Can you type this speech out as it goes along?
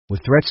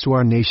With threats to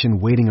our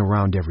nation waiting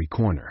around every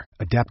corner,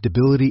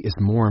 adaptability is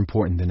more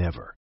important than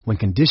ever. When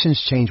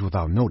conditions change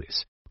without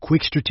notice,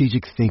 quick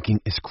strategic thinking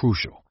is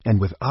crucial.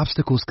 And with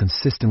obstacles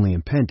consistently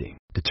impending,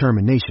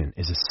 determination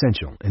is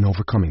essential in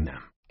overcoming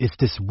them. It's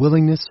this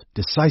willingness,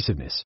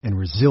 decisiveness, and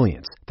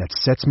resilience that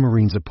sets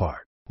Marines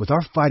apart. With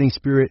our fighting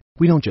spirit,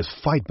 we don't just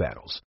fight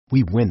battles,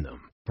 we win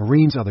them.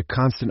 Marines are the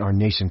constant our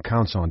nation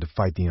counts on to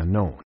fight the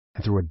unknown.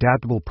 And through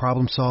adaptable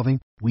problem solving,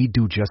 we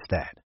do just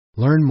that.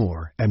 Learn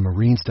more at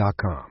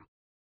marines.com.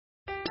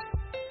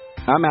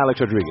 I'm Alex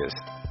Rodriguez.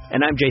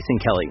 And I'm Jason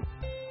Kelly.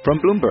 From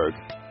Bloomberg,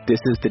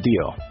 this is The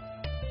Deal.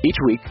 Each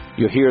week,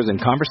 you'll hear us in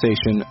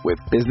conversation with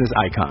business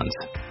icons.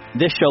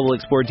 This show will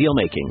explore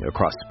deal-making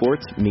across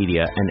sports,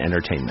 media, and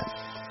entertainment.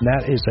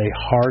 That is a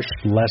harsh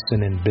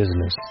lesson in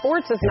business.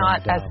 Sports is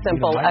not as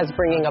simple as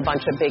bringing a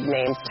bunch of big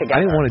names together.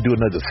 I didn't want to do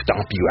another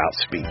stomp you out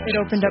speech. It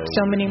opened up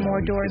so many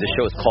more doors. The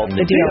show is called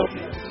The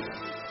Deal.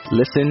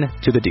 Listen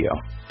to The Deal.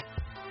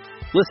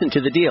 Listen to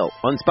The Deal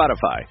on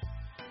Spotify.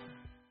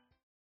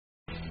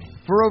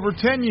 For over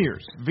 10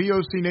 years,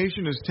 VOC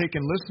Nation has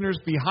taken listeners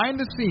behind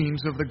the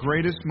scenes of the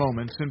greatest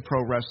moments in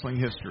pro wrestling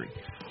history.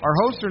 Our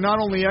hosts are not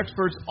only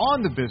experts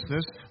on the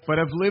business, but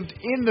have lived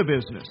in the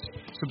business.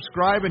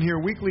 Subscribe and hear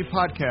weekly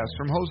podcasts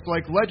from hosts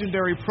like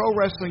legendary pro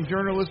wrestling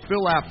journalist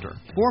Bill Apter,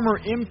 former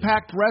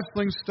Impact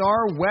Wrestling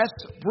star Wes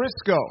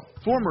Briscoe,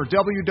 former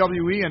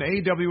WWE and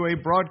AWA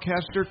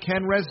broadcaster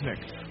Ken Resnick,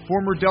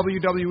 former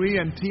WWE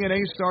and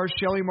TNA star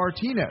Shelly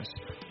Martinez,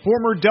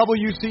 former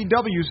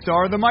WCW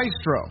star The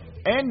Maestro,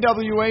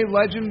 NWA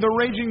legend The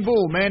Raging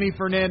Bull Manny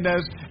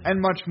Fernandez,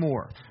 and much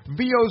more.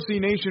 VOC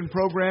Nation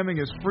programming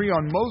is free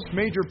on most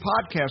major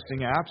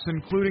podcasting apps,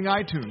 including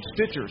iTunes,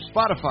 Stitcher,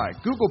 Spotify,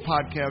 Google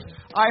Podcasts,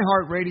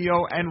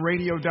 iHeartRadio, and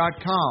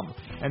Radio.com.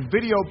 And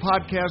video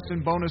podcasts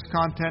and bonus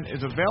content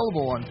is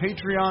available on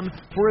Patreon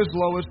for as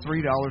low as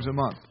 $3 a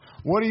month.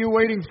 What are you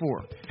waiting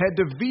for? Head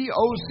to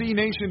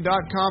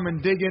VOCNation.com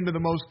and dig into the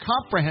most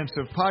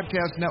comprehensive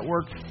podcast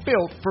network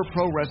built for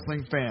pro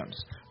wrestling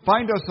fans.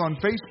 Find us on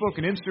Facebook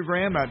and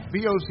Instagram at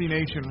VOC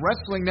Nation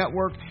Wrestling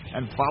Network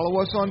and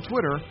follow us on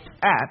Twitter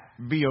at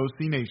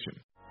VOC Nation.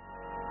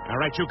 All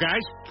right, you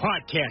guys,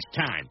 podcast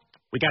time.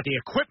 We got the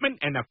equipment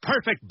and the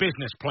perfect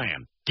business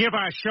plan. Give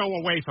our show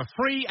away for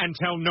free and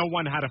tell no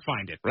one how to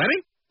find it.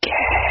 Ready? Get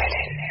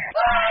in there.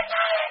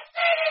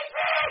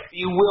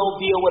 You will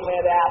deal with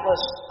that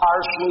Atlas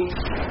harshly.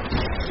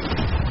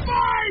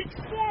 Fight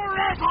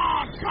forever,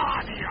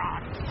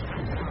 Guardian!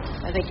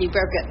 I think you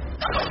broke it.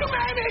 Don't you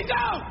make me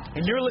go!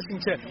 And you're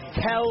listening to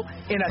Hell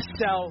in a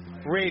Cell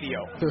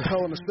Radio. The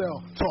Hell in a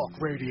Cell Talk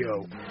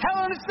Radio.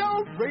 Hell in a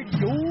Cell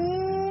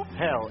Radio.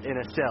 Hell in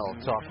a Cell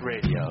Talk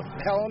Radio.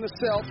 Hell in a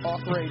Cell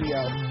Talk Radio.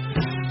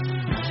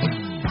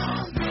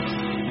 On the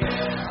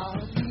air. On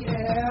the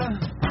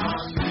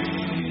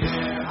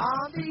air.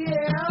 On the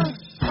air.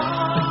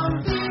 On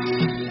the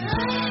air.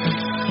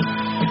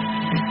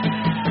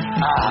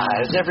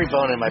 As every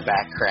bone in my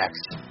back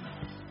cracks,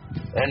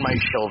 and my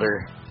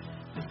shoulder.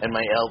 And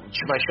my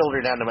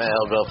shoulder down to my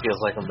elbow feels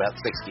like I'm about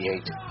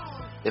 68.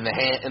 In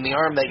the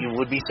arm that you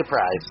would be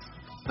surprised.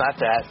 It's not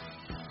that.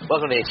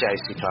 Welcome to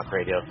HIC Talk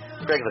Radio.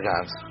 Greg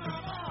Lagans.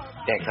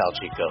 Dan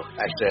Calchico.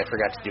 Actually, I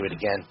forgot to do it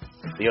again.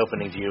 The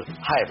opening view.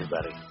 Hi,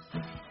 everybody.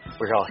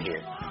 We're all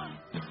here.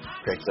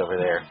 Greg's over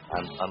there.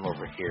 I'm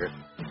over here.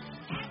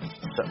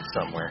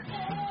 Somewhere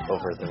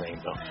over the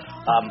rainbow.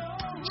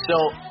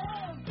 So,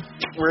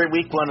 we're in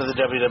week 1 of the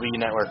WWE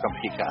Network on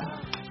Peacock.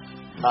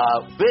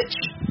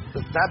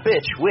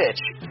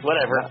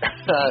 Whatever.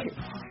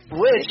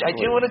 Which I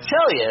do want to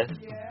tell you,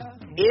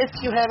 if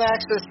you have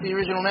access to the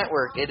original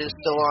network, it is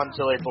still on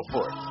until April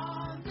 4th.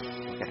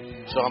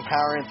 So I'm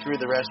powering through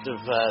the rest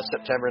of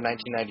September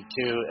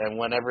 1992, and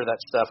whenever that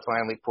stuff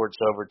finally ports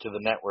over to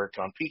the network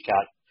on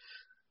Peacock,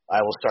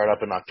 I will start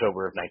up in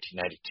October of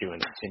 1992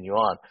 and continue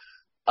on.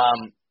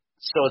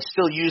 So it's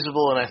still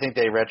usable, and I think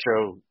they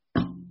retro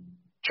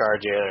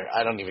charge you.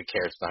 I don't even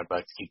care. It's $9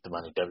 to keep the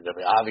money.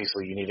 WWE.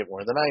 Obviously, you need it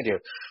more than I do.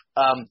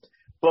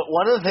 But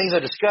one of the things I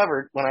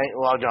discovered when I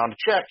logged on to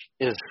check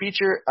is a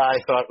feature I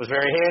thought was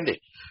very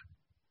handy.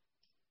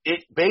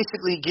 It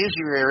basically gives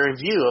you a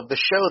review of the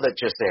show that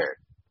just aired.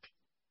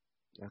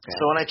 Okay.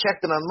 So when I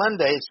checked it on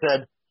Monday, it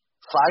said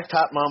 5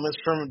 top moments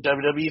from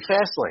WWE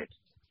Fastlane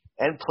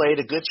and played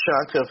a good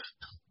chunk of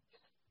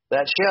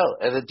that show.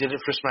 And it did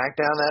it for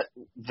SmackDown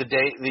the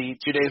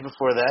 2 days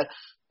before that,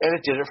 and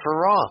it did it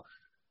for Raw.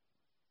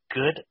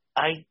 Good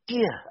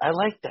idea. I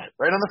like that.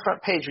 Right on the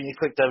front page when you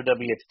click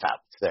WWE at the top,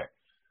 it's there.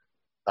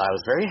 I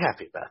was very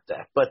happy about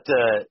that. But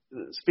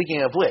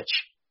speaking of which,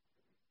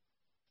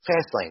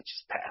 Fastlane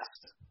just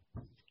passed.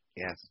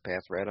 Yes,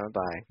 passed right on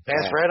by.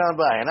 Passed right on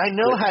by. And I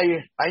know how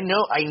you. I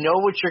know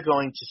what you're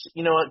going to.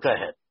 You know what? Go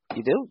ahead.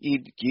 You do? You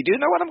do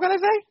know what I'm going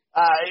to say?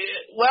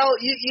 Well,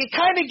 you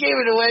kind of gave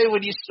it away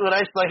when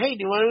I was like, hey,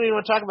 what do we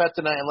want to talk about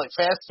tonight? I'm like,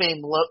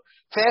 Fastlane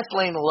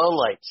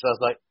lowlights. So I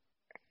was like,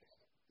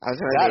 I was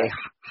going to say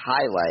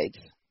highlights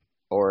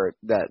or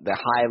the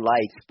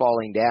highlights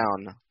falling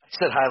down. I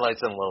said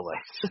highlights and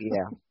lowlights.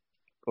 Yeah,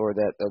 or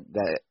the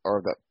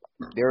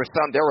There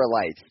were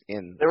lights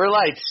in. There were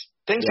lights.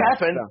 Things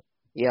happen.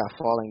 Yeah,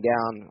 falling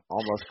down,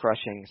 almost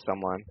crushing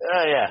someone.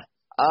 Oh yeah.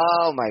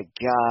 Oh my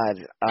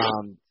God.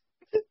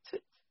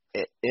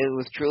 It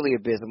was truly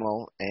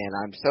abysmal, and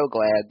I'm so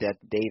glad that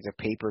the days of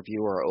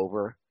pay-per-view are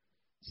over.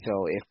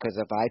 So because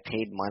if I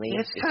paid money,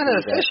 it's kind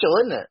of official,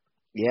 isn't it?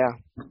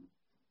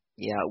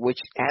 Yeah, which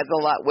has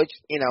a lot. Which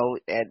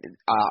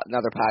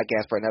another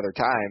podcast for another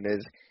time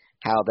is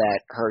how that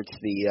hurts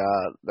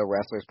the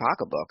wrestlers'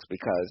 pocketbooks,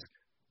 because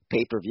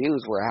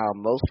pay-per-views were how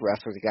most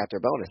wrestlers got their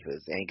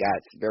bonuses, and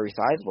got very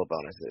sizable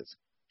bonuses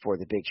for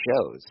the big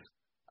shows.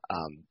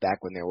 Back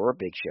when there were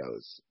big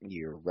shows,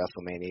 your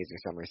WrestleManias or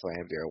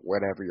SummerSlams or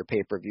whatever, your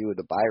pay-per-view,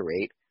 the buy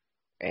rate,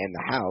 and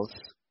the house,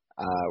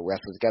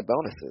 wrestlers got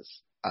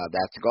bonuses.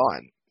 That's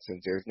gone.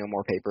 Since there's no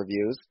more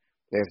pay-per-views,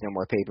 there's no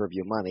more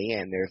pay-per-view money,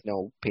 and there's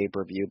no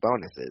pay-per-view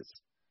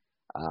bonuses,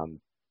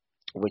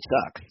 which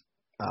sucks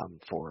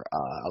for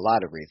a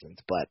lot of reasons.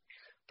 But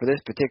for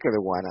this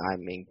particular one,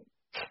 I'm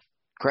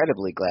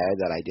incredibly glad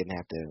that I didn't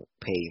have to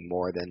pay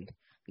more than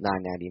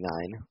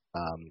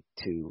 $9.99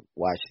 to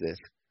watch this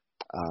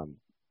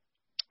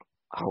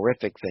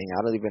horrific thing.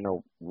 I don't even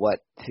know what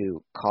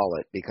to call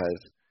it,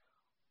 because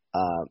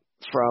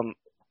from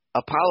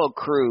Apollo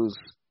Crews,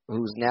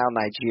 who's now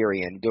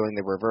Nigerian, doing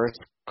the reverse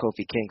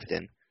Kofi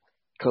Kingston.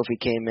 Kofi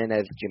came in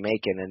as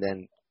Jamaican and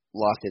then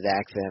lost his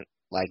accent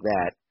like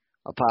that.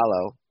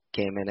 Apollo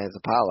came in as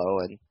Apollo,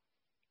 and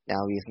now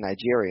he's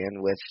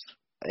Nigerian with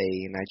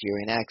a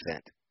Nigerian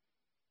accent,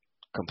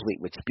 complete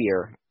with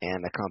spear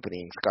and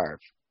accompanying scarf.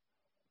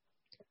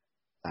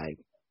 I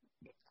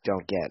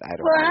don't get.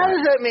 Well, how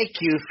does that make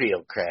you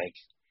feel, Craig?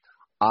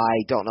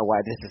 I don't know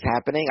why this is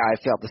happening. I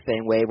felt the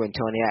same way when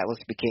Tony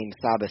Atlas became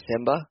Saba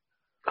Simba,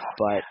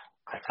 but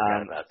I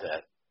forgot about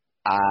that.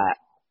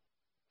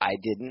 I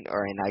didn't,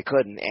 and I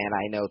couldn't, and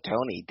I know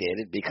Tony did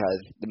it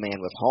because the man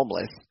was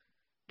homeless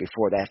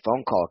before that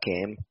phone call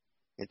came.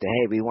 And said,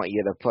 "Hey, we want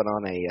you to put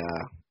on a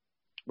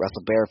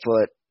wrestle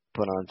barefoot,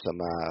 put on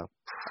some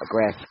a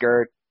grass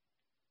skirt,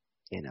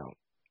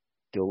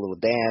 do a little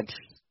dance,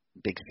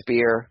 big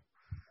spear.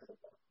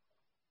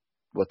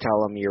 We'll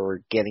tell them you're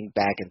getting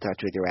back in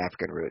touch with your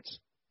African roots."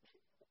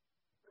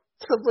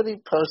 Somebody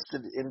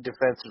posted in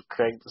defense of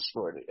Craig this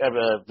morning,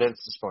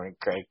 Vince this morning,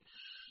 Craig,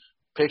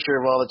 picture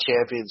of all the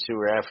champions who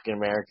were African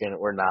American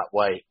or not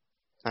white,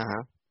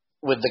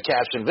 with the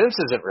caption, "Vince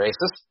isn't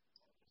racist."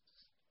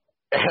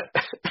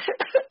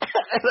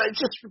 And I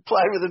just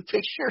replied with a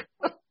picture.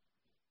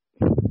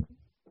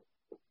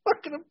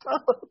 Fucking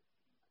Apollo.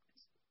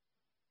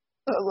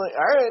 I was like,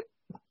 all right,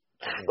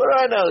 what do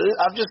I know?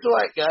 I'm just a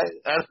white guy.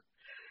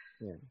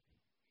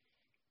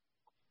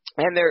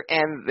 And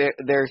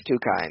there's two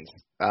kinds.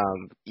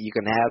 You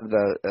can have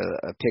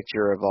a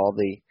picture of all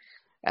the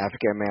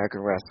African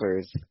American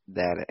wrestlers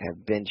that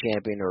have been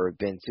champion or have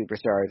been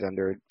superstars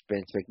under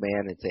Vince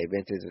McMahon and say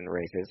Vince isn't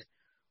racist.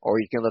 Or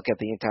you can look at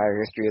the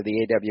entire history of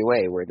the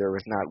AWA, where there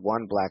was not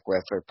one black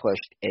wrestler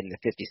pushed in the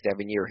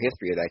 57-year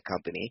history of that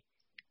company,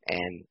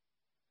 and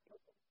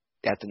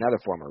that's another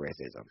form of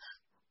racism.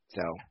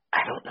 So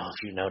I don't know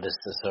if you noticed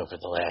this over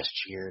the last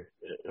year,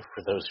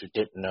 for those who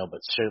didn't know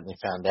but certainly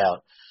found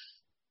out,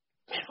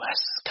 Midwest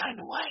is kind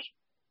of white.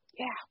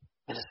 Yeah.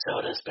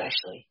 Minnesota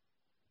especially.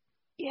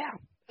 Yeah.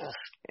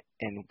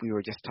 And we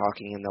were just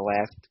talking in the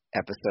last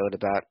episode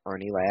about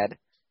Ernie Ladd,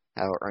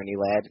 how Ernie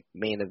Ladd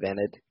main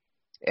evented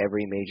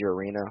every major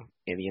arena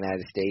in the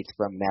United States,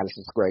 from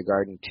Madison Square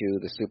Garden to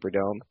the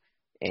Superdome,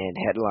 and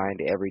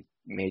headlined every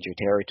major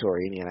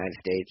territory in the United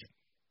States,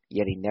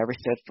 yet he never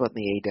set foot in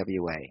the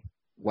AWA.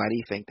 Why do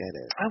you think that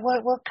is?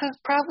 Well, because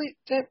probably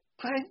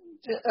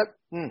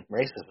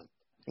racism.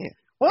 Yeah.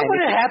 What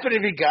would have happened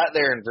if he got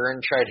there and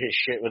Vern tried his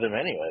shit with him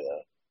anyway,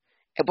 though?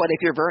 But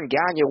if you're Vern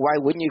Gagne, why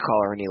wouldn't you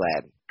call Ernie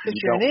Ladd? Because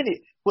you're an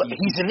idiot. Well,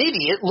 he's an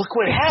idiot. Look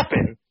what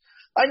happened.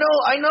 I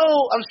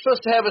know I'm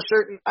supposed to have a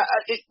certain...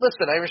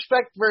 listen, I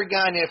respect Vern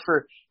Gagne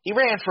he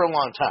ran for a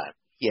long time.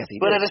 Yes, he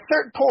did. But at a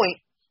certain point,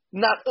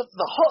 just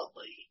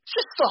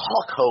the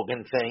Hulk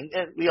Hogan thing,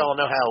 and we all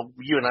know how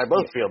you and I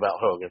both feel about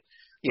Hogan.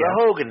 Yeah.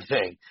 The Hogan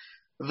thing,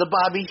 the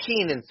Bobby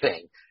Heenan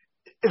thing,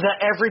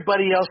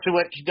 everybody else who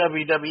went to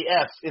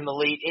WWF in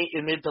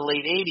the mid to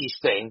late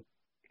 80s thing,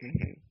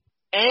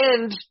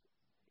 and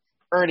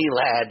Ernie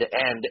Ladd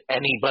and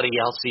anybody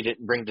else he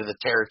didn't bring to the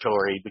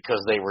territory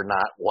because they were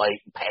not white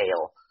and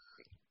pale.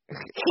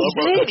 He's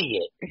an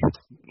idiot.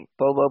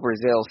 Bobo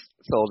Brazil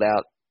sold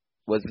out,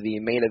 was the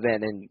main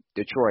event in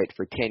Detroit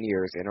for 10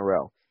 years in a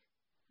row.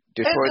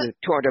 Detroit is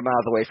 200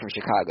 miles away from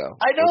Chicago.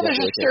 I know there's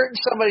a certain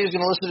somebody who's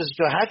going to listen to this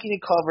and go, how can you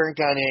call Vern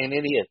Gagne an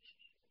idiot?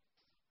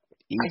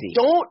 Easy.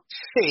 I don't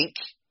think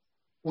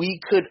we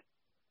could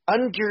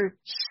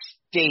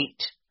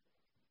understate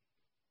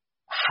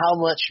how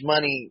much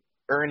money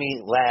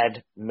Ernie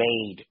Ladd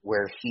made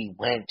where he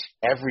went,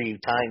 every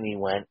time he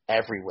went,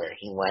 everywhere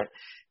he went,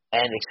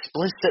 and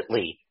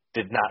explicitly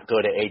did not go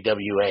to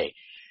AWA.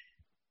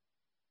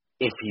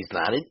 If he's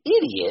not an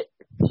idiot,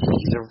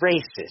 he's a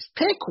racist.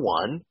 Pick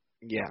one.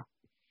 Yeah.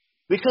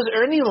 Because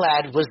Ernie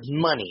Ladd was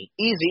money,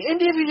 easy.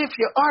 And even if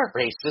you are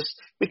racist,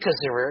 because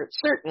there were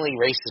certainly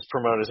racist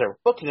promoters that were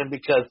booking him,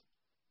 because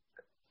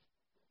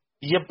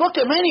you book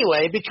him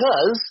anyway,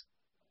 because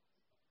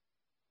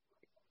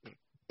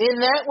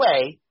in that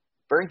way,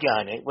 Verne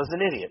Gagne was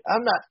an idiot.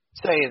 I'm not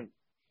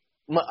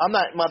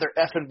mother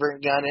effing Verne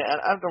Gagne.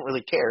 I don't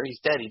really care. He's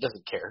dead. He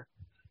doesn't care.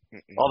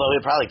 Although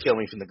he'll probably kill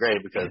me from the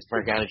grave because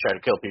Verne Gagne tried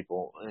to kill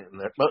people in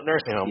the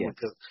nursing home. Yeah.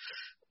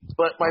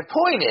 But my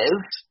point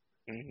is,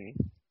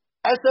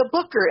 as a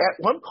booker, at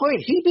one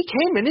point, he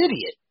became an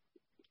idiot.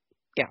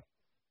 Yeah.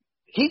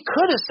 He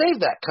could have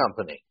saved that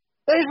company.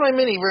 There's my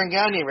mini Verne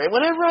Gagne, right?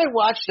 Whenever I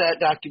watch that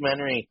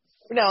documentary,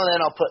 and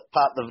then I'll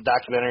pop the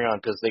documentary on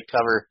because they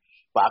cover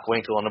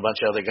Bockwinkel and a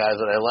bunch of other guys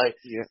that I like.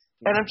 Yeah.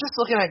 And I'm just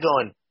looking at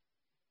going,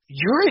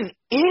 you're an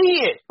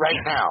idiot right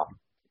now.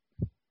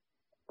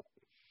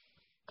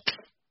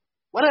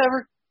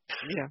 Whatever.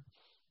 Yeah.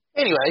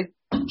 Anyway,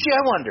 gee,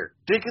 I wonder.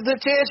 To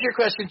answer your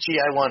question,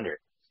 I wonder.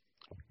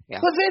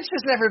 Yeah. But Vince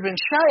has never been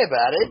shy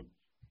about it.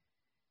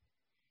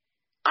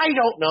 I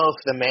don't know if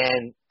the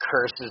man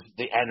curses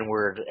the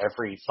N-word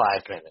every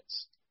 5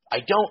 minutes. I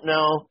don't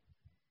know.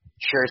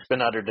 Sure, it's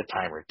been uttered a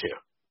time or two.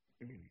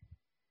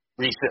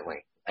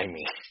 Recently, I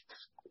mean,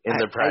 in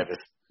the private.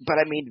 But,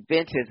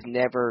 Vince has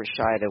never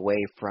shied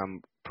away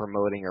from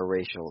promoting a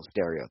racial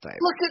stereotype.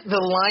 Look at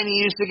the line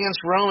he used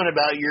against Roman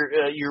about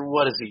your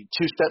what is he,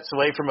 2 steps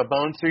away from a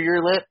bone through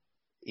your lip?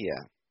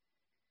 Yeah.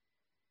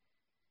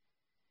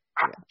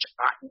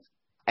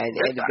 And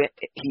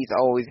he's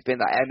always been.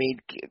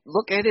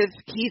 Look at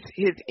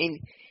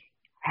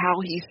how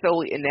he's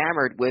so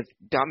enamored with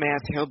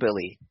dumbass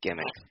hillbilly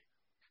gimmicks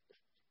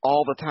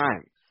all the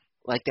time.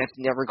 Like that's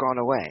never gone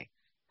away.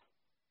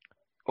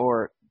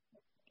 Or,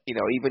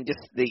 even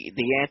just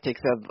the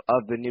antics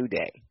of the New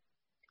Day,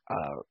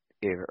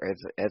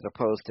 as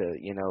opposed to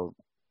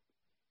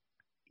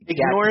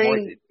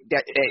ignoring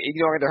the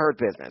Hurt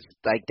Business.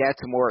 Like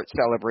that's more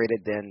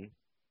celebrated than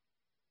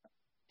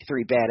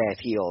 3 badass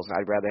heels.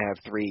 I'd rather have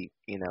 3,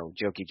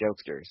 jokey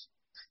jokesters.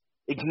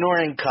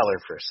 Ignoring color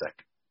for a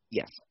second.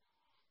 Yes.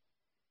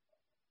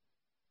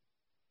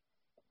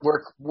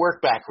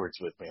 Work backwards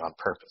with me on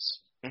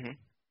purpose. Mm-hmm.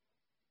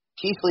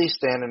 Keith Lee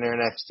standing there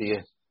next to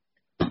you.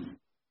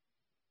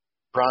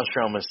 Braun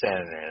Strowman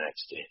standing there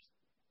next to you.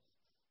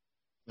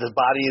 The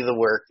body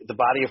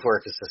of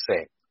work is the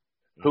same.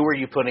 Who are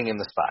you putting in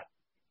the spot?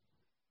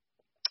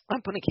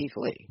 I'm putting Keith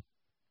Lee.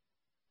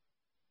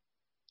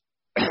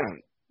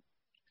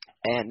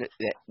 And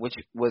which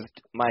was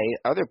my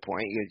other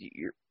point.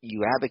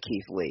 You have a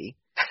Keith Lee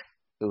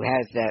who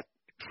has that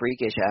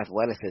freakish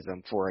athleticism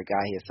for a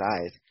guy his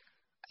size.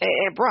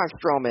 And Braun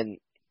Strowman,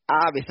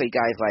 obviously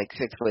guys like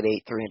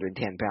 6'8",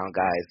 310-pound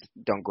guys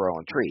don't grow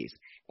on trees.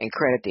 And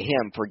credit to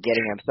him for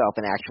getting himself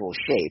in actual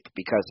shape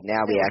because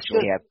now they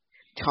actually have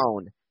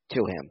tone to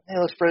him. Yeah,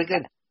 that's pretty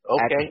good.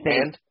 Okay,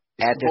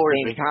 at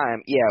the same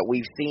time,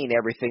 we've seen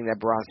everything that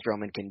Braun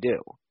Strowman can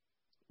do.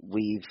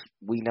 We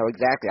know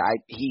exactly.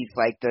 He's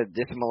like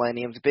this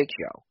millennium's Big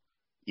Show.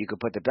 You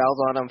could put the belt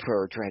on him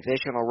for a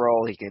transitional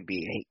role. He can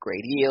be a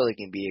great heel. He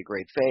can be a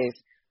great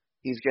face.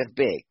 He's just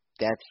big.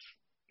 That's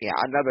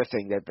another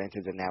thing that Vince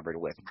is enamored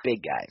with.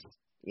 Big guys.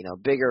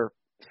 Bigger,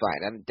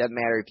 fine. It doesn't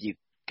matter if you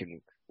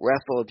can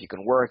wrestle, if you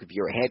can work, if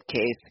you're a head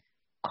case,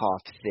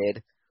 cough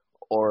Sid,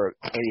 or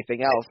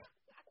anything else.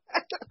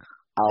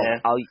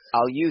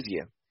 I'll use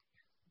you.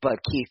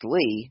 But Keith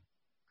Lee,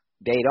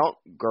 they don't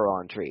grow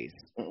on trees.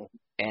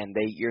 And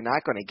you're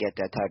not going to get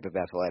that type of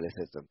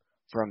athleticism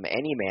from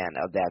any man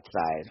of that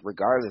size,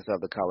 regardless of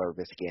the color of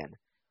his skin.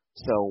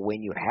 So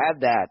when you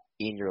have that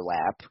in your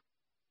lap,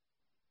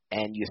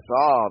 and you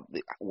saw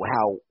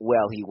how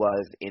well he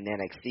was in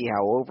NXT,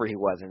 how over he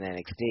was in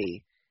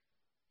NXT,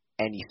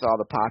 and you saw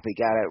the pop he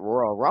got at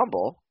Royal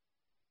Rumble,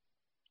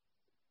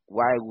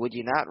 why would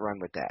you not run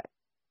with that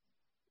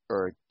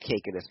or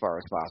take it as far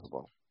as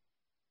possible?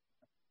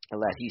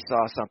 Unless you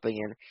saw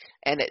something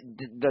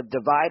the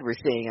divide we're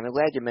seeing, and I'm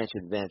glad you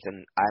mentioned Vince,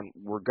 and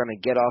we're going to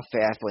get off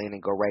Fastlane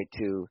and go right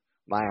to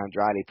my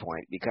Andrade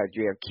point, because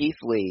you have Keith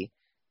Lee,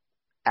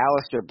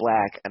 Aleister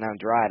Black, and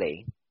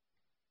Andrade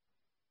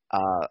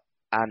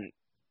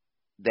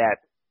that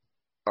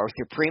are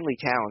supremely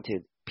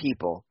talented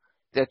people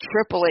that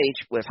Triple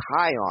H was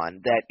high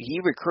on, that he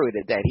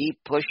recruited, that he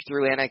pushed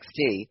through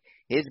NXT,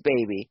 his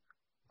baby.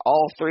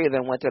 All 3 of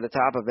them went to the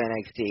top of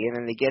NXT, and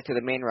then they get to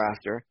the main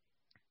roster,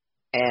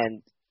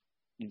 and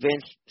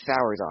Vince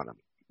sours on him.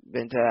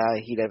 Vince,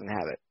 he doesn't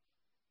have it.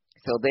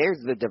 So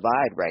there's the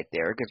divide right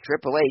there, because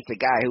Triple H, the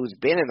guy who's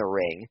been in the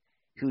ring,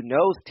 who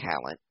knows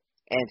talent,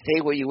 and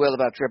say what you will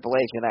about Triple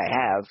H, and I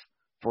have,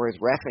 for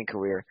his wrestling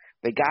career,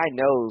 the guy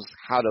knows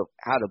how to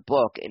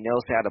book and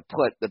knows how to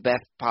put the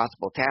best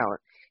possible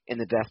talent in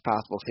the best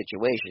possible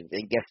situations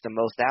and gets the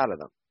most out of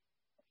them.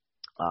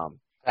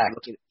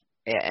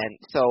 And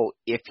so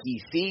if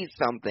he sees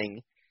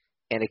something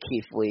in a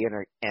Keith Lee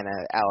and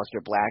a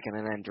Aleister Black and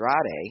an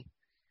Andrade,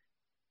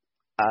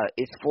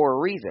 it's for a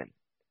reason.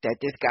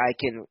 That this guy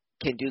can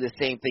do the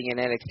same thing in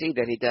NXT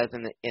that he does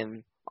on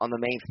the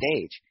main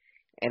stage.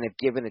 and if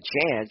given a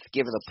chance,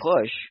 given a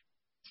push,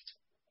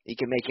 he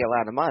can make you a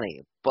lot of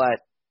money. But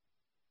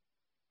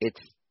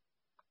it's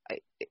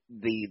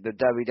the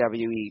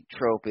WWE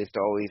trope is to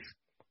always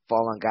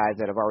fall on guys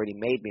that have already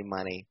made me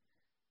money,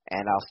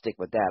 and I'll stick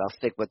with that. I'll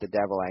stick with the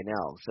devil I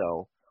know.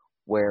 So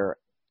where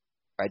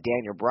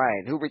Daniel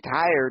Bryan, who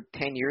retired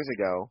 10 years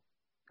ago,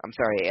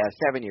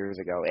 7 years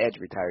ago. Edge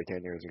retired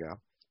 10 years ago.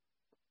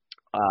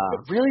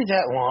 Really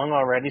that long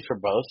already for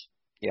both?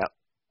 Yep.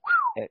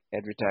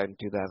 Edge retired in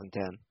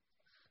 2010.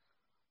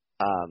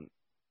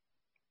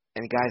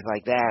 And guys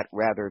like that,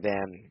 rather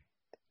than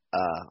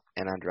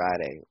an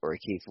Andrade or a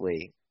Keith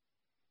Lee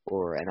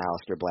or an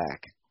Aleister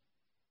Black.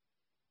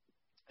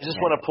 I just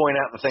want to point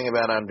out the thing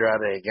about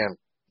Andrade again.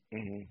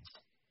 Mm-hmm.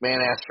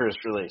 Man asked for his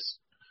release.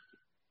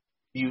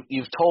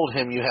 You've told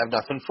him you have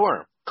nothing for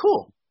him.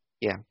 Cool.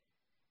 Yeah.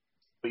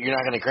 But you're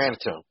not going to grant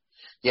it to him.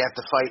 You have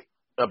to fight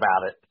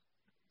about it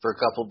for a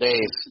couple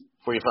days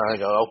before you finally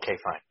go, okay,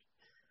 fine.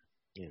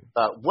 Yeah.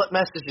 What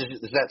message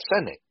is that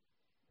sending?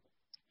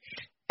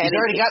 He's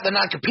already got the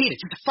non-compete. It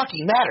doesn't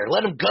fucking matter.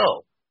 Let him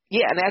go.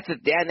 Yeah, and that's the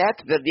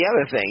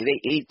other thing.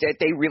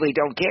 They really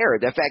don't care.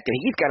 The fact that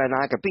he's got a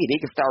non-compete, he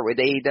can start with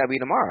AEW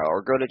tomorrow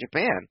or go to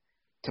Japan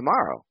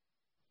tomorrow.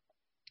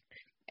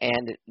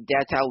 And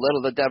that's how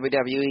little the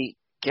WWE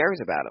cares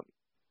about him,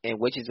 and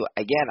which is,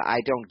 again,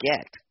 I don't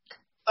get.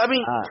 I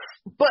mean,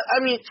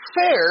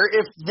 fair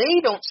if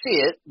they don't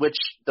see it, which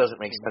doesn't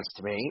make sense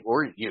to me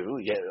or you.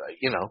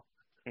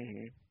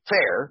 Mm-hmm.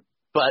 Fair,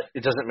 but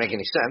it doesn't make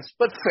any sense.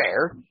 But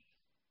fair,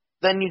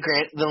 then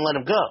let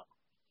him go.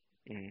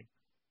 Mm-hmm.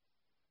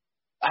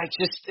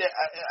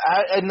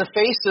 In the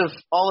face of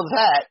all of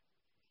that,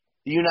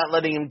 you not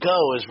letting him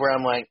go is where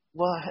I'm like,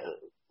 well,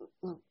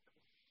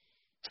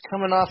 it's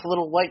coming off a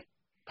little white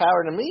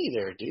power to me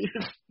there, dude.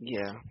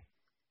 Yeah.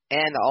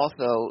 And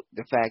also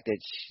the fact that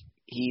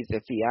he's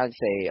the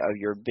fiance of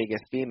your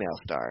biggest female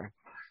star.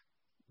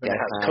 That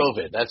has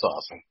COVID. That's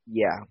awesome.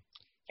 Yeah.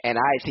 And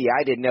I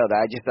didn't know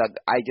that.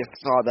 I just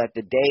saw that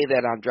the day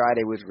that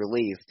Andrade was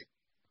released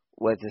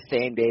was the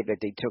same day that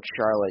they took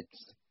Charlotte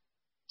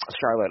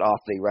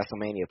off the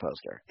WrestleMania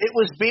poster. It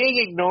was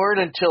being ignored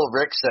until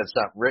Rick said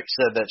something. Rick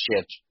said that she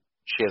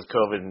has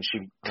COVID, and she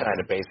kind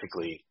of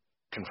basically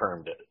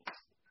confirmed it.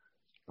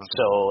 Okay.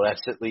 So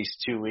that's at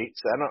least 2 weeks.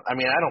 I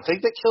don't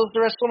think that kills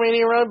the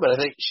WrestleMania run, but I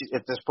think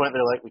at this point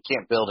they're like, we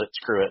can't build it.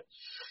 Screw it.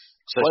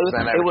 So she's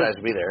not advertised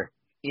to be there.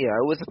 Yeah,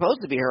 it was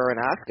supposed to be her and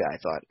Asuka, I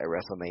thought, at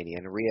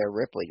WrestleMania, and Rhea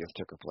Ripley just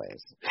took her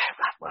place.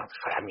 Well,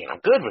 I'm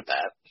good with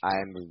that.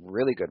 I'm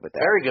really good with that.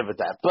 Very good with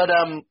that. But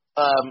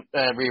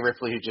Rhea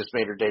Ripley, who just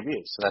made her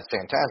debut, so that's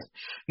fantastic.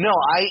 No,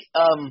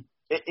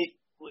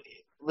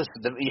 listen,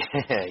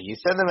 you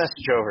send the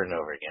message over and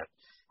over again.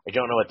 I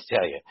don't know what to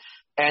tell you.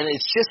 And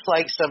it's just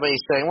like somebody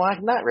saying, well,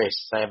 I'm not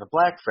racist. I have a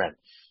black friend.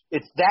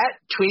 That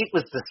tweet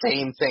was the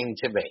same thing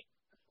to me.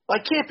 Well,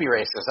 I can't be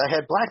racist. I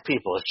had black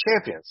people as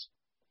champions.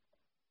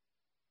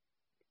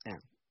 Yeah.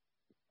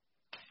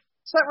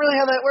 It's not really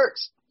how that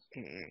works.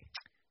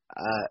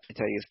 I'll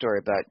tell you a story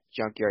about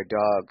Junkyard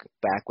Dog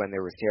back when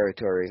there was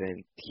territories,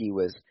 and he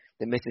was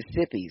the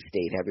Mississippi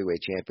State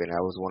Heavyweight Champion.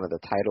 I was one of the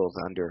titles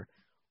under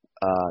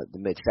the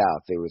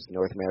Mid-South. There was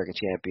North American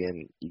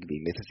Champion, you could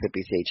be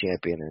Mississippi State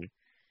Champion, and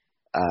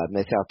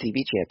Mid-South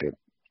TV Champion.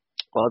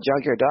 Well,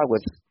 Junkyard Dog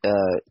was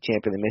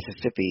champion of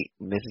Mississippi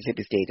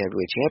State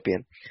Heavyweight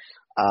Champion.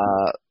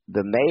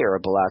 The mayor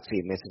of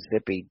Biloxi,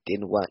 Mississippi,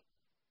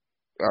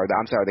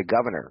 the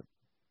governor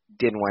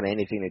didn't want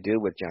anything to do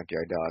with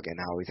Junkyard Dog and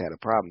always had a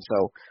problem.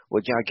 So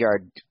what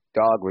Junkyard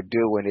Dog would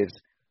do in his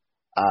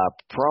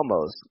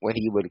promos when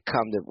he would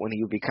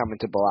be coming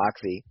to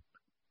Biloxi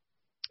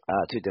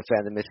to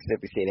defend the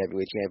Mississippi State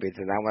Heavyweight Champions,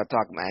 and I want to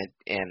talk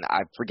and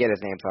I forget his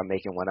name, so I'm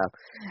making one up.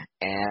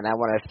 And I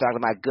want to talk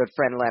to my good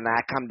friend Len.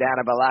 I come down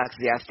to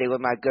Biloxi. I stay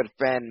with my good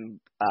friend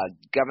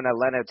Governor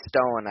Leonard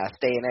Stone. I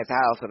stay in his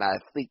house and I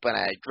sleep and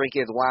I drink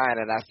his wine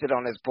and I sit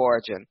on his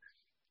porch, and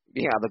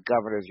the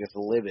governor's just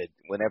livid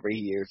whenever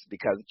he hears,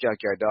 because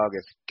Junkyard Dog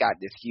has got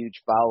this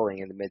huge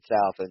following in the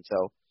Mid-South, and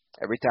so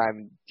every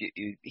time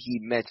he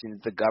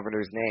mentions the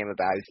governor's name,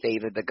 about he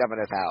stays at the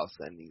governor's house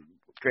and he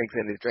drinks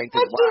his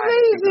wine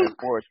on his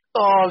porch.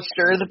 Oh,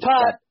 stir the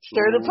pot.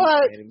 Stir the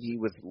pot. And he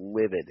was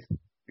livid.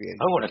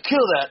 I want to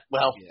kill that.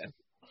 Well, yeah.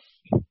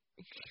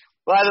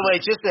 By the way,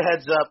 just a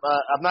heads up,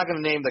 I'm not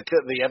going to name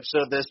the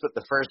episode this, but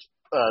the first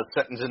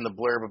sentence in the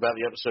blurb about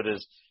the episode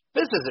is,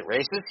 "This isn't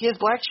racist. He has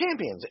black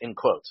champions," in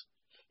quotes.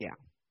 Yeah.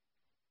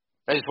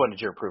 I just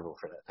wanted your approval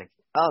for that. Thank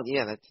you. Oh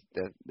yeah,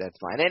 that's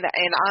fine. And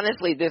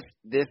honestly,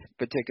 this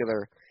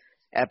particular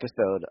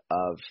episode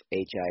of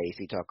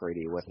HIAC Talk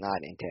Radio was not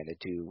intended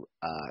to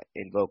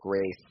invoke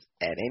race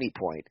at any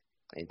point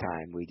in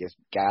time. We just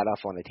got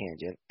off on a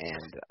tangent,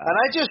 and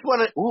I just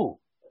want to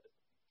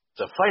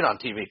it's a fight on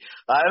TV,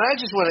 and I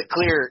just want it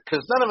clear,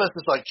 because none of us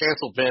is like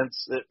cancel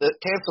Vince. The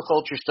cancel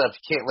culture stuff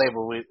you can't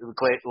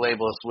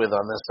label us with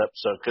on this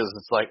episode, because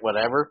it's like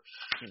whatever.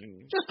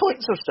 Mm-hmm. Just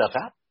pointing some stuff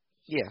out.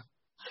 Yeah.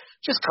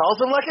 Just calls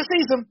them like I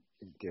sees them.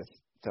 Just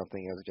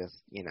something of this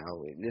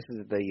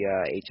is the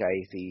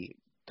HIAC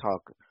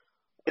Talk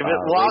If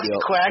it walks,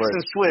 quacks,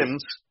 and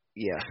swims.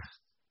 Yeah.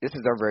 This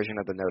is our version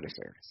of the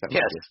noticer. So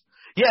Yes.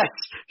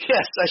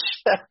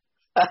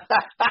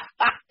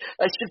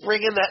 I should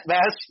bring in that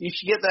mask. You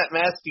should get that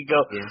mask and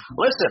go,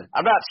 listen,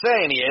 I'm not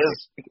saying he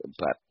is.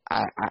 But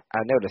I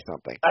noticed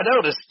something. I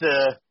noticed,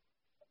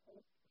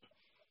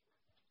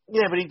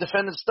 yeah, but he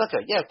defended Stucco.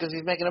 Yeah, because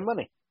he's making him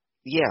money.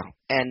 Yeah,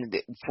 and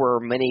for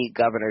many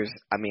promoters,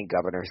 same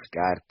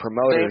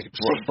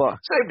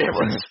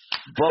difference.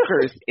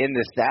 Bookers in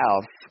the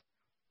South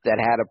that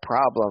had a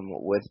problem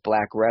with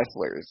black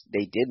wrestlers,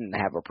 they didn't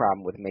have a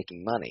problem with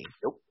making money.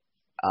 Nope.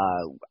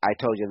 I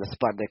told you the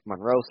Sputnik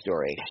Monroe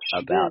story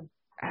about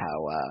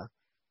how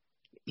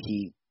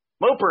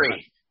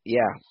Mopery.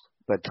 Yeah,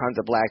 but tons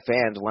of black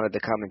fans wanted to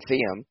come and see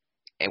him,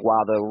 and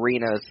while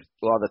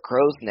the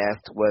Crow's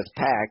Nest was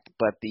packed,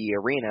 but the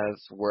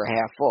arenas were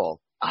half full.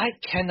 I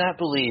cannot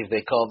believe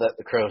they called that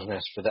the Crow's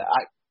Nest for that.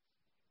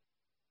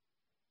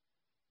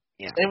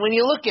 Yeah. And when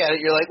you look at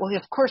it, you're like, well,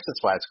 of course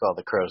that's why it's called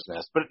the Crow's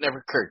Nest, but it never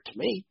occurred to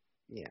me.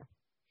 Yeah.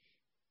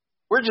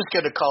 We're just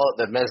going to call it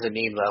the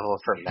mezzanine level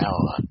from now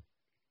on.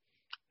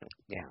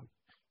 Yeah.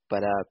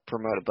 But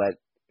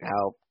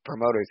how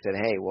promoters said,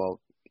 hey, well,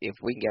 if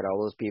we can get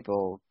all those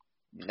people,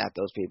 not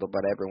those people,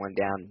 but everyone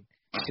down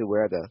to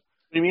where the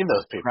what do you mean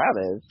those people? Crowd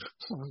is.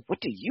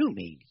 What do you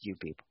mean, you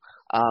people?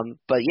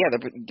 But yeah,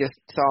 they just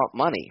saw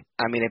money.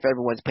 I mean, if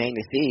everyone's paying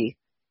to see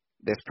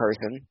this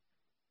person,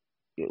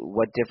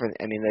 what difference?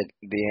 I mean,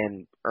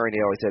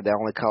 Ernie always said the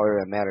only color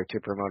that mattered to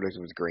promoters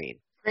was green.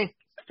 Green.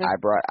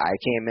 I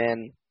came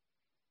in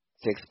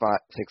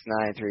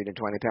 6'9",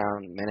 320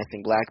 pound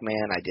menacing black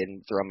man. I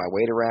didn't throw my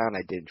weight around.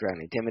 I didn't try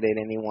to intimidate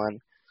anyone.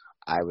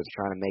 I was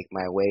trying to make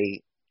my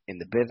way in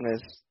the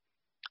business,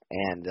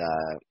 and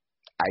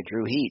I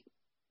drew heat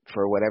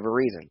for whatever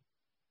reason.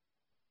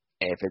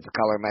 If it's the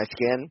color of my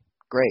skin,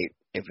 great.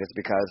 If it's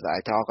because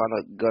I talk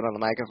good on the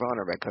microphone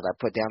or because I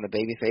put down the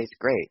baby face,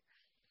 great.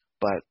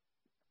 But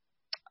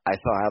I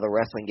saw how the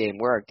wrestling game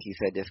worked. He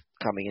said just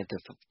coming into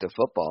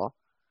football,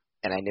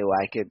 and I knew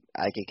I could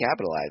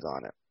capitalize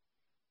on it,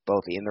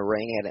 both in the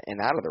ring and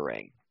out of the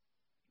ring.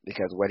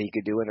 Because what he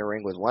could do in the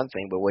ring was one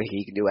thing, but what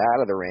he could do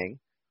out of the ring,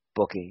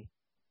 booking,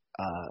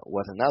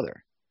 was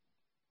another.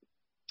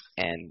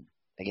 And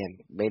again,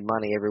 made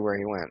money everywhere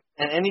he went.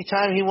 And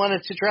anytime he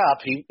wanted to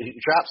drop, he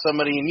dropped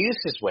somebody and used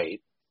his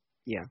weight.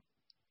 Yeah.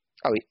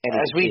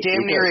 As we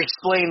damn near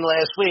explained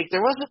last week,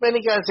 there wasn't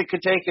many guys that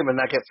could take him and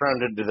not get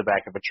thrown into the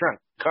back of a trunk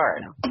car.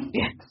 No.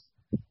 Yeah.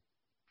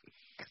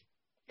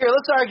 Here,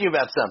 let's argue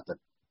about something.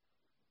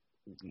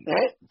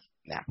 Right?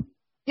 Yeah.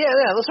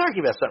 Yeah, let's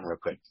argue about something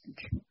real quick.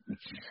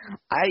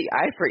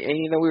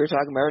 And we were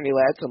talking about Ernie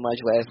Ladd so much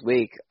last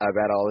week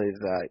about all his,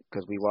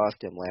 because we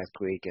lost him last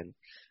week and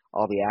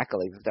all the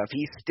accolades and stuff.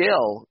 He's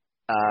still,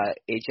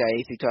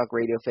 HIAC Talk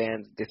Radio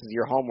fans, this is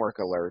your homework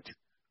alert.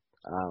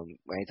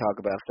 When you talk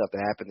about stuff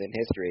that happened in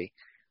history,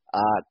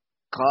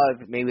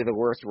 caused maybe the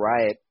worst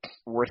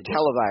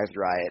televised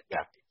riot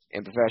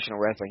in professional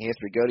wrestling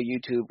history. Go to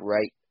YouTube,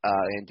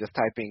 and just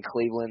type in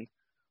Cleveland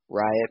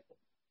riot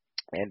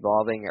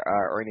involving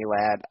Ernie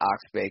Ladd,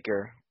 Ox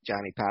Baker,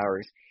 Johnny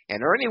Powers,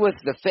 and Ernie was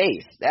the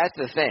face. That's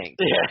the thing.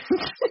 Yeah.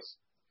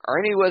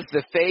 Ernie was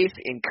the face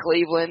in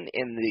Cleveland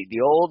in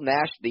the old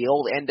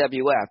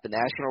NWF, the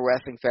National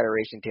Wrestling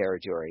Federation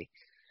territory,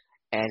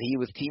 and he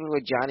was teaming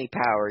with Johnny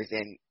Powers,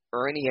 and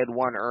Ernie had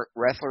won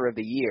Wrestler of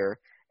the Year,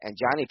 and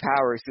Johnny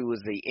Powers, who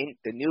was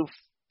the new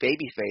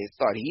babyface,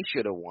 thought he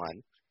should have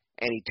won,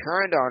 and he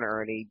turned on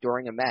Ernie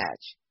during a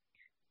match,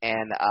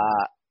 and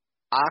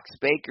Ox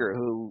Baker,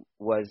 who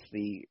was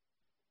the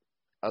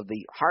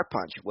Heart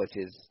Punch,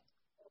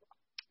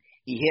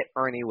 he hit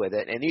Ernie with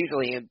it, and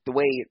usually the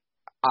way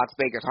Ox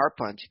Baker's Heart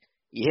Punch,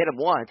 you hit him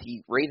once,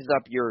 he raises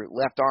up your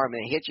left arm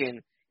and hits you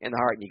in the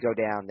heart, and you go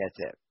down. That's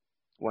it.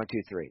 1,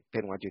 2, 3.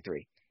 Pin 1, 2,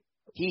 3.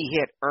 He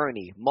hit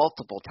Ernie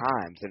multiple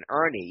times, and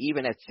Ernie,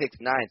 even at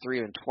 6'9",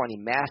 320,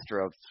 master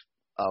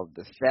of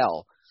the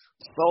cell,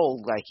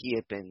 sold like he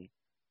had been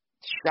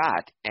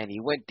shot, and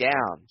he went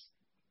down,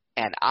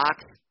 and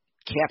Ox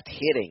kept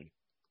hitting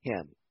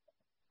him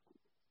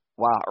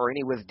while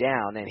Ernie was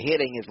down and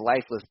hitting his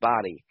lifeless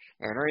body,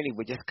 and Ernie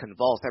would just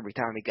convulse every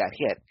time he got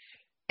hit.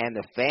 And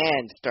the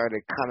fans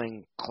started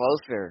coming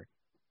closer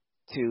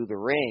to the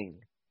ring,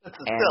 and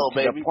to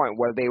the point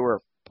where they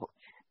were.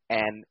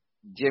 And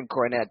Jim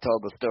Cornette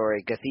told the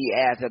story because he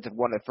asked. That's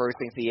one of the first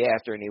things he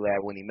asked Ernie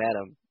Ladd when he met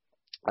him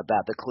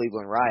about the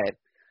Cleveland riot.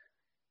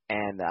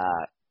 And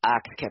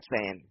Ox kept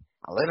saying,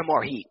 "A little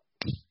more heat,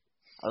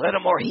 a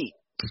little more heat."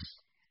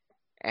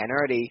 And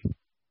Ernie,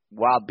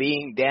 while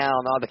being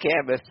down on the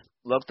canvas,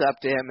 looked up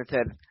to him and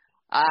said,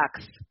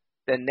 "Ox,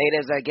 the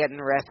natives are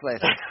getting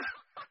restless."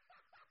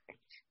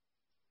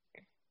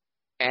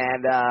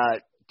 And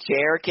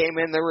Chair came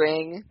in the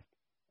ring,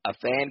 a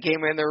fan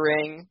came in the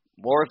ring,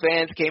 more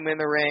fans came in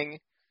the ring,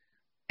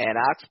 and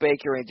Ox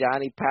Baker and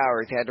Johnny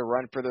Powers had to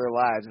run for their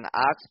lives. And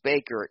Ox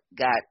Baker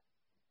got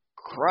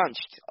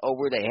crunched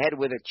over the head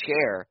with a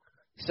chair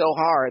so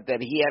hard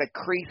that he had a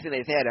crease in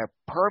his head, a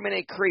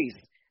permanent crease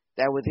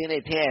that was in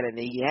his head, and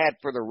he had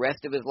for the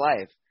rest of his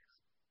life.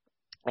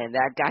 And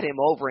that got him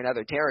over in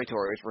other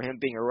territories for him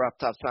being a rough,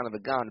 tough son of a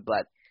gun.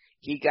 But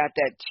he got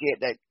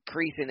that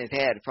crease in his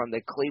head from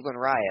the Cleveland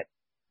riot,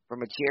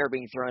 from a chair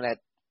being thrown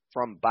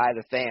by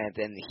the fans,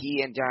 and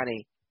he and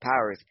Johnny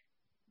Powers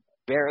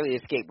barely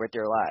escaped with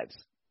their lives.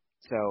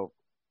 So,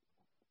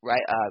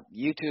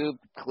 YouTube,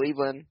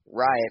 Cleveland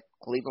riot,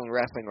 Cleveland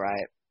wrestling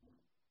riot,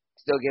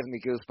 still gives me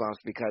goosebumps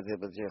because it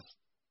was just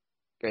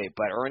great.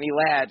 But Ernie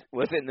Ladd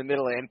was in the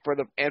middle, and for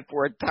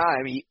a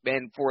time,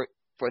 for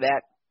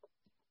that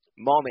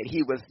moment,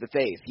 he was the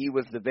face. He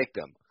was the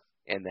victim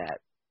in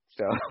that.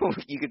 So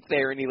you could say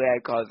Ernie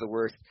Ladd caused the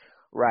worst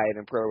riot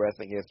in pro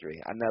wrestling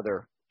history.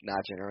 Another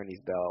notch in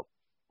Ernie's belt.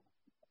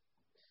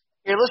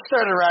 Here, let's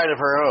start a riot of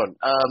our own.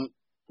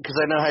 Because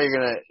I know how you're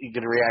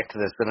gonna react to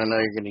this, and I know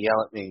you're gonna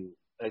yell at me.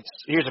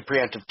 Here's a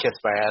preemptive kiss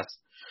by ass.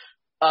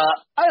 I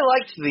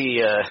liked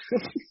the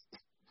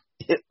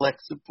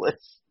Alexa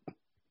Bliss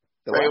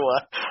Bray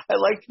Wyatt. I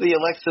liked the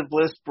Alexa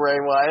Bliss Bray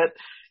Wyatt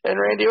and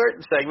Randy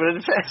Orton segment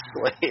in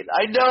Fastlane.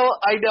 I know.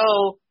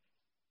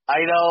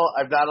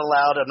 I'm not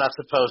allowed. I'm not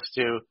supposed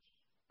to.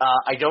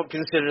 I don't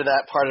consider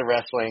that part of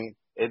wrestling.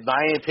 In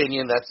my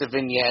opinion, that's a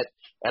vignette,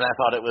 and I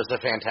thought it was a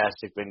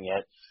fantastic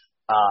vignette.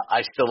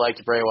 I still liked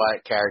the Bray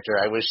Wyatt character.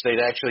 I wish they'd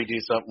actually do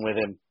something with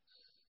him.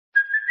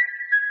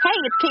 Hey,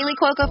 it's Kaylee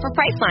Cuoco for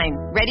Priceline.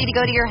 Ready to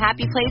go to your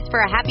happy place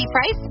for a happy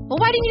price? Well,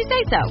 why didn't you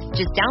say so?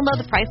 Just download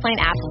the Priceline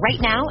app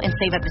right now and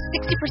save up to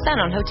 60%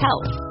 on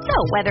hotels. So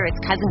whether it's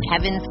Cousin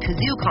Kevin's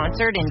Kazoo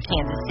concert in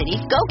Kansas City,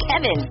 go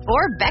Kevin,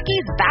 or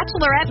Becky's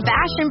Bachelorette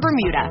Bash in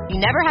Bermuda, you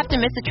never have to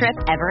miss a trip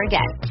ever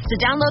again. So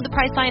download the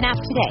Priceline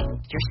app today.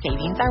 Your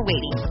savings are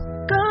waiting.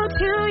 Go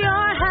to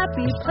your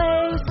happy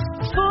place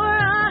for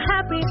a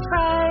happy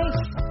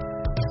price.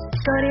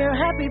 Go to your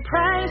happy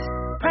price,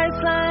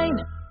 Priceline.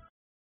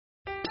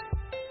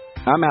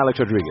 I'm Alex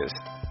Rodriguez.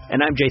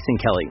 And I'm Jason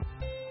Kelly.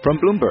 From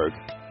Bloomberg,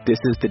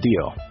 this is The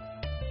Deal.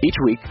 Each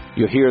week,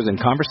 you'll hear us in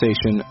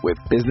conversation with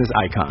business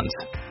icons.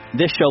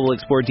 This show will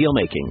explore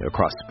deal-making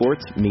across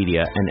sports,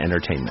 media, and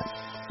entertainment.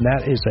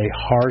 That is a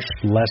harsh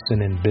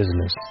lesson in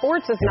business.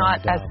 Sports is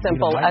not as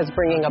simple as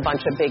bringing a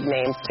bunch of big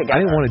names together.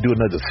 I didn't want to do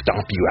another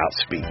stomp you out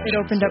speech. It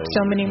opened up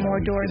so many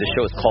more doors. The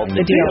show is called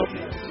The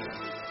Deal.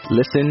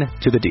 Listen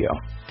to The Deal.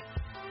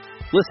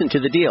 Listen to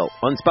The Deal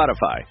on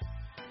Spotify.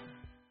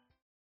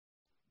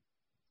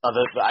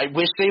 I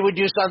wish they would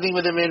do something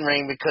with him in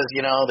ring because,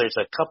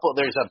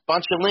 there's a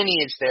bunch of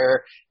lineage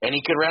there, and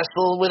he could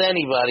wrestle with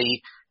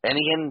anybody, and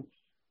he can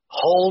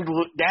hold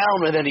down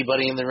with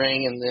anybody in the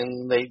ring, and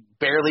then they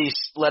barely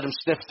let him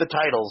sniff the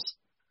titles.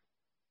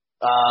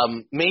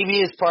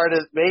 Maybe part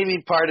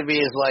of me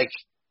is like,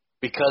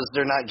 because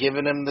they're not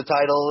giving him the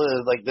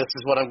title, like, this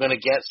is what I'm going to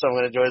get, so I'm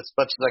going to enjoy it as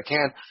much as I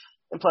can.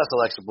 And plus,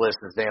 Alexa Bliss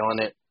is nailing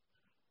it.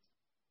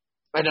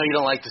 I know you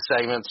don't like the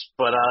segments,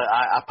 but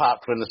I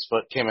popped when his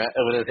hand came out.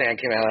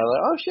 I was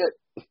like, oh shit.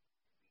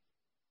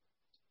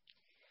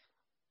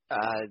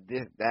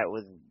 That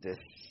was the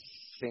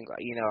single.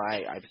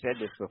 I've said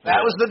this before.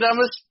 That was the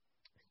dumbest.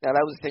 No,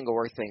 that was the single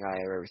worst thing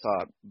I ever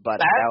saw. But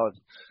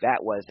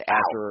that was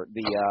after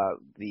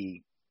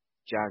the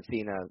John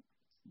Cena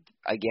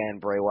again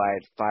Bray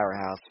Wyatt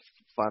Firehouse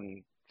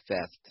Fun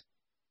Fest.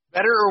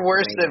 Better or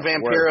worse than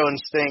Vampiro and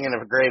Sting in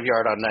a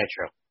graveyard on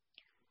Nitro?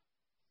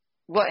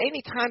 Well,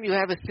 anytime you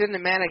have a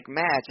cinematic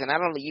match, and I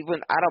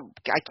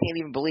can't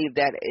even believe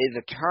that is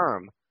a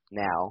term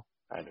now.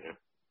 I do.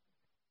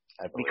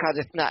 Because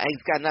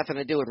it's got nothing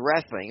to do with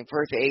wrestling.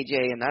 First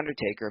AJ and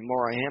Undertaker,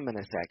 more on him in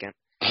a second.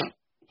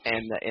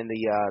 And in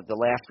the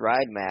last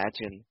ride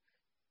match, and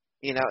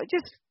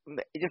just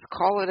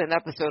call it an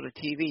episode of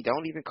TV.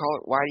 Don't even call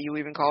it. Why do you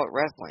even call it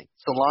wrestling?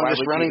 It's the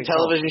longest running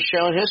television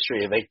show in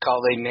history. They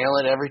nail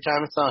it every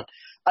time it's on.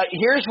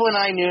 Here's when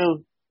I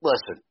knew.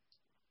 Listen.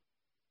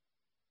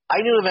 I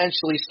knew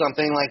eventually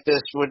something like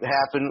this would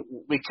happen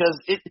because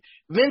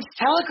Vince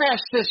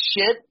telegraphed this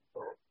shit,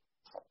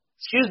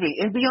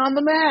 in Beyond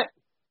the Mat.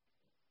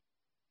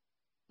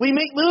 We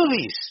make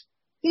movies.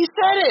 He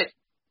said it.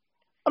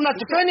 I'm not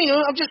defending him.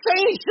 I'm just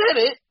saying he said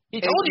it.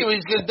 He told you what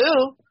he's going to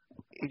do.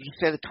 If you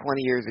said it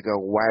 20 years ago,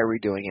 why are we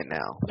doing it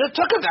now? It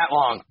took him that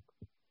long.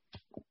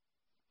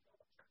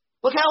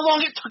 Look how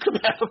long it took him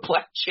to have a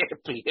black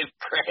champion,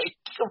 Craig.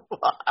 Come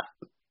on.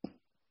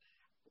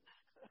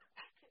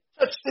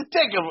 It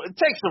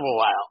takes them a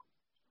while.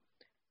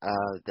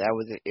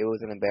 It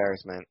was an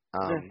embarrassment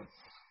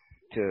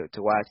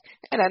to watch,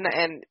 and I've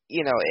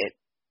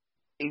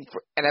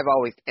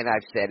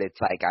said it's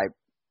like I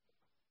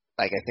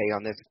say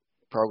on this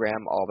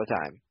program all the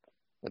time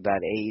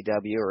about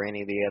AEW or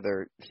any of the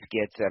other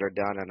skits that are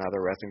done on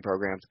other wrestling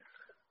programs.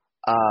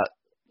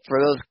 For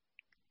those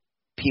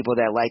people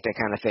that like that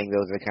kind of thing,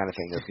 those are the kind of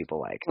thing those people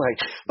like.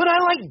 But I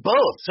like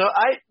both. So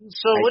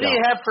what do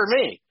you have for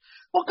me?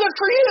 Well, good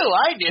for you.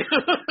 I do.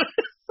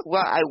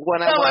 My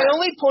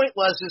only point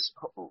was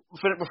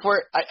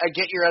before I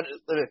get your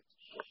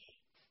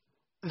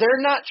they're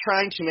not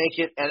trying to make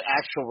it an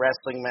actual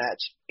wrestling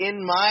match.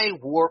 In my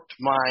warped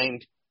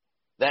mind,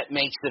 that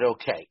makes it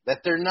okay.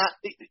 That they're not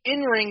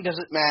in ring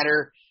doesn't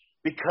matter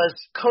because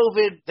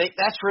COVID.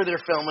 That's where they're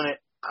filming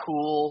it.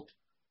 cool,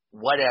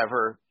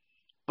 whatever.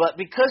 But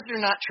because they're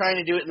not trying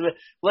to do it,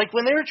 like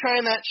when they were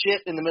trying that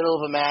shit in the middle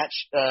of a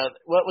match,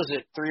 what was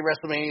it, 3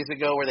 WrestleManias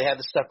ago, where they had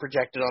the stuff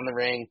projected on the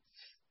ring,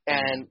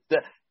 and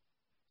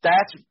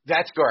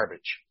that's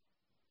garbage.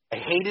 I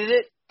hated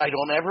it. I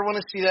don't ever want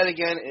to see that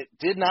again. It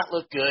did not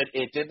look good.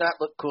 It did not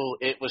look cool.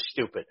 It was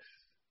stupid.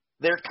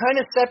 They're kind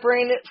of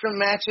separating it from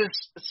matches,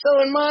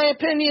 so in my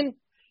opinion,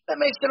 that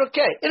makes it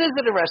okay. It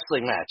isn't a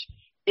wrestling match.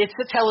 It's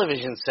a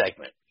television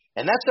segment,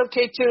 and that's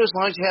okay too, as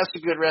long as you have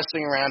some good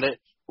wrestling around it,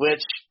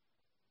 which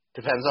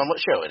depends on what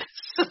show it is.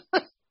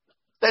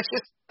 That's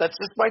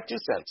just my 2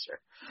 cents, sir.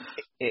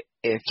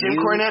 Jim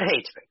Cornette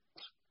hates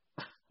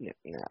me.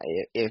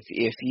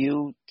 If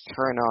you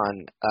turn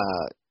on,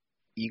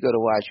 you go to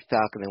watch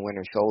Falcon and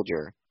Winter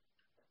Soldier,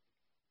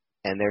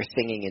 and they're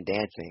singing and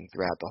dancing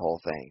throughout the whole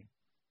thing.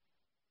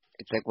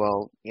 It's like,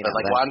 well, you know,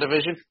 like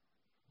WandaVision.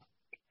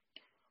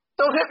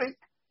 Don't hit me.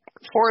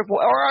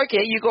 Or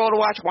okay, you go to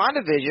watch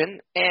WandaVision,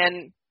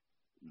 and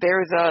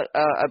there's a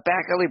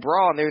back alley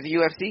brawl, and there's a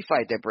UFC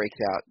fight that breaks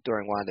out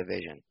during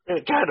WandaVision.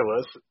 It kind of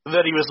was.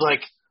 Then he was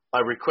like,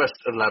 "I request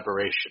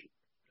elaboration."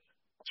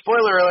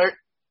 Spoiler alert.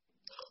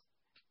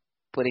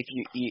 But if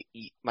you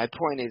my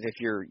point is,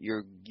 if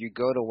you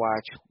go to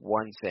watch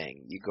one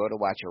thing, you go to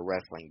watch a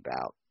wrestling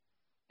bout,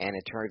 and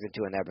it turns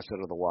into an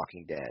episode of The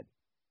Walking Dead.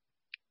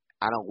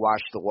 I don't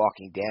watch The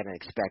Walking Dead and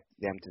expect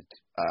them to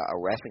a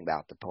wrestling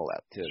bout to pull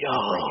out to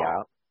break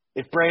out.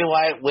 If Bray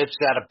Wyatt whips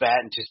out a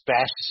bat and just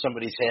bashes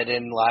somebody's head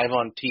in live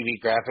on TV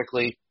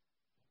graphically,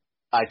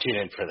 I tune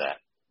in for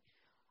that.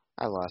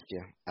 I lost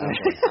you. Okay.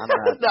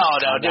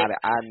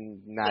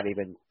 I'm not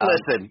even.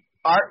 Listen,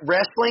 our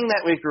wrestling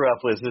that we grew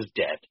up with is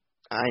dead.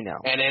 I know.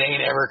 And it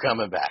ain't ever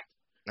coming back.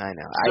 I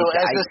know. So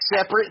as a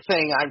separate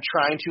thing, I'm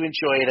trying to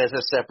enjoy it as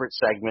a separate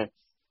segment.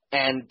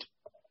 And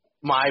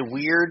my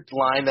weird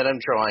line that I'm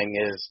drawing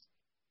is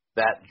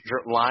that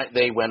line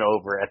they went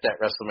over at that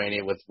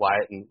WrestleMania with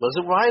Wyatt and was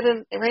it Wyatt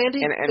and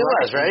Randy? And it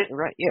was, right?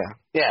 Right, yeah.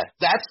 Yeah,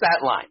 that's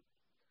that line.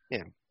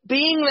 Yeah.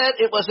 Being that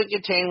it wasn't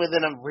contained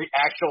within an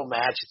actual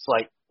match, it's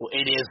like, well,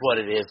 it is what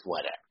it is,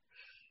 whatever.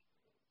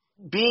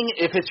 Being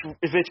if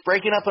it's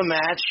breaking up a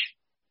match,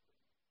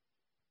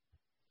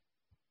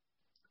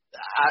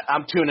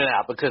 I'm tuning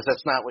out because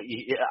that's not what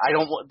you.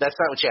 That's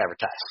not what you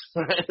advertise.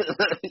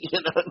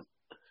 You know.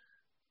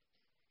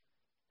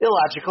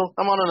 Illogical.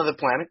 I'm on another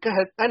planet. Go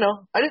ahead. I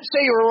know. I didn't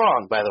say you were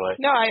wrong, by the way.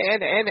 No,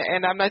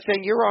 and I'm not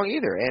saying you're wrong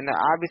either. And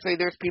obviously,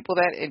 there's people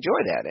that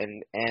enjoy that,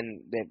 and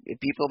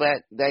people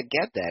that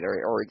get that,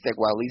 or it's like,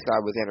 well, at least I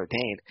was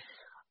entertained.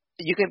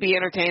 You can be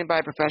entertained by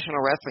a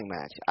professional wrestling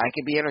match. I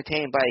can be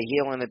entertained by a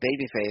heel and a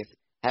babyface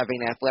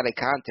having an athletic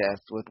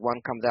contest with one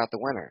comes out the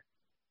winner.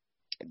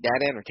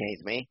 That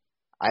entertains me.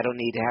 I don't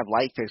need to have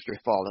light fixtures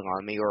falling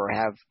on me, or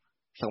have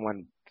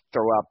someone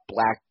throw up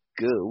black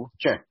goo,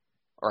 sure,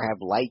 or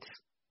have lights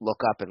look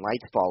up and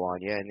lights fall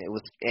on you. And it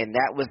was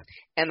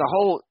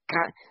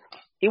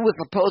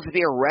supposed to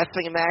be a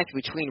wrestling match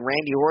between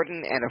Randy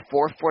Orton and a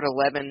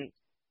 4'11"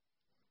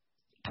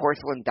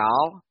 porcelain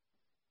doll.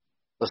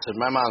 Listen,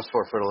 my mom's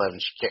 4'11".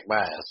 She kicked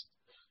my ass.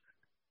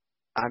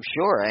 I'm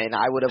sure, and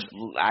I would have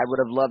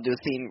loved to have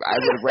seen. I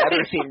would have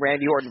rather seen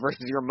Randy Orton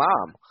versus your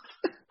mom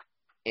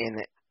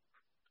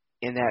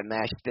in that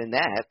match than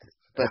that.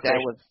 But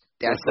that's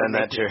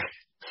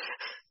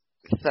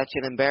such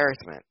an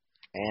embarrassment.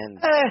 And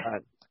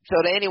so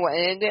to anyone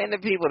and the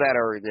people that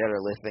are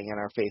listening and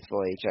are faithful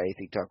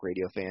HIAC Talk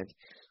Radio fans,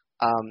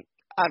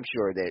 I'm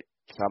sure that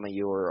some of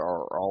you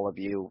or all of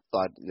you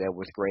thought that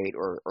was great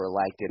or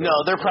liked it.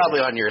 No, they're probably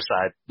on your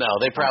side. No,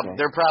 they're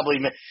probably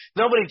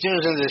nobody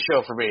tunes into the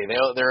show for me.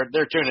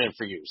 They're tuning in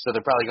for you, so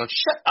they're probably going,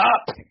 shut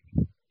up.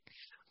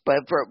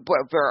 But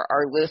for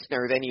our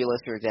listeners, any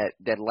listeners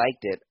that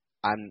liked it,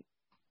 I'm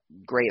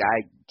great.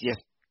 I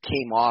just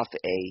came off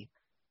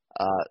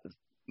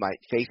my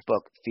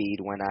Facebook feed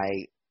when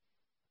I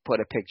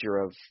put a picture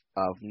of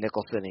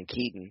Nicholson and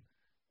Keaton,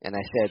 and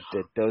I said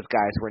that those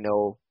guys were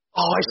no.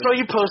 Oh, I saw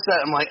you post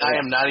that. I'm like,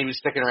 I am not even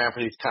sticking around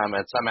for these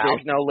comments. I'm out.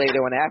 There's no Leto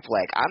and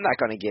Affleck. I'm not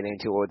going to get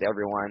into it with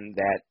everyone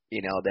that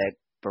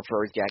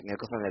prefers Jack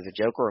Nicholson as a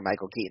Joker or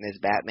Michael Keaton as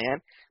Batman.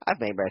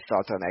 I've made my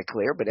thoughts on that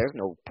clear, but there's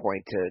no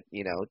point to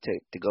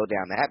go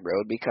down that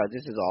road because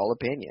this is all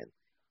opinion.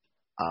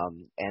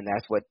 And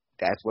that's what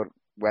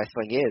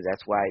wrestling is.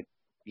 That's why,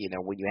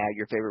 when you have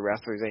your favorite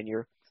wrestlers and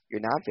your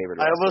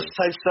non-favorite wrestlers. I almost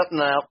typed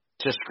something out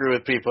to screw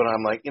with people, and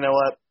I'm like, you know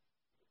what?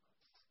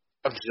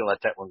 I'm just gonna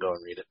let that one go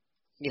and read it.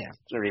 Yeah,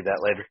 I'll read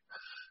that later.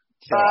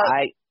 So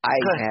I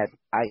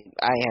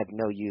had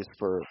no use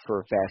for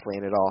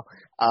Fastlane at all.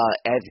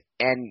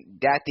 And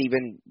that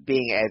even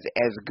being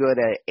as good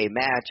a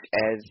match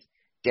as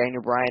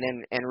Daniel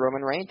Bryan and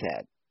Roman Reigns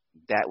had.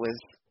 That was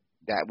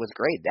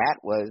great. That's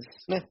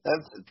a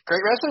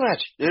great wrestling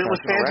match. It was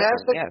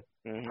fantastic. Yeah.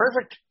 Mm-hmm.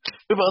 Perfect.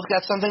 We both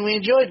got something we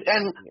enjoyed,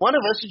 and one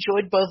of us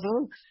enjoyed both of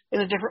them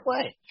in a different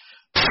way.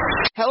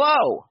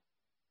 Hello,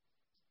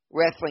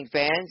 wrestling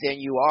fans, and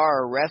you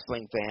are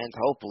wrestling fans,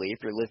 hopefully,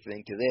 if you're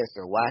listening to this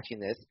or watching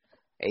this,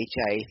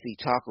 HIAC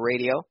Talk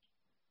Radio.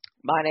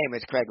 My name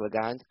is Craig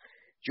Legans,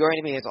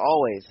 Joining me, as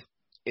always,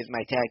 is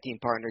my tag team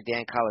partner,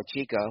 Dan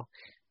Colachico.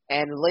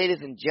 And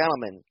ladies and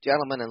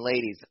gentlemen and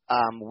ladies,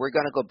 we're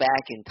going to go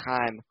back in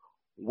time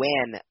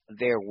when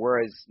there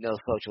was no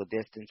social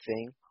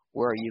distancing,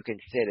 where you can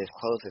sit as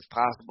close as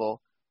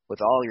possible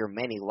with all your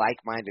many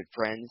like-minded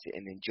friends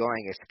and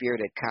enjoying a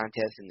spirited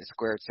contest in the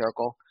squared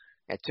circle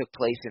that took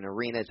place in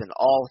arenas in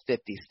all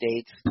 50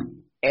 states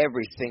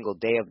every single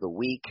day of the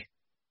week.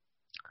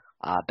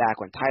 Back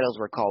when titles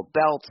were called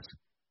belts,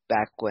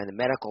 back when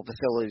medical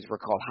facilities were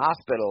called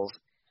hospitals,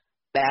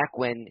 back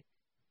when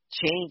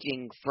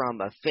changing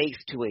from a face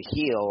to a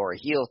heel or a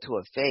heel to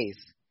a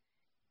face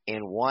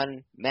in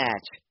one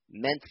match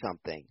meant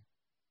something.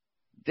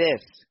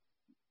 This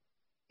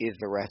is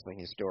the Wrestling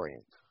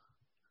Historian.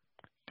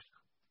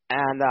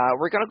 And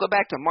we're going to go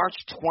back to March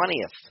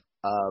 20th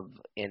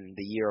in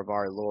the year of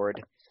our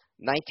Lord,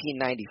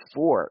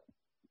 1994.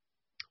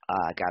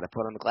 I got to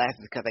put on the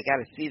glasses because I got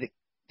to see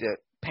the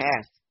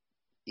past.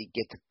 It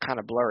gets kind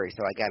of blurry,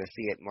 so I got to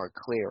see it more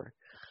clear.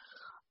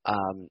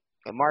 On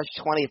March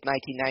 20th,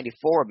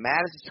 1994,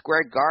 Madison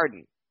Square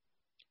Garden,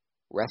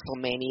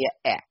 WrestleMania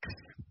X,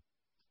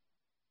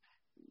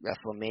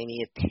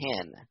 WrestleMania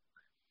 10.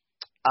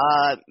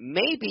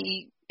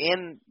 Maybe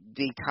in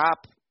the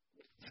top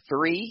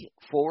 3,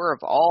 4 of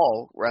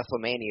all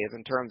WrestleManias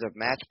in terms of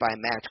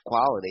match-by-match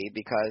quality,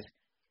 because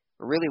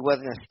it really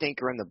wasn't a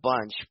stinker in the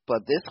bunch,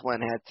 but this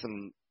one had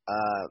some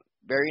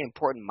very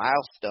important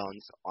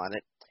milestones on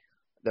it.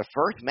 The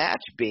first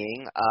match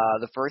being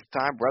the first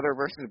time brother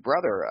versus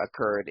brother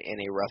occurred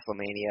in a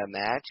WrestleMania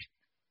match,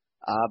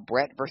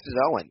 Bret versus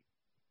Owen.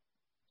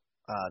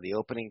 The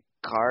opening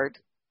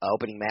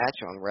match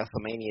on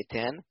WrestleMania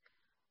 10,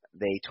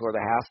 they tore the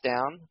house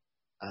down,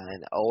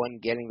 and Owen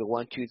getting the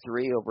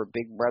 1-2-3 over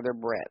Big Brother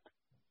Bret.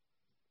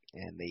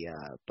 And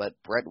but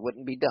Bret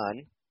wouldn't be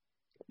done,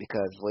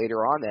 because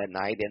later on that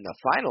night in the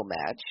final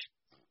match,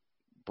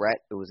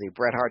 it was a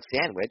Bret Hart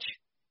sandwich.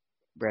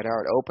 Bret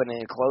Hart opened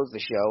and closed the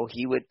show.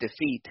 He would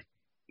defeat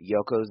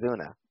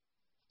Yokozuna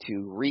to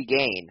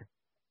regain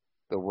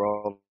the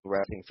World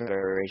Wrestling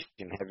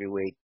Federation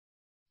Heavyweight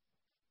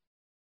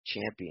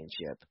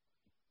Championship.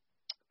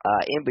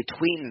 In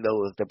between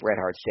those, the Bret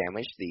Hart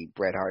sandwich, the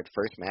Bret Hart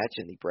first match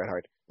and the Bret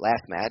Hart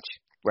last match,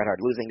 Bret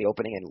Hart losing the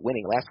opening and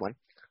winning the last one,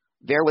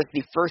 there was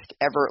the first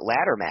ever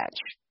ladder match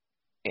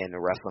in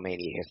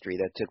WrestleMania history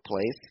that took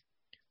place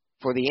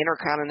for the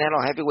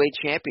Intercontinental Heavyweight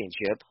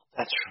Championship.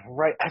 That's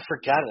right. I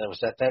forgot it. I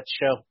was at that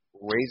show.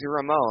 Razor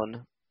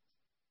Ramon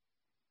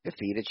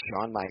defeated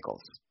Shawn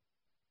Michaels.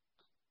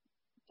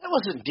 That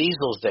wasn't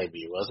Diesel's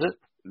debut, was it?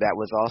 That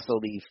was also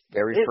the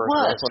very first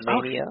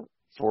WrestleMania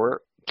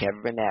for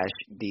Kevin Nash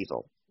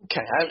Diesel.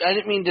 Okay, I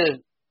didn't mean to.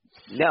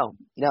 No,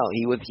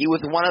 he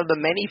was one of the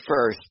many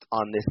first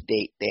on this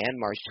date, Dan,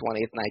 March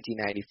 20th,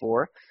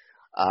 1994.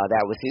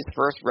 That was his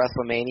first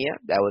WrestleMania.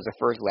 That was the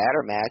first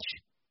ladder match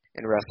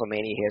in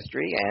WrestleMania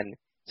history, and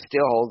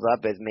still holds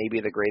up as maybe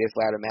the greatest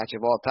ladder match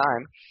of all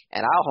time.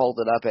 And I'll hold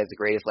it up as the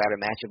greatest ladder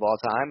match of all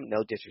time.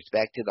 No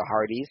disrespect to the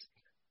Hardys,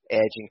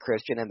 Edge and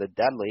Christian, and the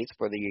Dudleys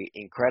for the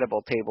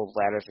incredible tables,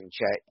 ladders, and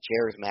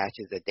chairs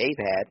matches that they've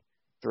had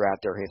throughout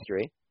their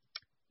history.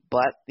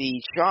 But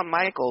the Shawn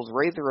Michaels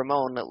Razor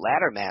Ramon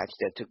ladder match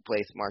that took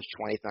place March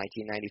 20th,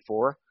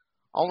 1994,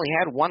 only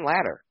had one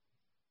ladder.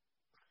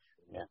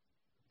 Yeah,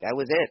 that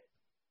was it.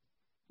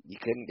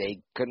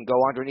 They couldn't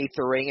go underneath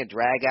the ring and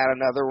drag out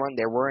another one.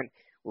 There weren't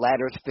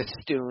ladders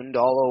festooned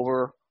all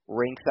over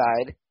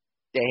ringside.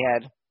 They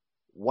had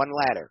one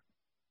ladder,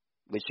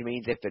 which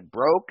means if it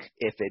broke,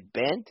 if it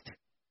bent,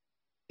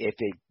 if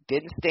it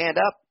didn't stand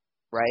up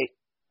right,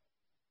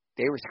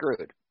 they were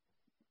screwed.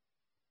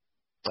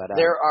 But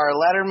there are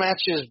ladder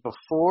matches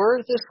before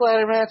this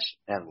ladder match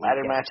and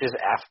ladder matches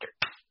after.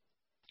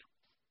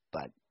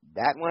 But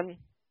that one,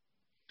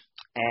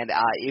 and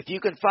if you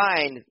can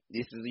find,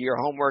 this is your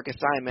homework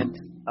assignment,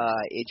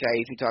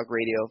 HIAC Talk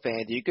Radio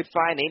fans, you could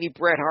find any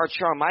Bret Hart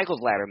Shawn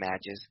Michaels ladder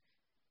matches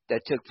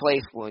that took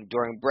place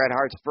during Bret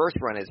Hart's first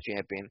run as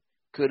champion.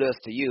 Kudos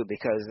to you,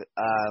 because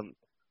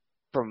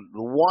from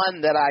the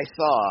one that I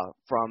saw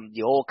from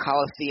the old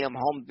Coliseum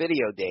home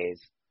video days,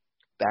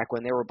 back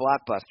when there were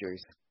blockbusters,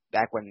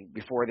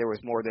 before there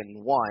was more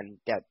than one,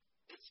 that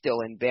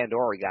still in Bend,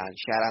 Oregon.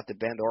 Shout out to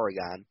Bend,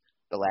 Oregon,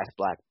 the last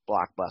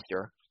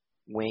blockbuster.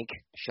 Wink,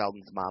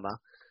 Sheldon's mama.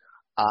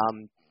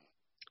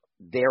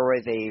 There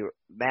was a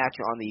match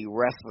on the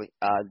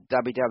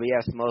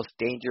WWF's most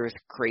dangerous,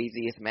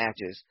 craziest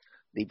matches,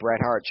 the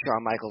Bret Hart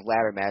Shawn Michaels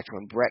ladder match,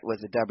 when Bret was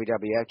the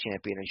WWF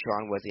champion and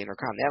Shawn was the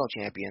Intercontinental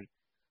champion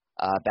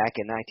back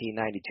in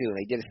 1992. And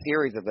they did a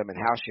series of them in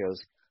house shows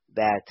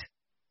that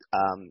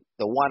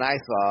the one I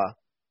saw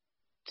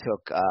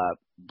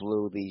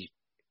blew the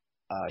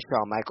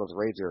Shawn Michaels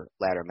Razor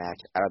ladder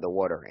match out of the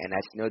water. And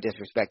that's no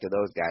disrespect to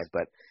those guys,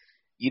 but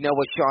you know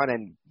what Shawn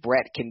and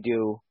Bret can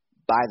do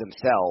by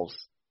themselves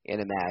in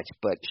a match,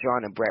 but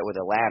Shawn and Bret with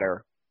a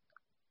ladder,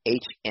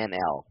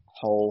 HNL,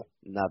 whole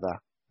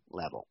nother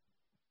level.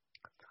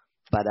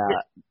 But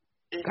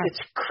it's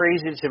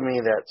crazy to me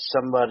that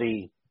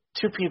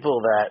two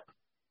people that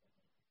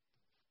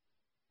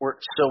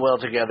worked so well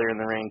together in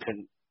the ring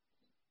couldn't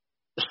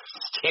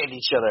stand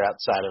each other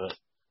outside of it.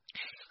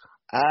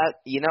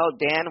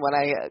 Dan,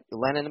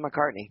 Lennon and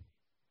McCartney.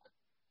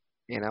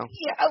 Yeah,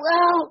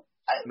 well,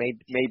 made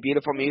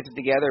beautiful music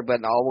together,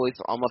 but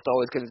almost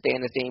always couldn't stay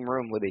in the same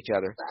room with each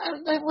other.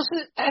 That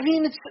wasn't. I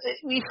mean,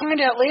 we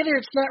find out later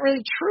it's not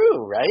really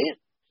true, right?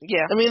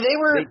 Yeah. I mean, they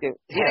were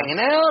hanging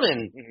out,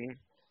 and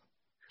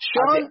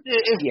Sean.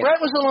 If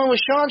Brett was alone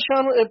with Sean,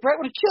 Brett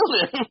would have killed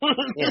him.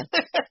 Yeah.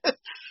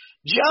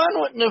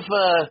 John wouldn't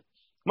have.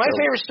 My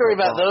favorite story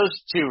about those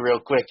two, real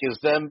quick, is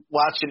them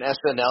watching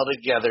SNL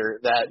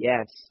together that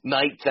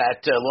night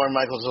that Lorne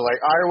Michaels was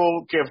like, I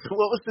will give,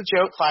 what was the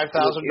joke, $5,000?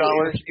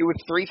 It was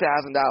 $3,000.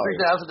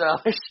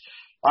 $3,000.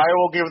 I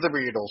will give the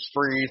Beatles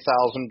 $3,000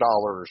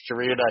 to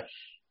reunite.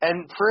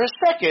 And for a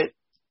second,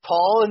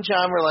 Paul and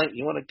John were like,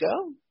 you want to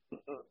go?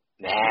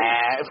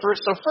 Nah. For a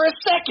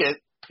second.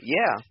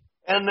 Yeah.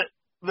 And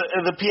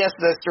the PS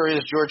of that story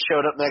is George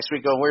showed up next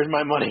week going, where's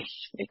my money?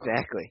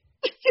 Exactly.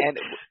 And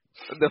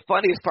the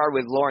funniest part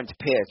was Lauren's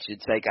pitch.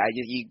 It's like,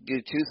 you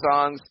do 2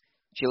 songs,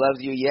 She Loves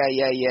You,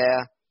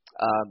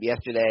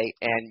 yesterday,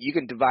 and you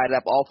can divide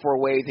up all 4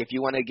 ways. If you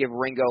want to give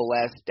Ringo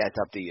less, that's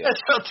up to you.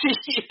 That's up to you.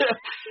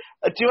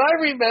 Do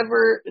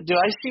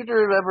I seem to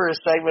remember a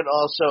segment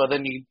also, and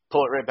then you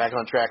pull it right back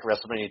on track,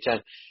 WrestleMania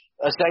 10,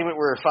 a segment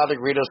where Father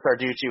Guido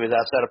Sarducci was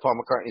outside of Paul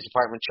McCartney's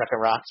apartment chucking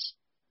rocks?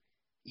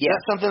 Yeah. Is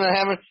that something that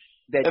happened?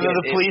 And then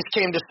the police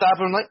came to stop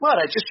him. Like, what?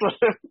 I just want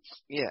to.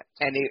 Yeah,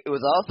 and it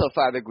was also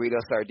Father Guido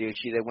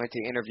Sarducci that went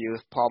to interview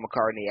with Paul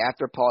McCartney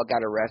after Paul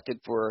got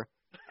arrested for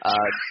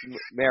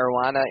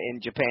marijuana in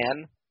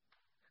Japan.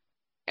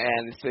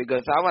 And so he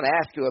goes, I want to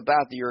ask you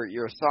about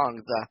your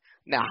songs.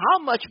 Now, how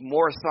much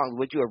more songs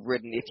would you have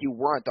written if you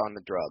weren't on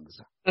the drugs?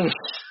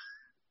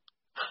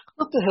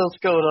 What the hell's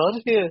going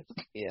on here?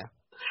 Yeah.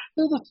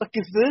 Who the fuck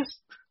is this?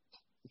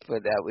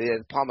 But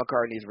Paul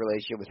McCartney's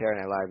relationship with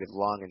Saturday Night Live is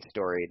long and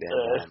storied,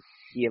 and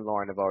he and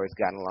Lauren have always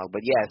gotten along.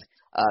 But yes,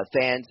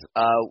 fans,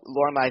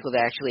 Lorne Michaels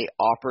actually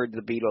offered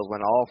the Beatles,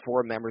 when all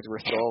 4 members were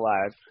still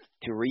alive,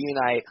 to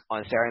reunite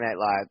on Saturday Night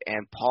Live,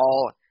 and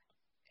Paul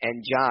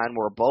and John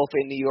were both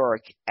in New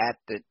York at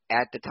the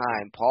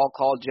time. Paul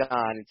called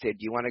John and said,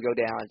 do you want to go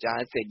down?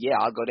 John said, yeah,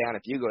 I'll go down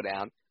if you go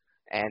down.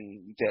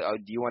 And he said, oh,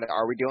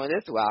 are we doing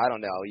this? Well, I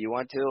don't know. You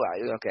want to?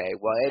 Okay.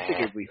 Well, I think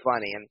it'd be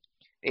funny. And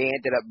it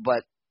ended up,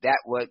 but that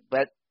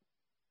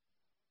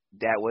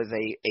was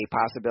a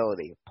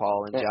possibility,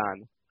 Paul and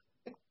John.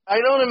 I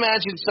don't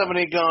imagine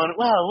somebody going,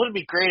 well, wouldn't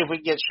it be great if we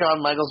get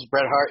Shawn Michaels and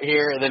Bret Hart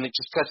here, and then it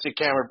just cuts to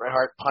camera, Bret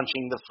Hart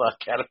punching the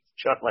fuck out of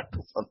Shawn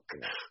Michaels.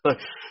 Like,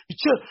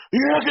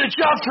 you're not going to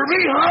job for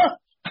me, huh?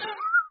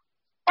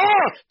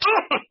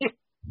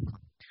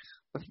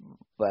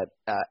 But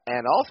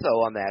and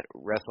also on that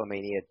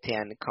WrestleMania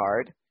 10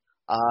 card,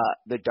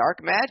 the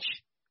dark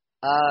match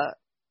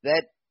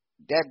that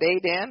day,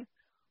 Dan,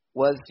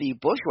 was the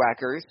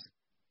Bushwhackers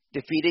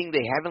defeating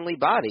the Heavenly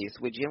Bodies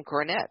with Jim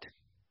Cornette.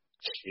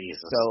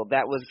 Jesus. So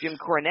that was Jim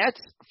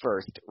Cornette's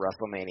first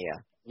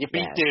WrestleMania.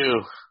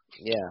 Yippee-doo.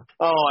 Yeah.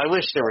 Oh, I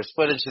wish there was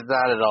footage of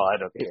that at all. I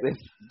don't care. It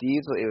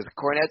was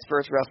Cornette's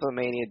first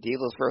WrestleMania,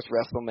 Diesel's first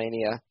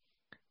WrestleMania,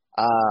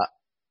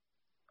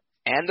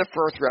 and the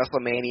first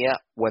WrestleMania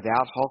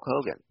without Hulk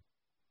Hogan.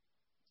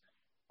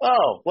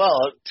 Oh,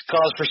 well, it's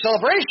cause for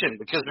celebration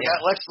because we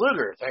got Lex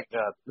Luger, thank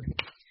God.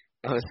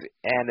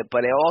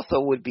 But it also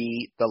would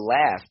be the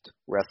last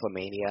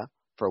WrestleMania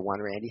for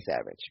one Randy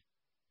Savage.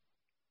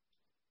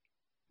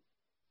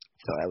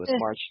 So that was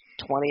March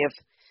 20th,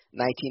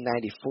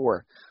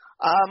 1994.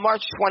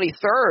 March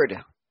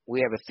 23rd,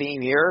 we have a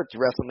theme here. It's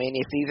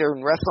WrestleMania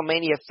season.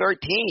 WrestleMania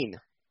 13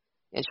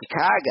 in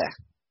Chicago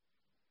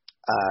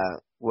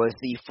was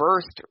the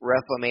first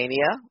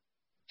WrestleMania,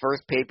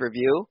 first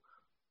pay-per-view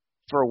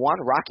for one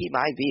Rocky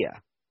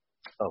Maivia.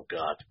 Oh,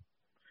 God.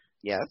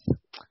 Yes.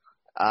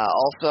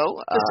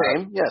 Also, the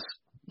same, yes.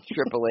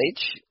 Triple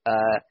H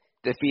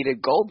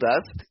defeated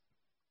Goldust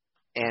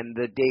and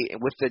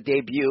with the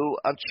debut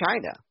of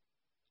Chyna,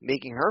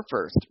 making her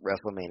first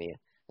WrestleMania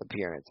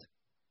appearance.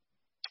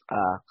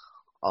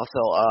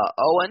 Also,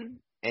 Owen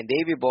and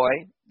Davey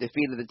Boy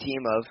defeated the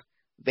team of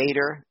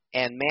Vader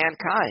and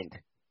Mankind,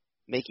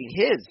 making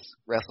his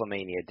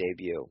WrestleMania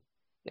debut.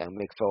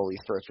 Mick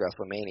Foley's first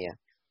WrestleMania.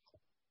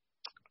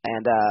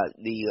 And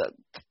the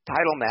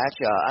title match,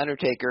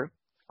 Undertaker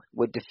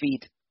would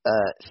defeat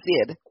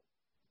Sid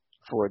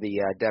for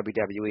the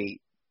WWE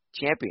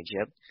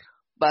Championship.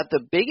 But the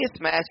biggest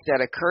match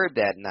that occurred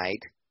that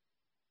night,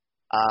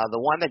 the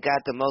one that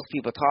got the most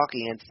people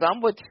talking, and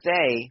some would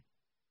say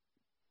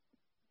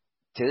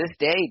to this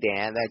day,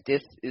 Dan, that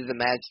this is a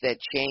match that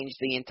changed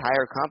the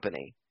entire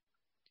company,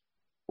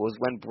 was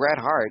when Bret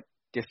Hart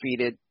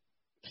defeated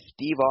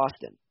Steve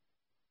Austin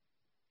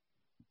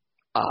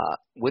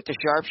with the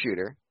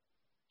sharpshooter.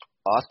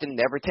 Austin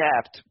never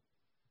tapped,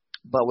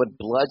 but with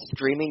blood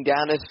streaming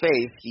down his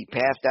face, he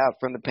passed out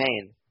from the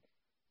pain.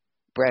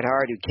 Bret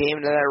Hart, who came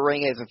into that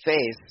ring as a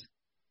face,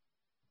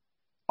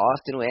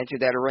 Austin, who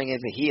entered that ring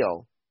as a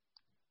heel,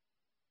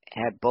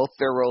 had both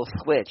their roles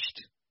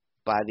switched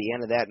by the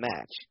end of that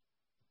match.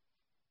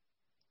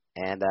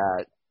 And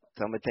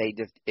some would say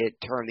just it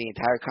turned the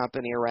entire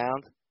company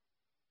around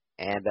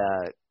and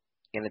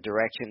in a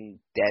direction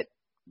that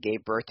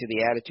gave birth to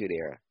the Attitude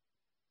Era.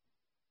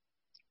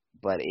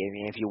 But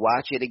if you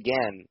watch it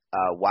again,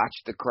 watch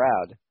the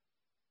crowd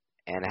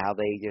and how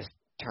they just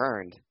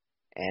turned.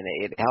 And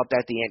it helped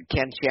at the end.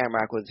 Ken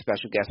Shamrock was a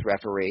special guest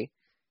referee,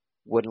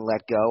 wouldn't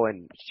let go,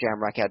 and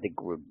Shamrock had to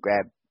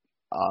grab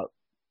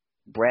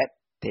Brett,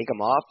 take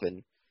him off,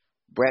 and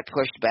Brett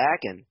pushed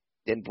back, and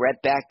then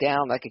Brett backed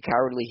down like a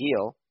cowardly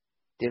heel.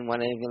 Didn't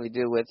want anything to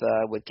do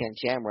with Ken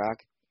Shamrock.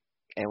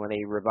 And when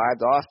they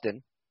revived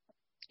Austin,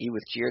 he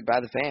was cheered by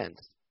the fans.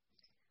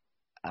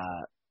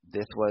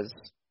 This was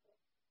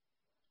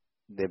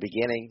the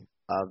beginning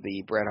of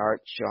the Bret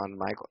Hart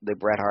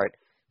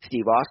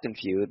Steve Austin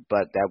feud,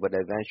 but that would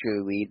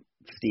eventually lead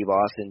Steve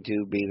Austin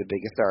to be the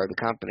biggest star of the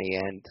company,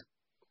 and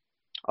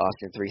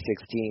Austin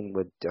 316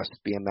 would just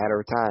be a matter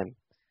of time.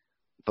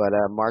 But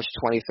March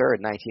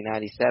 23rd,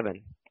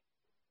 1997,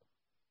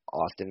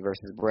 Austin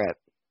versus Bret.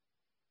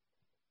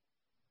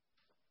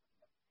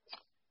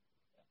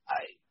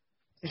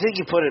 I think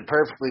you put it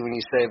perfectly when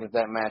you say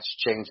that match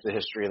changed the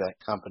history of that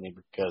company,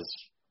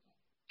 because,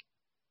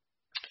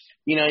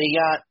 you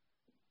got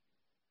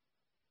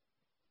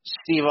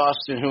Steve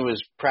Austin, who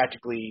was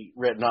practically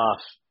written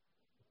off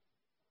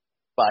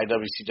by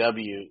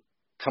WCW,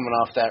 coming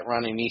off that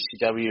run in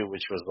ECW,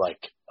 which was like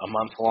a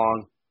month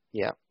long.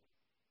 Yeah.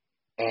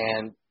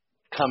 And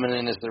coming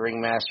in as the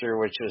ringmaster,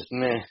 which was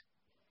meh.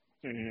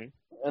 Mm-hmm.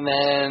 And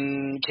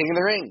then King of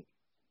the Ring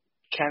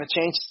kind of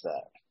changed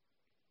that.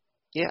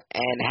 Yeah,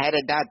 and had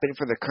it not been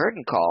for the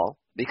curtain call,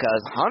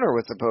 because Hunter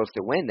was supposed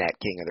to win that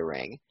King of the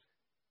Ring,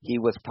 he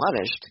was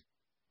punished,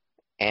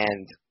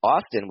 and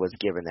Austin was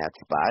given that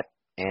spot,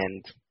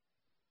 and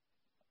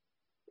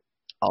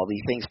all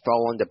these things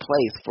fall into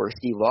place for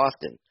Steve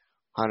Austin.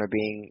 Hunter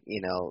being,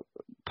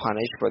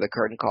 punished for the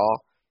curtain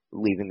call,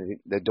 leaving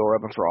the door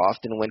open for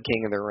Austin to win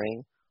King of the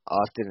Ring,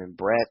 Austin and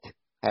Bret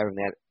having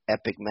that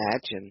epic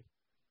match, and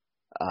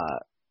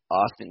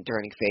Austin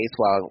turning face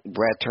while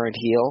Bret turned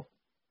heel.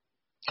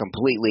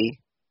 Completely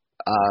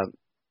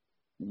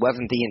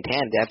wasn't the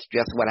intent. That's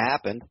just what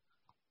happened.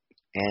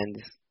 And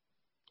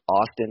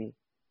Austin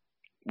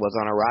was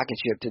on a rocket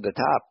ship to the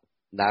top,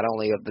 not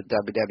only of the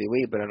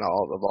WWE, but of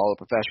all of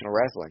professional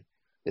wrestling.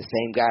 The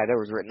same guy that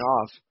was written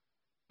off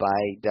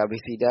by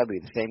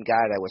WCW, the same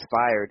guy that was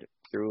fired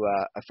through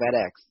a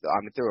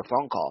through a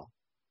phone call.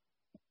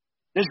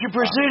 You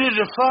proceeded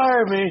to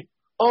fire me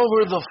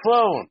over the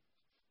phone.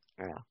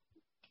 Yeah.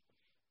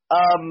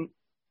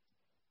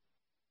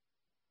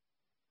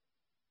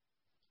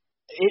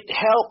 It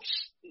helps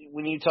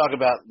when you talk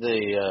about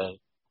the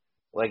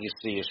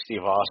legacy of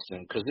Steve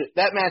Austin, because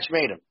that match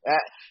made him.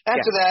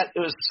 After that, it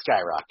was a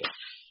skyrocket.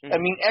 Mm-hmm. I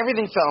mean,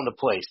 everything fell into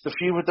place. The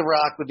feud with The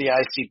Rock with the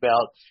IC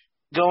belt,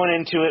 going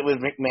into it with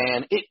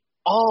McMahon, it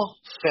all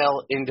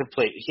fell into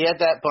place. He had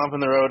that bump in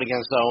the road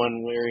against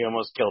Owen where he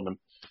almost killed him.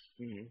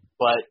 Mm-hmm.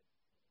 But,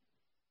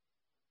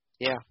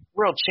 yeah,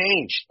 world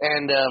changed.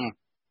 And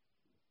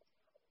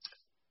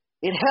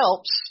it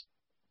helps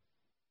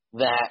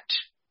that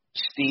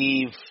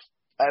Steve...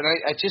 And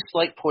I just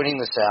like pointing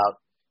this out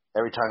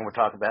every time we're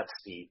talking about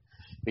Steve,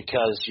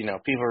 because,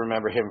 people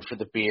remember him for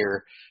the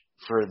beer,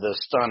 for the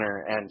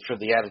stunner, and for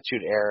the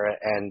Attitude Era.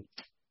 And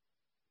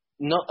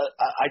not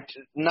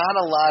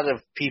a lot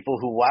of people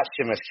who watch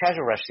him as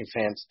casual wrestling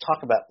fans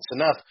talk about this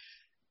enough.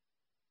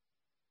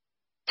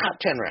 Top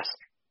 10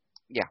 wrestler.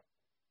 Yeah.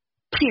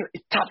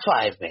 Top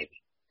 5, maybe.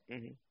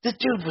 Mm-hmm. The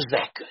dude was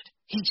that good.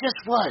 He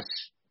just was.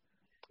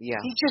 Yeah.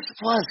 He just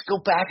was. Go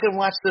back and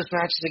watch those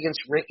matches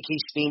against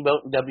Ricky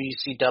Steamboat in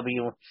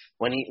WCW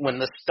when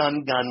the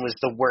stun gun was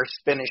the worst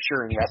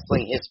finisher in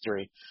wrestling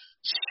history.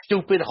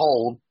 Stupid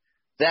hold.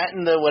 That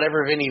and the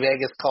whatever Vinny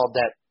Vegas called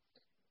that.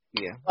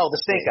 Yeah. Oh, the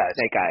Snake Eyes.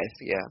 Snake Eyes,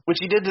 yeah. Which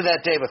he did to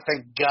that day, but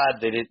thank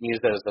God they didn't use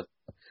that as the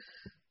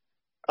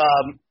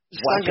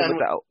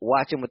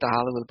watch him with the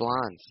Hollywood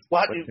Blondes.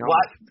 What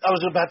I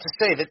was about to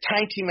say, the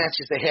tag team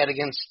matches they had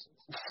against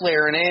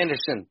Flair and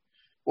Anderson,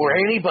 or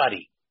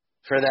anybody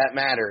for that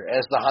matter,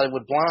 as the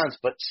Hollywood Blondes,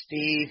 but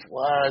Steve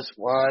was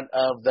one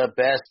of the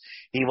best.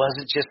 He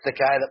wasn't just the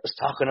guy that was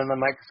talking on the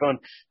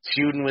microphone,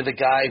 feuding with a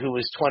guy who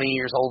was 20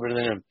 years older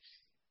than him.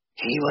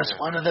 He was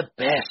one of the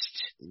best.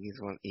 He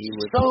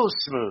was so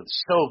smooth,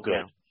 so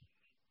good.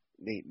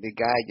 Yeah. The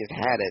guy just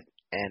had it,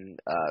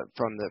 and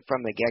from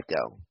the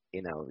get-go,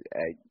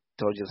 I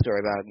told you the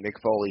story about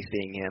Mick Foley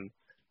seeing him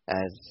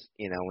as,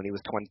 when he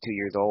was 22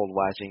 years old,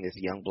 watching this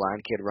young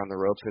blonde kid run the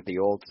ropes at the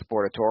old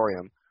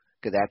Sportatorium.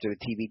 Because after the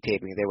TV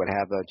taping, they would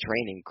have a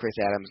training. Chris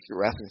Adams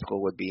Wrestling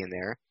School would be in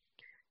there.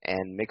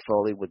 And Mick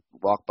Foley would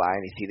walk by and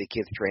he'd see the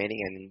kids training,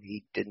 and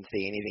he didn't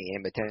see anything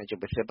immaterial,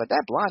 but said, but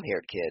that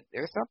blonde-haired kid,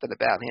 there's something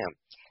about him.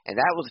 And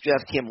that was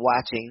just him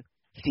watching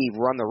Steve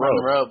run the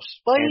ropes.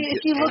 Well,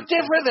 he looked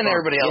different than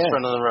everybody else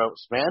running the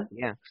ropes, man.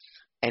 Yeah.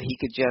 And he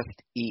could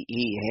just,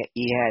 he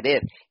had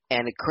it.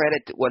 And the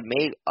credit, what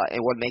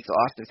makes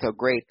Austin so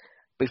great,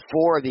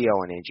 before the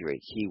Owen injury,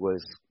 he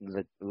was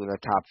the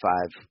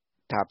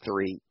top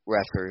 3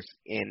 wrestlers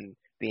in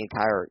the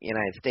entire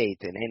United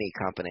States in any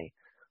company.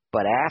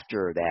 But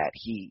after that,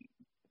 he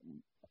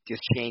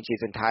just changed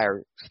his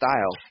entire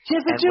style. Yeah,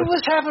 the dude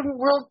was having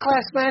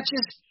world-class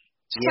matches.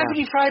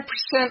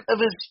 75% of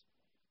his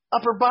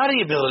upper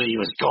body ability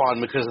was gone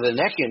because of the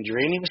neck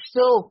injury, and he was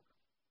still...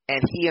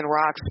 And he and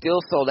Rock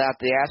still sold out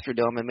the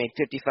Astrodome and made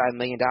 $55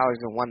 million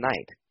in one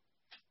night.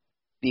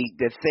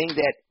 The thing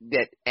that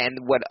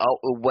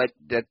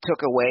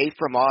took away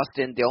from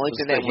Austin, the only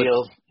thing that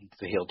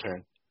the heel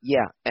turn.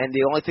 Yeah, and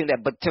the only thing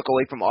that took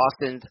away from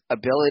Austin's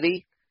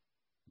ability,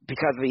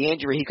 because of the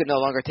injury, he could no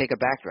longer take a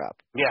backdrop.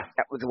 Yeah,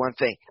 that was the one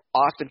thing.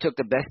 Austin took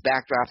the best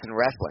backdrops in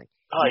wrestling.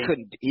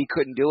 He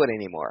couldn't do it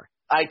anymore.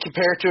 I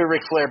compare it to a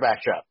Ric Flair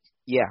backdrop.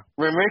 Yeah,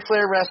 when Ric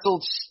Flair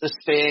wrestled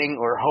Sting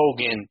or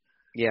Hogan,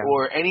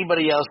 or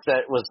anybody else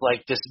that was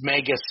like this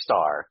mega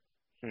star,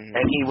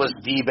 and he was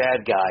the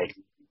bad guy,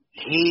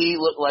 he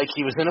looked like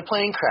he was in a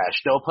plane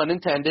crash. No pun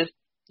intended.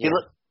 He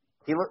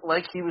looked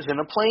like he was in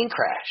a plane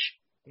crash.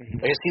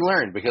 I guess he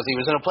learned because he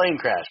was in a plane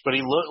crash, but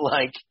he looked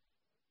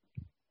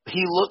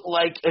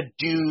like a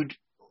dude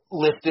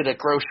lifted a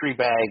grocery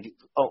bag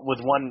with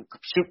one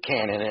soup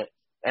can in it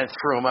and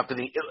threw him up in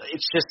the.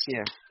 It's just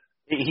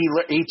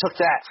he took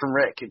that from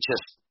Rick. It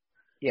just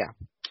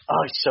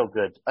he's so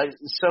good.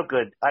 So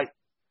good.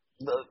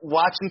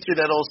 Watching through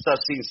that old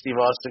stuff, seeing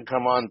Steve Austin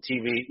come on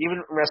TV,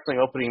 even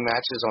wrestling opening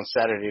matches on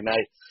Saturday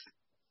night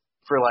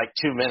for like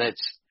 2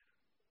 minutes,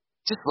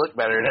 just looked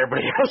better than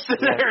everybody else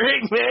in that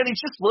ring, man. He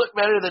just looked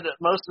better than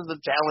most of the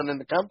talent in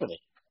the company.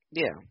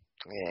 Yeah,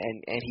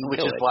 and he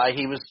which is why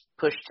he was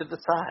pushed to the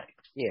side.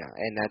 Yeah,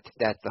 and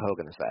that's the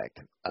Hogan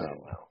effect.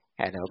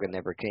 Had Hogan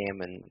never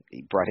came and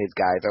he brought his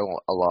guys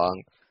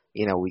along,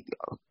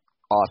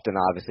 Austin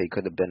obviously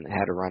could have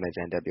had a run as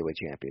NWA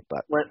champion,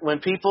 but when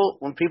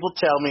people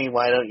tell me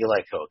why don't you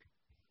like Hogan,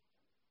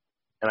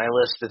 and I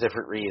list the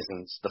different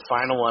reasons, the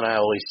final one I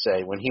always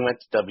say when he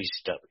went to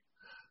WCW,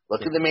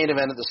 look at the main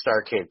event of the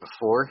Starrcade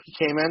before he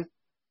came in.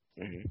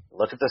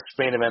 Look at the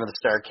main event of the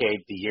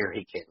Starrcade the year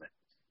he came in.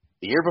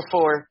 The year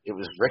before it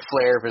was Ric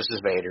Flair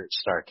versus Vader at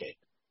Starrcade.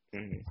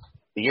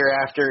 The year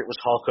after it was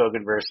Hulk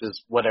Hogan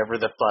versus whatever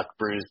the fuck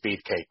Bruised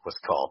Beefcake was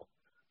called.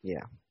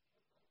 Yeah.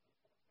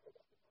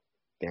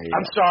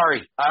 I'm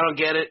sorry. I don't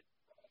get it.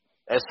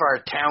 As far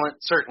as talent,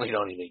 certainly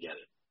don't even get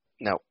it.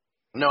 No.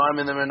 No, I'm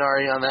in the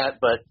minority on that,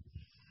 but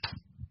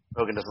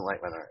Hogan doesn't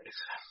like minorities.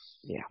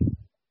 Yeah.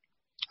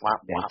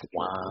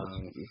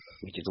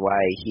 Which is why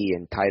he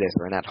and Titus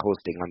are not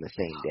hosting on the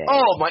same day.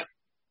 Oh, my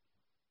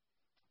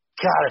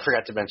God, I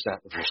forgot to mention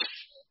that first.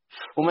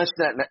 We'll mention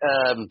that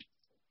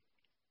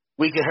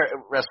week at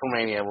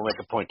WrestleMania. We'll make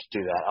a point to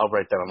do that. I'll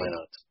write that on my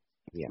notes.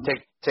 Yeah.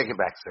 Take it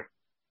back, sir.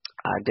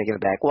 I'm taking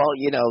it back. Well,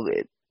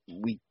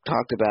 we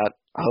talked about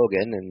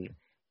Hogan and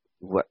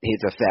what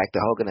his effect,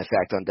 the Hogan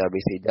effect on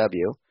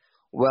WCW.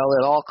 Well,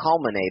 it all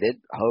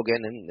culminated,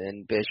 Hogan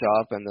and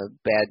Bischoff and the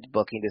bad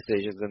booking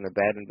decisions and the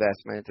bad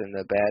investments and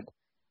the bad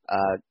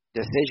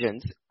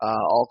decisions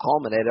all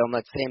culminated on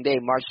that same day,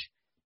 March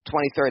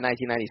 23rd,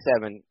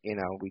 1997,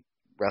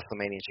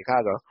 WrestleMania in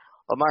Chicago.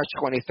 On March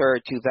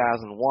 23rd,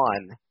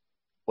 2001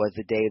 was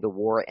the day the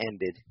war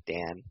ended,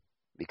 Dan,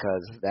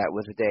 because that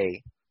was the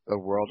day the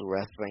World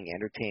Wrestling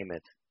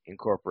Entertainment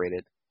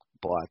Incorporated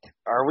bought.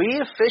 Are we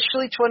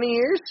officially 20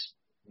 years?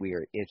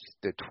 It's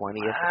the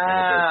 20th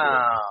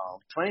anniversary.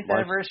 20th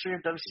anniversary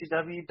of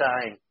WCW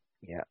dying.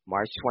 Yeah,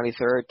 March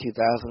 23rd,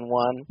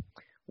 2001,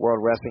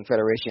 World Wrestling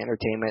Federation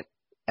Entertainment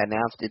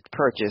announced its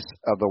purchase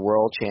of the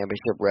World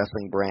Championship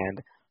Wrestling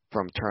brand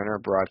from Turner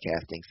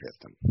Broadcasting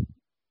System.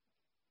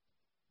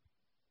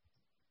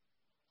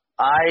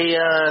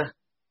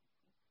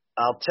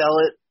 I'll tell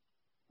it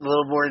a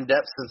little more in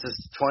depth since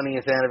it's the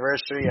 20th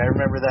anniversary. I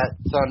remember that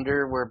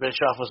Thunder where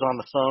Bischoff was on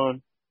the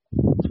phone,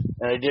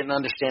 and I didn't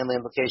understand the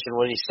implication of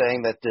what he's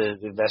saying, that the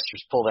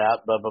investors pulled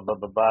out, blah, blah, blah,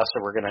 blah, blah,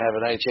 so we're going to have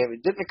a night champion.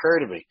 It didn't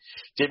occur to me.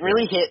 Didn't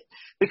really hit,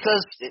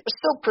 because it was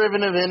still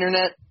primitive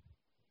internet.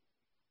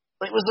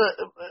 It was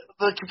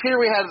the computer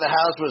we had at the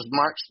house was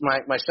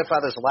my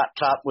stepfather's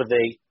laptop with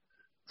a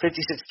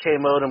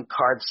 56K modem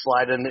card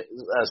slid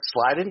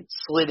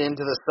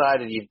into the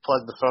side, and you'd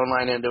plug the phone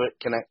line into it,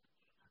 connect.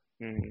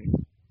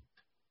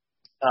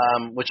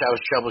 Which I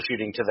was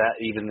troubleshooting to that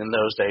even in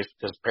those days,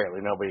 because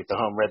apparently nobody at the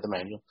home read the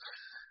manual.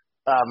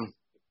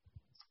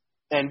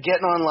 And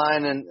getting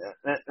online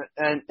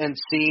and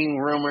seeing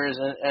rumors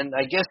and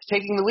I guess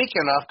taking the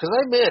weekend off, because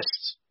I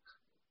missed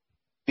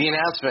the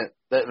announcement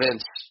that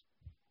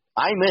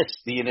I missed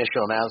the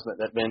initial announcement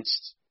that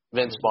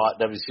Vince bought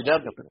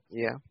WCW.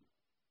 Yeah.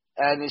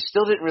 And it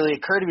still didn't really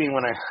occur to me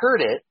when I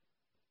heard it,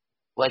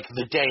 like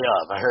the day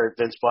of. I heard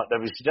Vince bought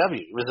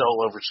WCW. It was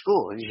all over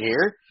school. Did you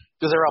hear?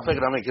 Because they're all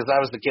picking on me, because I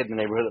was the kid in the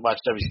neighborhood that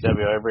watched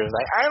WCW. Everybody was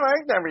like, I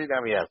like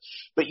WWF.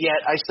 But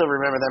yet, I still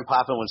remember them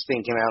popping when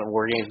Sting came out in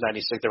War Games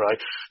 96. They were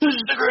like, this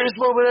is the greatest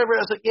moment ever.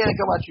 I was like, yeah,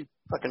 go watch you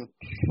fucking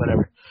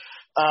whatever.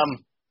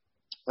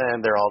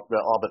 And they're all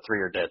but three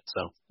are dead,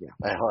 so yeah.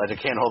 I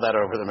can't hold that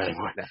over them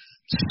anymore.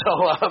 So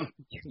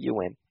you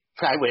win.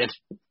 I win.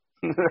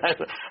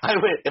 I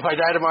win. If I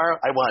die tomorrow,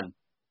 I won.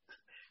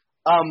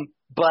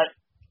 But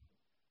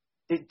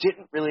it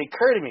didn't really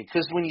occur to me,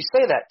 because when you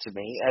say that to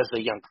me as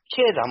a young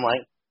kid, I'm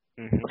like,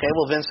 okay,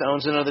 well, Vince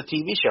owns another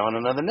TV show on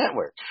another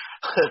network.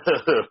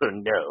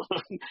 No.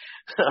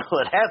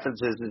 What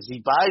happens is he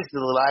buys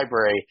the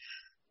library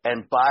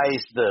and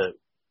buys the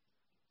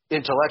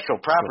intellectual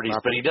properties,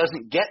 but he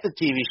doesn't get the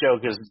TV show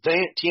because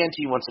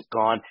TNT wants it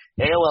gone.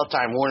 AOL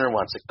Time Warner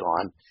wants it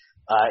gone.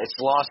 It's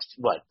lost,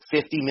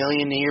 $50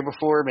 million the year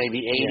before, maybe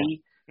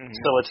 80. Yeah.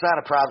 So it's not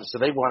a profit, so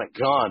they want it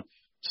gone.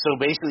 So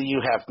basically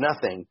you have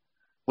nothing,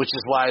 which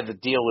is why the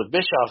deal with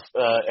Bischoff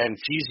and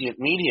Fusient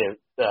Media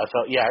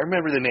felt, I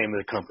remember the name of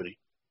the company,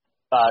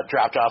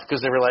 dropped off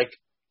because they were like,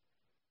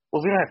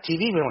 well, we don't have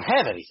TV, we don't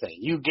have anything.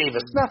 You gave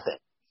us nothing.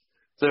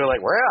 So they were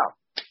like, we're out.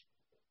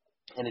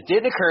 And it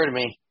didn't occur to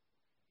me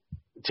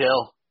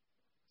until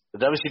the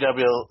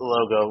WCW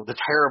logo, the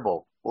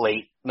terrible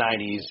late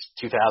 90s,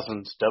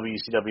 2000s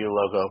WCW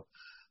logo,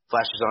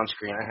 flashes on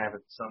screen. I have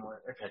it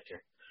somewhere. Okay,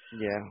 here.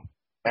 Yeah.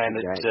 And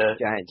it's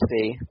giant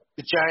C.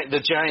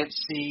 The giant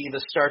C,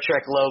 the Star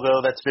Trek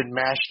logo that's been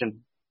mashed and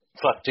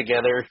fucked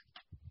together,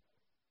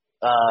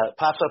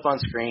 pops up on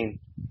screen,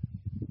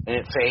 and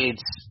it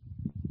fades.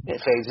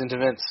 It fades into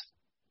Vince.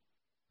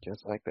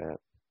 Just like that.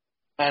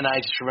 And I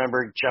just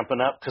remember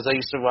jumping up because I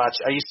used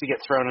to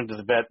get thrown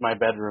into my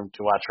bedroom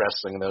to watch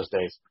wrestling in those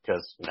days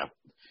because,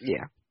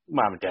 Yeah.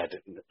 Mom and Dad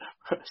didn't,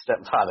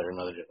 stepfather and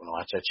mother didn't want to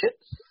watch that shit.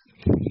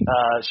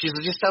 She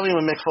said, just tell me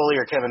when Mick Foley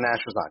or Kevin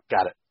Nash was on.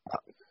 Got it.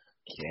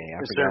 Okay,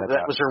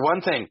 that was her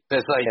one thing.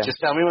 That's like, just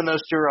tell me when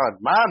those two are on.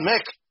 Mom,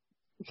 Mick.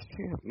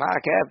 Ma,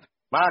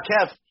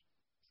 Kev.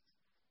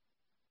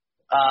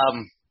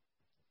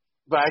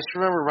 But I just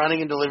remember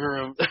running into the living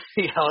room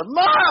yelling,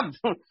 Mom!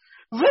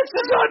 Vince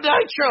is on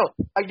Nitro!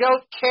 I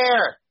don't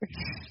care!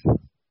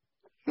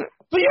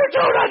 But you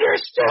don't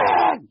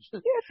understand!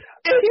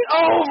 It's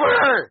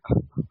over!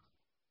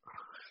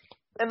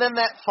 And then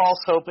that false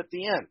hope at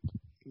the end.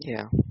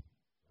 Yeah.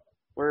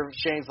 Where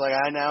Shane's like,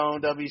 I now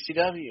own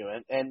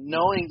WCW. And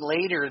knowing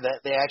later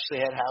that they actually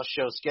had house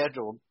shows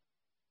scheduled.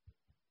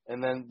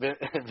 And then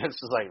Vince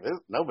was like,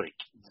 nobody.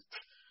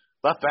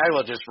 Buff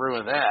Bagwell just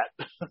ruined that.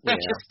 Yeah.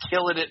 Just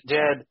killing it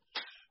dead.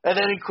 And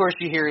then, of course,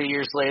 you hear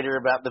years later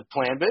about the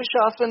plan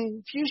Bischoff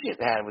and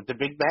Fusient had with the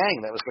Big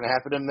Bang that was going to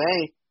happen in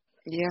May.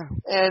 Yeah.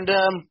 And,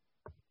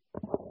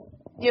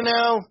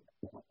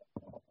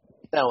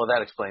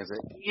 that explains it.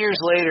 Years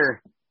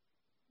later,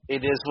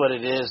 it is what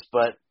it is,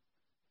 but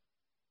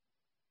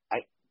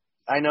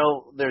I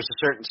know there's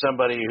a certain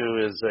somebody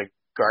who is a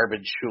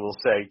garbage who will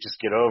say, just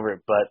get over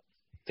it, but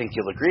I think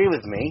you'll agree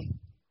with me.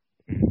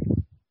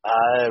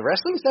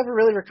 Wrestling's never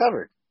really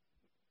recovered.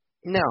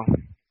 No.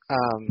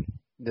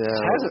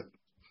 Hasn't.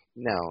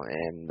 No,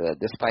 and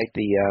despite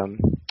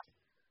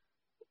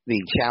the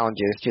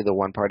challenges to the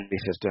one-party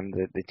system,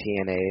 the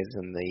TNAs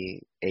and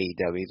the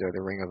AEWs or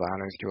the Ring of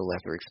Honors to a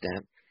lesser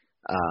extent,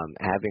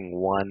 having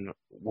one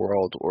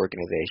world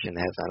organization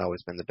has not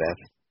always been the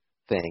best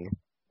thing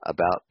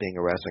about being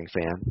a wrestling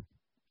fan,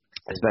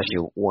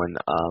 especially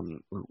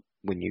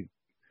when you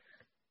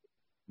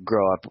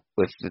grow up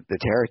with the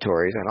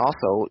territories, and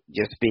also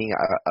just being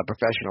a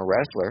professional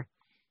wrestler.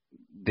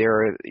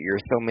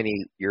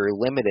 You're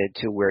limited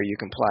to where you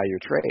can ply your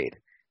trade.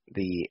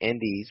 The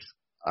indies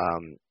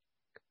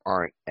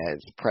aren't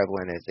as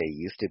prevalent as they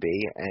used to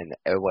be, and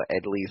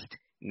at least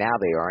now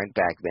they aren't.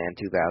 Back then,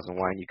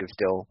 2001, you could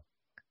still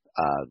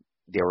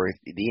the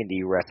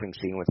indie wrestling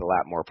scene was a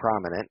lot more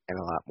prominent and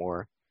a lot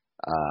more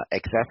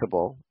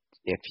accessible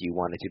if you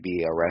wanted to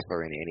be a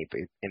wrestler in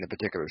a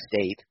particular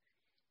state.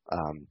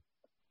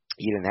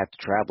 You didn't have to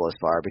travel as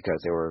far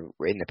because there were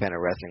independent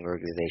wrestling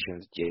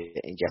organizations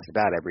in just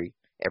about every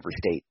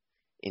state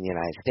in the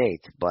United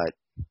States. But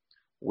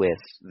with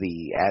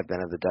the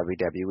advent of the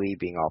WWE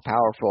being all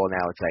powerful,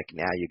 now it's like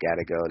now you got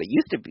to go. It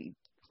used to be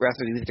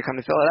wrestlers used to come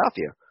to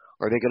Philadelphia,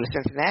 or they go to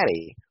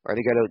Cincinnati, or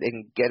they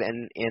can get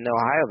in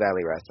Ohio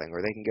Valley Wrestling,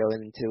 or they can go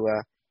into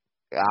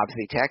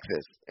obviously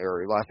Texas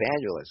or Los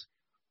Angeles.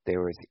 There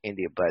was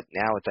India, but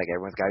now it's like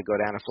everyone's got to go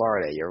down to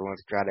Florida.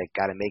 Everyone's got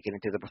to make it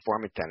into the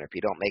Performance Center. If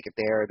you don't make it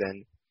there,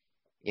 then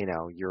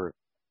you're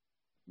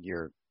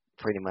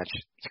pretty much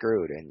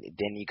screwed. And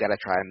then you got to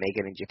try to make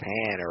it in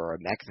Japan or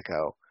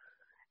Mexico,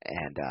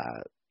 and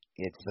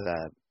it's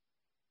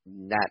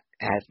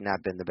has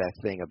not been the best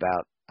thing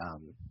about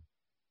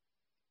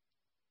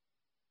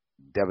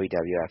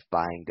WWF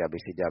buying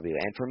WCW.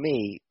 And for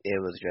me,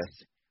 it was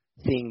just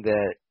seeing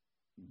the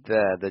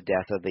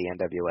death of the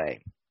NWA,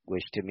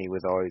 which to me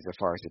was always a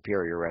far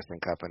superior wrestling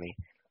company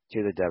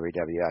to the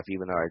WWF,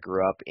 even though I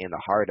grew up in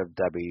the heart of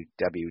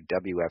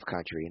WWF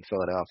country in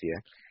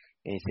Philadelphia,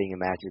 and seeing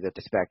matches at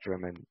the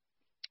Spectrum and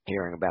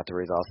hearing about the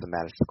results of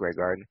Madison Square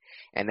Garden,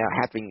 and now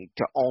having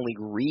to only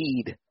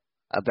read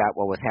about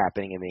what was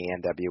happening in the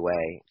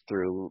NWA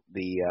through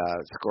the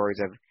scores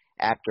of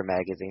After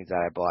magazines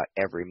that I bought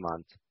every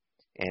month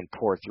and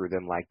pour through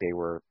them like they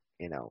were,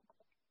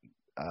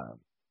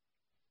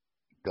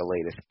 the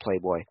latest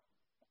Playboy.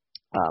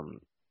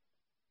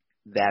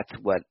 That's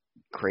what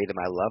created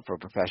my love for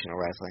professional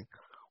wrestling,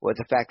 was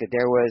the fact that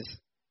there was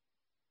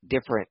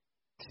different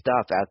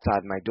stuff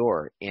outside my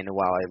door. And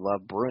while I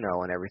love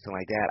Bruno and everything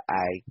like that,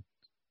 I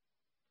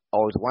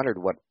always wondered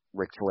what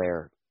Ric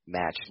Flair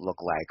match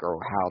looked like, or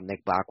how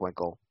Nick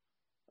Bockwinkel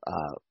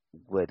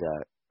would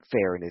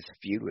fare in his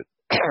feud with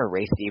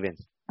Ray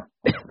Stevens.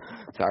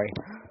 Sorry.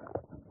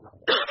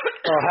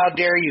 Oh, how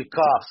dare you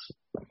cough?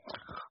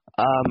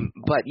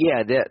 But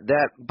yeah,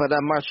 but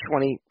on March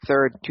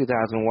 23rd,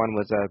 2001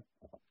 was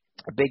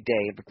a big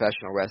day in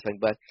professional wrestling,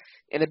 but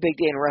and a big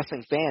day in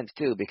wrestling fans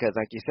too, because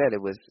like you said,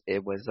 it was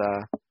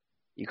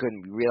you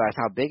couldn't realize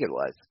how big it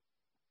was,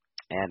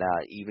 and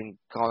even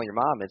calling your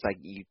mom, it's like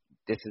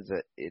this is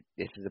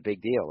a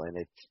big deal, and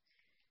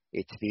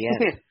it's the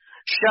end.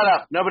 Shut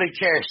up, nobody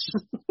cares.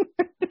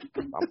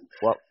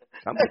 Well,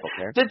 some people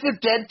care. It's a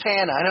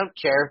deadpan. I don't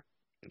care.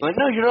 Like,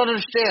 no, you don't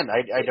understand.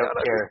 I don't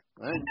care.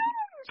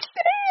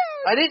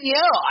 I didn't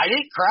yell. I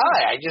didn't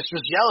cry. I just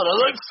was yelling. I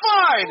was like,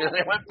 fine, and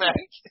I went back.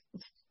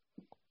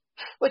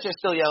 Which I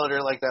still yell at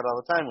her like that all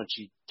the time when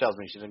she tells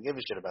me she doesn't give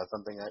a shit about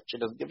something that she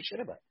doesn't give a shit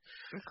about.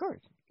 Of course.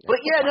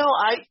 But yeah, no,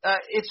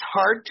 it's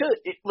hard to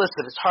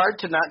listen. It's hard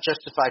to not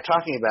justify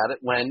talking about it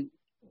when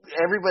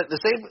everybody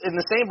in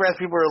the same breath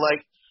people are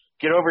like,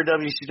 get over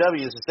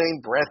WCW is the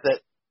same breath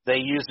that they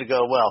used to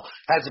go, well,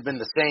 hasn't been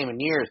the same in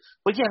years.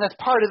 But yeah, that's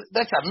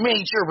a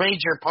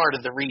major part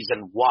of the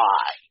reason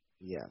why.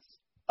 Yes.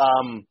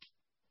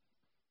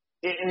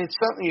 And it's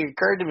something that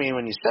occurred to me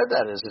when you said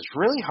that, is it's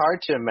really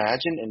hard to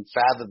imagine and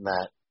fathom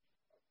that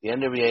the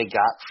NWA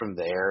got from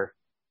there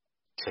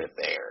to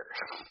there.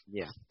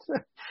 Yeah.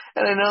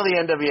 And I know the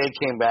NWA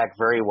came back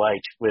very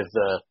white with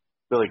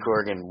Billy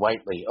Corgan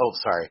whitely. Oh,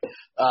 sorry.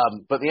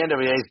 But the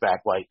NWA's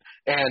back white.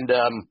 And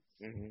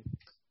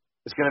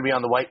it's going to be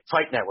on the White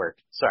Fight Network.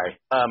 Sorry.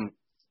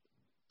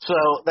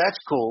 So that's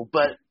cool.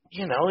 But,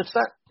 you know, it's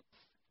not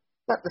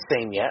the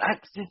same yet.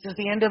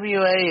 The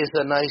NWA is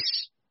a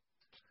nice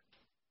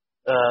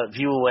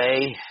view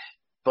away,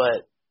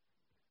 but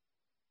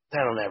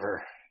that'll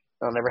never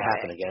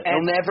happen again.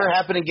 It'll never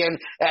happen again,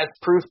 as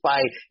proof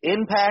by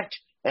Impact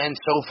and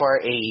so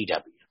far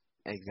AEW.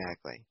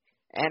 Exactly.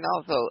 And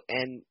also,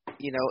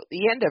 you know,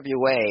 the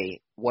NWA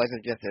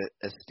wasn't just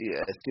a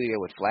studio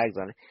with flags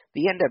on it.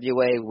 The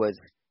NWA was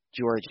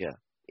Georgia.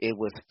 It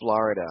was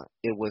Florida.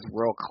 It was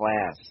world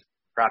class.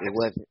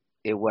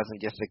 It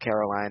wasn't just the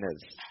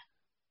Carolinas.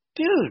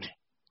 Dude,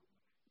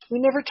 we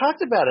never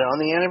talked about it on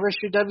the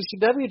anniversary of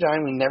WCW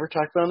time. We never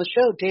talked about it on the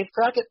show. Dave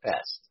Crockett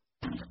passed.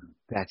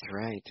 That's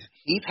right.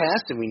 He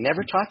passed, and we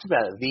never talked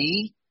about it.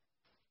 The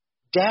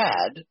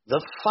dad,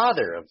 the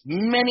father of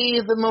many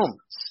of the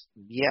moments.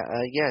 Yeah.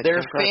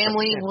 Their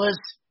family was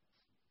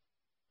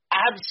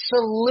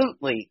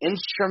absolutely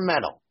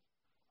instrumental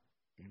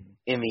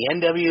in the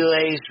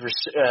NWA's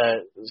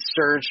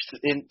surge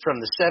from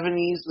the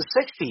 70s, the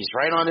 60s,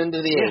 right on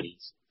into the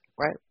 80s.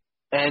 Right.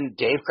 And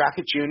Dave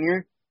Crockett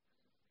Jr.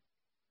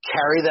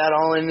 carry that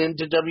all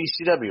into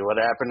WCW. What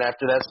happened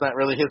after that's not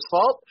really his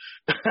fault.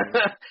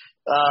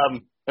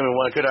 I mean,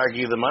 one could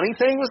argue the money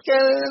thing was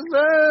kind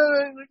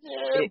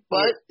of,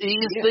 but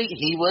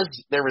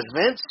there was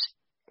Vince,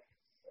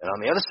 and on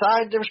the other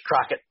side there was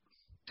Crockett.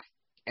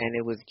 And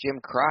it was Jim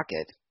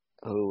Crockett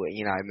who,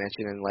 you know, I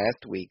mentioned in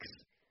last week's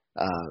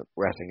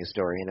wrestling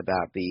historian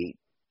about the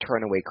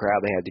turnaway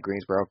crowd they had at the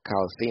Greensboro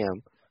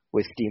Coliseum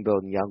with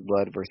Steamboat and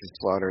Youngblood versus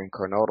Slaughter and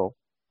Coronado.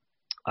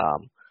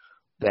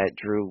 That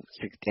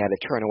had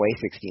a turn away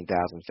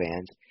 16,000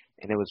 fans,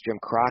 and it was Jim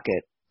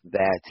Crockett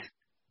that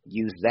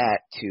used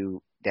that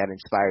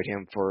inspired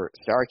him for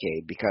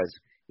Starrcade, because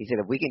he said,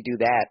 if we can do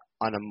that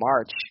on a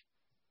march,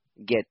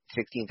 get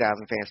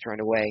 16,000 fans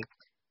turned away,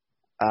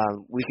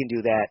 we can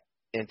do that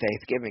in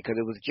Thanksgiving, because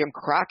it was Jim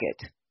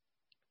Crockett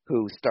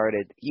who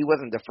started. He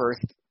wasn't the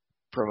first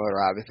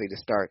promoter, obviously,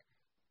 to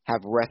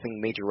have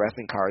major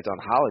wrestling cards on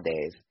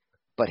holidays,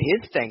 but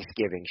his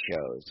Thanksgiving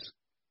shows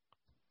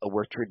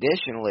were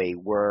traditionally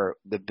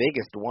the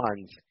biggest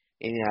ones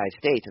in the United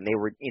States, and they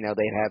were, you know,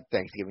 they'd have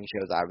Thanksgiving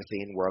shows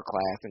obviously in World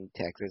Class in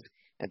Texas,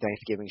 and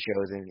Thanksgiving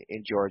shows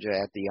in Georgia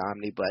at the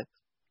Omni, but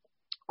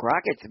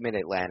Crockett's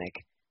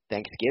Mid-Atlantic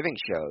Thanksgiving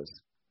shows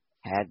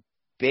had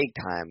big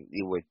time.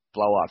 You would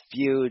blow off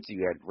feuds.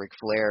 You had Ric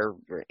Flair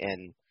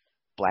and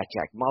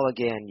Blackjack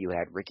Mulligan. You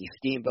had Ricky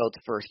Steamboat's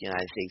first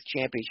United States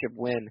Championship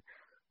win.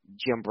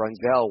 Jim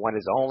Brunzell won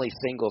his only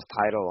singles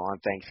title on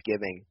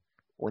Thanksgiving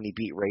when he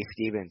beat Ray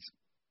Stevens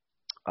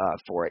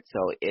for it.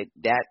 So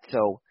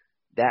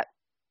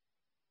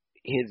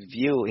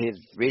his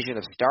vision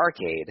of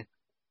Starrcade,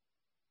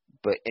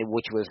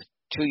 which was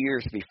 2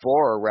 years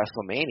before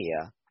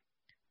WrestleMania,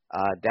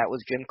 that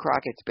was Jim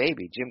Crockett's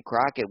baby. Jim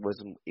Crockett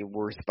was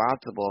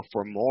responsible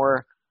for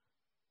more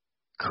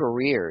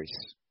careers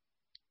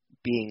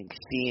being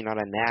seen on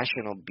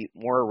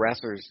more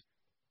wrestlers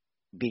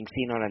being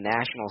seen on a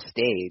national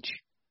stage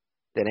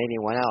than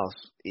anyone else.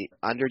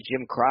 Under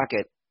Jim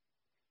Crockett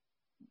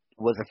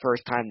was the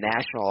first time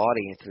national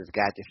audiences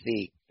got to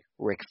see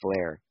Ric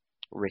Flair,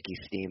 Ricky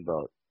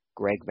Steamboat,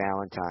 Greg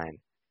Valentine,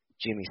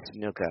 Jimmy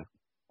Snuka,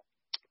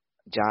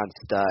 John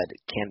Studd,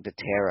 Ken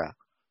Patera,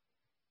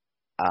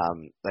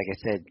 like I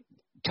said,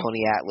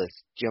 Tony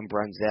Atlas, Jim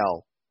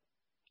Brunzell,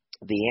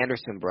 the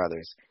Anderson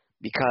brothers,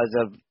 because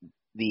of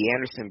the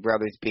Anderson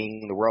brothers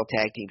being the World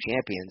Tag Team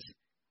Champions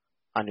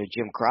under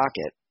Jim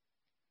Crockett,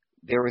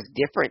 there was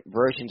different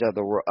versions of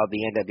the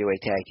NWA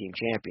Tag Team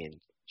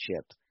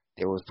Championships.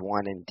 There was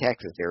one in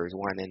Texas. There was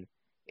one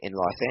in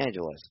Los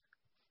Angeles.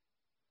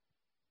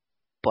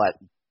 But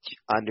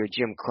under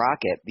Jim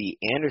Crockett, the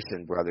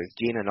Anderson brothers,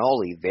 Gene and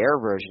Ole, their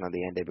version of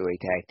the NWA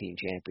Tag Team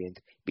Champions,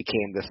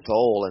 became the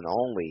sole and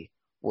only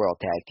World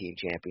Tag Team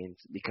Champions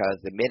because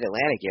the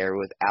Mid-Atlantic area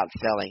was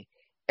outselling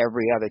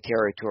every other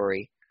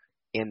territory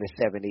in the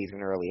 70s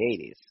and early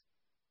 80s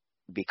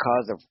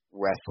because of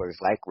wrestlers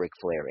like Ric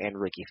Flair and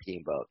Ricky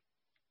Steamboat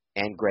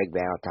and Greg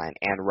Valentine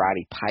and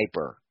Roddy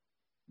Piper,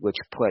 which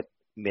put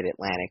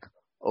Mid-Atlantic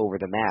over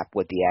the map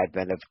with the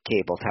advent of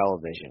cable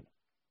television.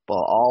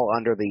 Well, all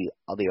under the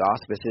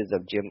auspices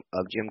of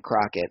Jim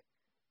Crockett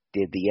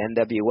did the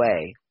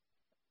NWA,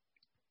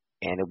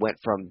 and it went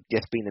from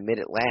just being the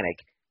Mid-Atlantic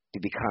to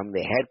become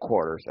the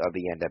headquarters of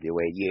the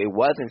NWA. It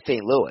was in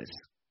St. Louis,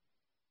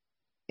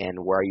 and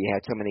where you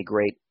had so many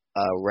great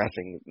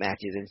wrestling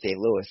matches in St.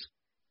 Louis,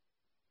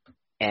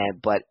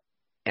 but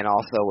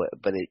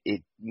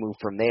it moved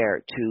from there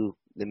to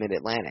the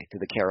Mid-Atlantic, to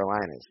the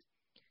Carolinas,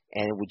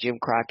 and with Jim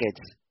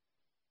Crockett's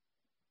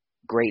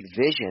great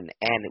vision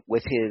and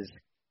with his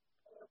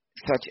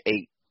such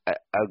a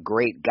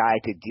great guy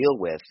to deal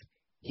with,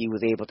 he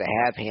was able to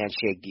have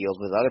handshake deals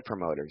with other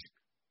promoters.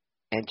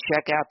 And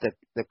check out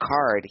the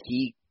card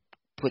he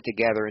put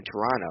together in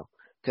Toronto,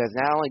 because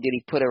not only did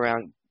he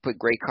put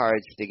great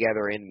cards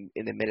together in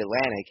the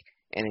Mid-Atlantic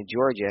and in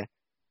Georgia,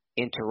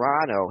 in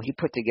Toronto he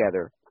put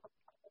together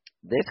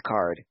this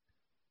card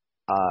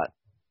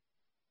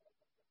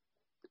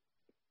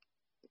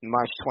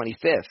March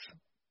 25th,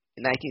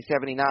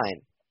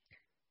 1979.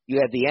 You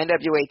had the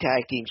NWA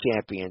Tag Team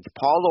Champions,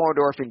 Paul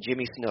Orndorff and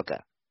Jimmy Snuka.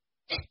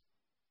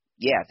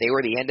 Yeah, they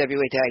were the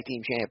NWA Tag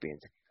Team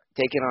Champions,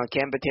 taking on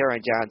Ken Patera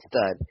and John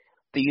Studd.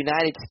 The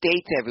United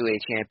States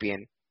Heavyweight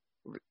Champion,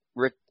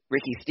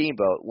 Ricky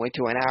Steamboat, went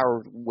to an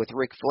hour with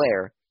Ric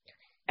Flair.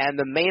 And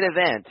the main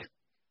event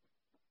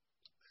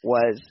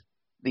was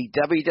the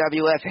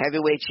WWF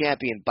Heavyweight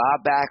Champion,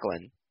 Bob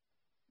Backlund,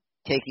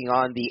 taking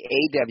on the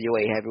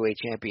AWA Heavyweight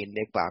Champion,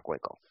 Nick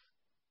Bockwinkel.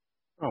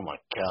 Oh, my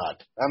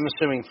God. I'm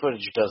assuming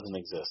footage doesn't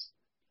exist.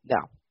 No.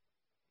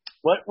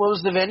 What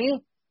was the venue?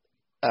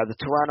 The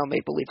Toronto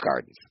Maple Leaf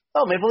Gardens.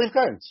 Oh, Maple Leaf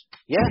Gardens.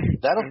 Yeah,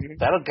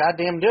 that'll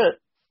goddamn do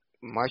it.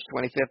 March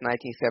 25th,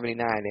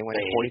 1979. They went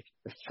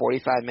to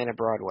 45-minute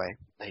Broadway.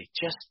 They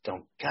just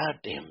don't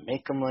goddamn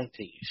make them like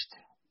they used to.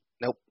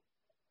 Nope.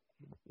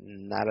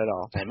 Not at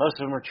all. And most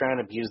of them are trying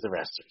to abuse the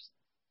wrestlers.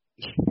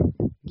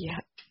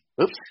 Yeah.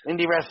 Oops.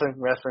 Indie wrestling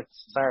reference.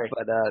 Sorry.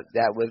 But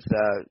that was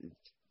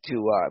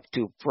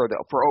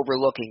for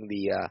overlooking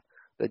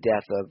the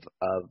death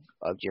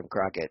of Jim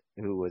Crockett,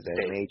 who was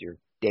a major.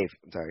 Dave,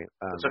 I'm sorry.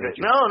 It's okay.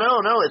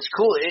 No, it's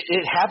cool.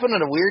 It happened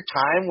at a weird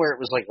time where it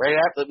was like right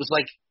after. It was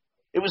like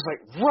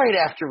right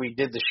after we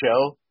did the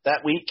show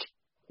that week,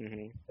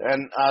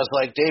 and I was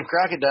like, Dave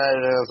Crockett died,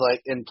 and I was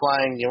like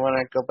implying, you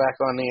want to go back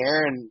on the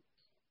air, and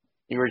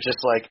you were just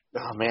like,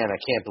 oh man, I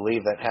can't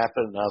believe that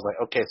happened. And I was like,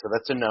 okay, so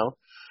that's a no.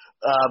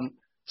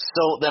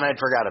 So then I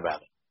forgot about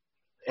it,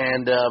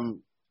 and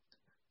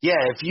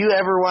yeah, if you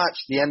ever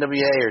watched the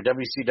NWA or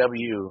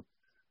WCW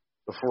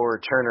before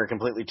Turner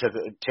completely took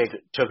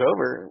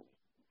over,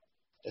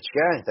 that's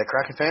your guy, that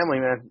Crockett family,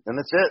 man, and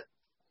that's it.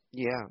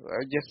 Yeah,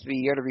 or just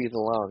the interviews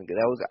alone.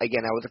 That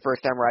was the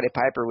first time Roddy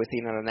Piper was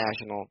seen on a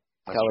national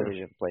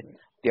television play.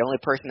 The only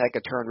person that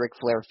could turn Ric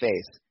Flair's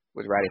face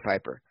was Roddy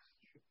Piper.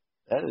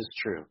 That is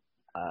true.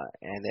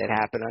 And it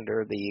happened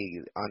under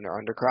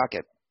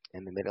Crockett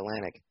in the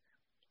Mid-Atlantic.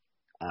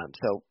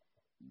 So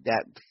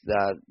that's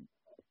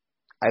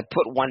I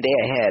put one day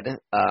ahead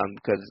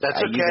because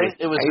that's okay.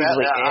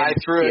 I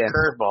threw a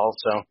curveball,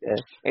 so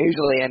I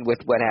usually end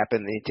with what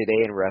happened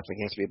today in wrestling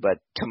history. But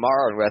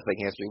tomorrow in wrestling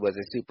history was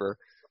a super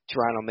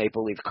Toronto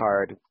Maple Leaf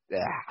card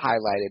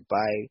highlighted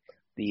by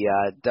the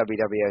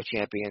WWF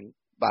champion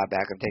Bob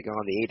Backlund taking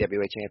on the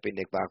AWA champion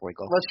Nick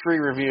Bockwinkel. Let's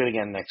re-review it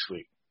again next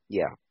week.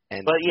 Yeah,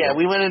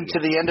 we went into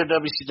the end of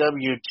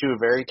WCW to a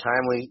very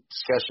timely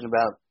discussion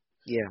about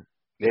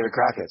David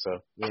Crockett. So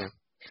yeah.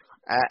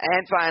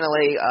 And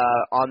finally,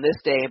 on this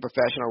day in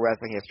professional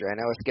wrestling history, I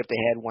know I skipped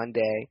ahead one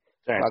day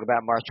to talk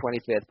about March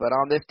 25th, but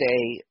on this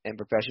day in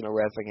professional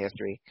wrestling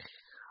history,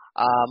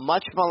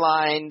 much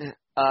maligned,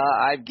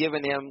 I've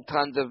given him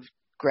tons of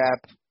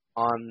crap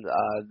on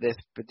this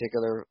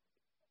particular,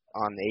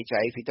 on the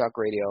HIAC Talk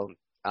Radio,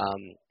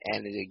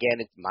 and again,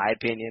 it's my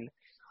opinion.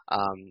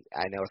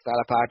 I know it's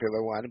not a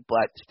popular one,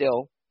 but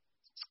still,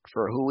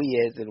 for who he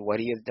is and what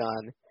he has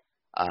done,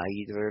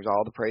 he deserves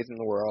all the praise in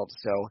the world,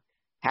 so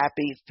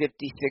happy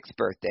 56th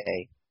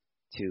birthday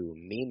to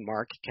Mean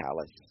Mark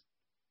Callis,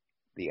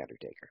 The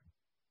Undertaker.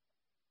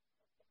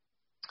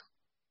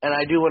 And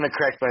I do want to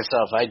correct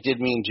myself. I did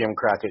mean Jim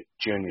Crockett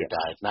Jr.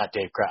 died, not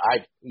Dave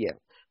Crockett.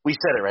 We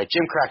said it right.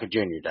 Jim Crockett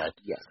Jr. died.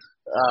 Yes.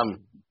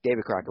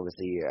 David Crockett was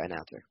the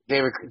announcer.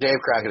 Dave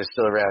Crockett is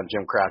still around.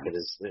 Jim Crockett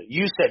is.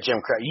 You said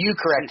Jim Crockett. You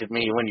corrected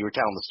me when you were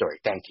telling the story.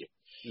 Thank you.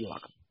 You're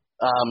welcome.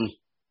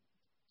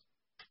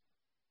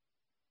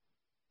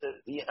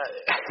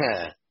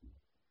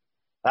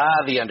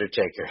 The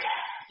Undertaker.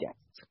 Yeah.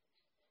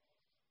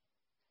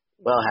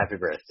 Well, happy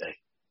birthday.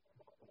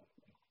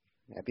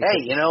 Hey,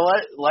 you know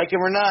what? Like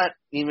him or not,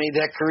 he made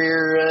that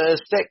career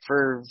stick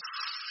for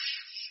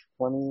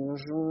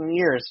 20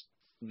 years.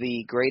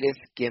 The greatest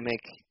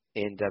gimmick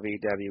in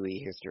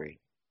WWE history.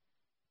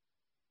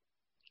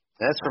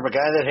 That's from a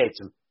guy that hates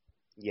him.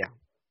 Yeah.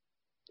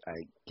 I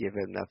give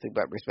him nothing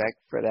but respect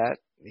for that.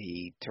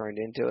 He turned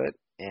into it,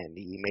 and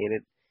he made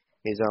it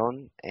his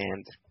own.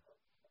 And,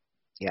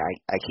 yeah,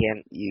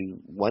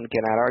 one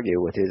cannot argue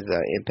with his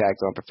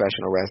impact on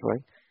professional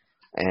wrestling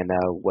and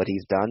what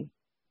he's done.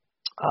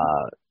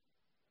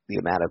 The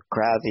amount of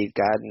crowds he's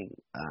gotten,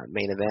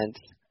 main events,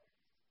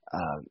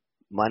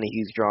 money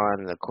he's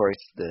drawn, and, of course,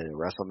 the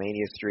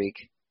WrestleMania streak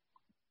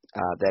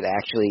that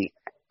actually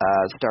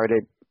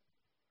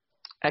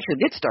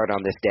did start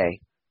on this day.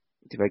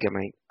 See if I get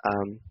my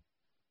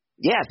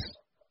yes,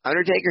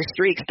 Undertaker's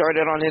streak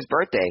started on his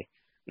birthday,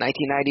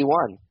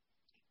 1991,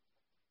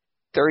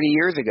 30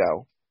 years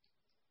ago.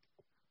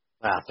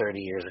 Wow, 30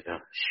 years ago.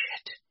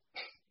 Shit.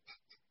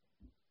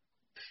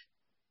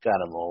 God,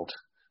 I'm old.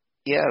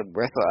 Yeah,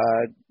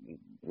 WrestleMania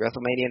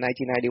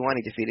 1991,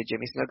 he defeated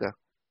Jimmy Snuka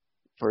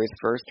for his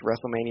first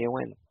WrestleMania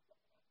win.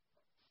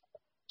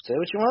 Say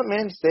what you want,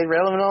 man. Stayed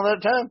relevant all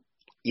that time.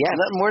 Yeah.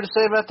 Nothing more to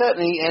say about that.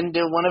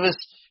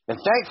 And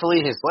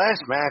thankfully, his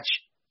last match,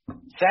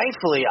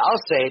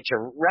 I'll say,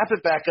 to wrap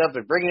it back up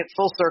and bring it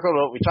full circle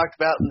to what we talked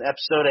about in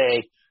episode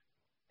A,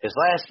 his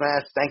last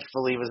match,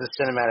 thankfully, was a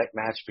cinematic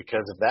match,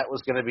 because if that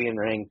was going to be in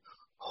ring,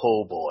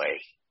 oh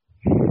boy.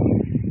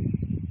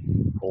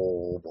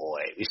 Oh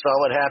boy. We saw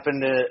what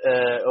happened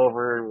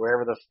over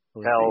wherever the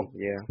hell.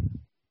 Yeah.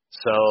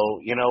 So,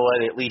 you know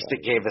what? At least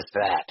it gave us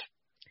that.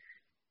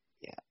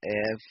 Yeah.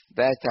 If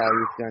that's how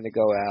he's going to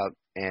go out,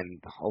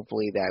 and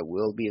hopefully that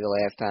will be the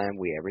last time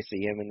we ever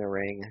see him in the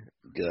ring,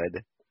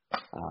 good.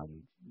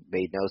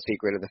 Made no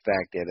secret of the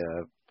fact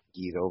that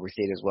he's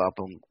overstayed his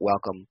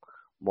welcome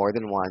more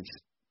than once.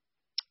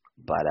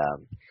 But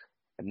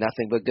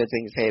nothing but good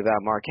things to say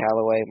about Mark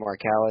Calaway. Mark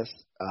Callis,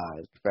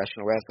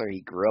 professional wrestler.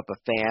 He grew up a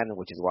fan,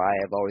 which is why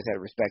I've always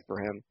had respect for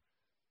him.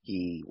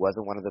 He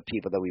wasn't one of the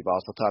people that we've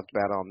also talked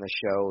about on this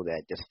show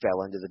that just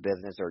fell into the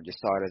business or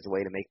just saw it as a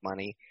way to make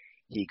money.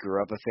 He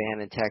grew up a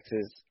fan in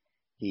Texas.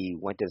 He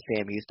went to the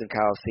Sam Houston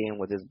Coliseum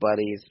with his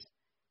buddies.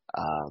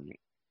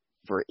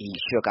 He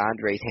shook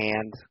Andre's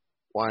hand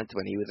once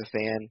when he was a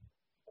fan.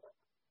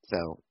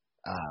 So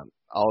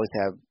always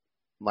have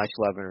much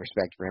love and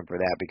respect for him for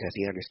that, because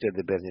he understood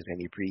the business and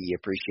he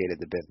appreciated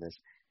the business.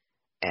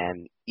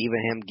 And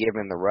even him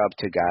giving the rub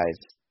to guys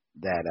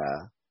that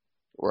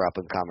were up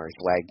and comers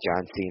like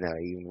John Cena,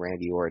 even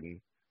Randy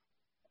Orton,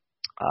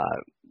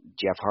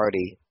 Jeff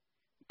Hardy,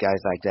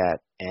 guys like that.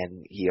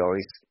 And he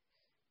always,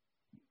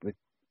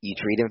 you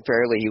treat him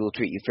fairly, he will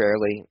treat you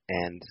fairly.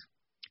 And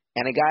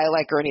a guy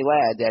like Ernie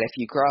Ladd, that if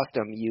you crossed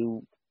him,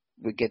 you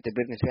would get the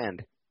business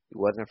end. He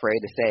wasn't afraid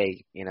to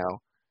say,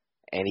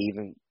 and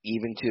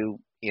even to,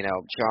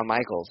 Shawn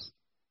Michaels,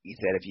 he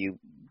said, if you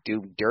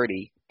do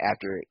dirty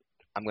after,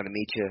 I'm going to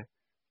meet you.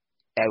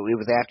 It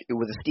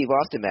was a Steve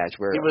Austin match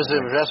where it was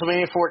in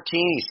WrestleMania 14.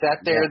 He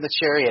sat there in the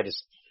chair. He had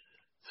his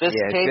fist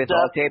taped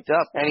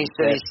up, and he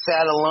said he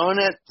sat alone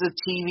at the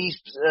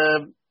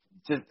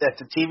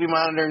TV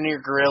monitor near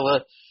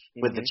Gorilla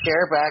with the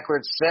chair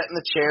backwards, sat in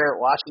the chair,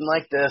 watching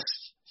like this,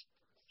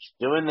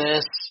 doing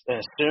this. And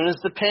as soon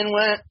as the pin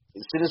went,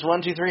 as soon as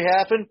 1, 2, 3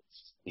 happened,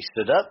 he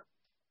stood up,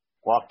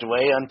 walked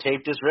away,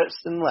 untaped his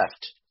wrists, and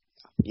left.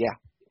 Yeah,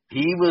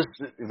 he was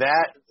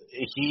that.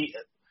 He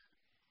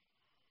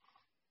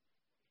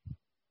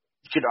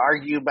could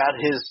argue about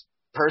his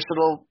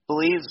personal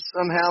beliefs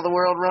on how the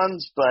world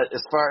runs, but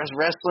as far as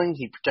wrestling,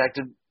 he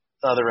protected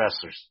other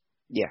wrestlers.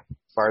 Yeah.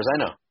 As far as I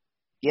know.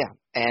 Yeah.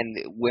 And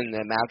when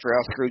the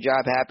Montreal screw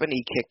job happened,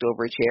 he kicked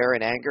over a chair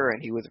in anger,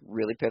 and he was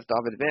really pissed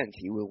off at Vince.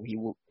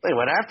 They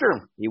went after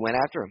him. He went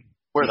after him.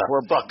 Where the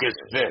fuck is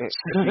Vince?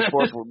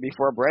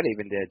 before Brett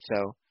even did.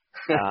 So,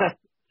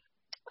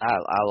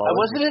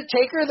 wasn't it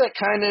Taker that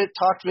kind of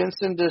talked Vince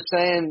into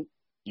saying,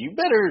 you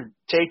better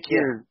take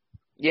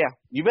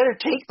you better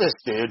take this,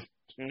 dude.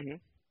 Mm-hmm.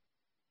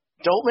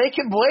 Don't make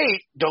him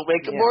wait. Don't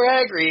make him more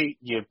angry.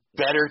 You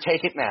better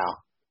take it now.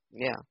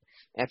 Yeah.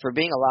 And for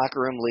being a locker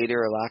room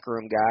leader, a locker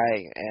room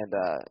guy, and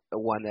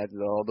one that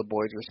all the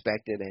boys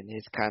respected, and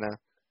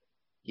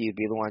he'd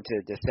be the one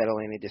to settle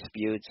any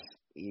disputes,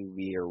 he'd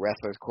be your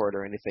wrestler's court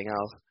or anything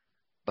else.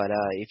 But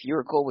if you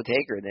were cool with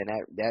Taker, then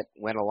that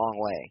went a long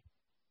way,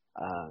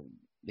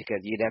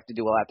 because you'd have to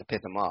do a lot to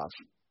piss him off.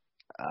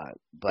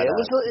 But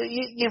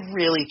you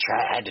really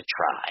had to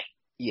try.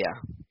 Yeah.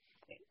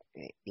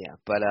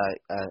 But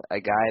a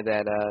guy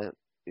that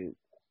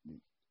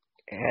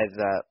has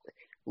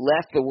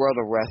left the world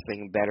of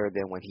wrestling better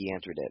than when he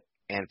entered it,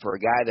 and for a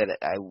guy that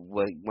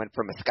went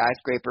from a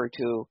skyscraper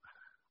to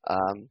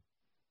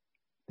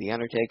The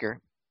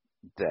Undertaker,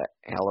 the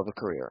hell of a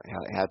career.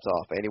 Hats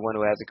off. Anyone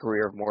who has a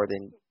career of more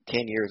than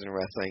 10 years in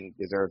wrestling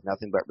deserves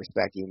nothing but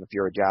respect, even if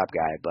you're a job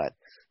guy. But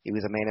he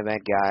was a main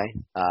event guy.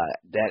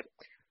 That,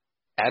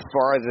 as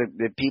far as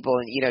the people,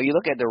 you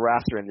look at the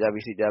roster in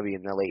WCW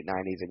in the late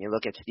 90s, and you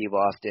look at Steve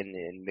Austin,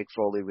 and Mick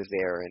Foley was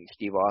there, and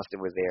Steve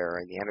Austin was there,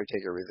 and The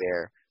Undertaker was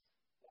there.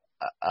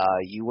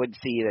 You would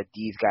see that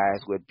these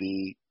guys would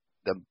be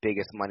the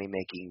biggest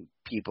money-making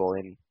people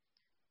in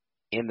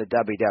the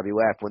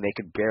WWF when they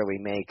could barely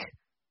make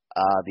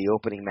the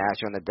opening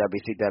match on the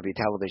WCW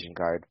television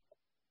card.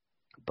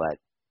 But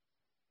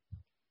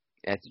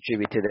that's a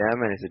tribute to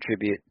them, and it's a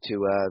tribute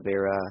to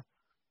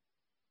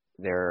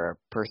their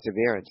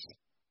perseverance.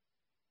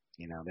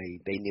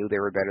 They knew they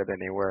were better than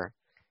they were.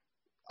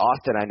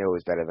 Austin, I knew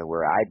was better than we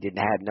were. I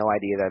had no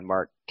idea that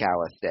Mark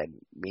Callis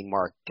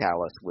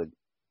would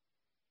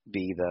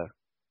be the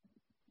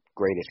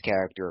greatest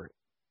character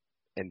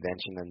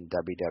invention in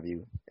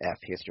WWF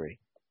history.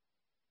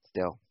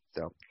 Still,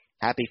 so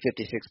happy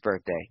 56th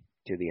birthday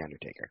to The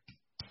Undertaker.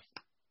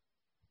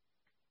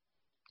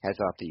 Hats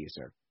off to you,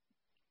 sir.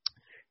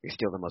 You're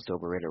still the most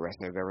overrated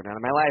wrestler I've ever done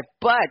in my life.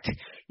 But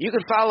you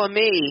can follow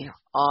me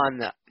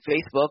on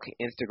Facebook,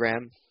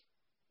 Instagram,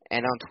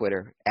 and on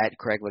Twitter at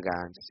Craig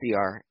Ligons,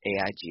 CraigLigons.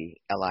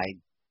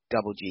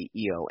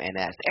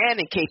 And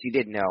in case you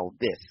didn't know,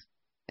 this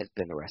has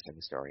been the Wrestling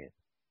Historian.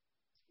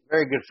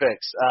 Very good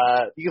fix.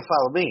 You can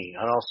follow me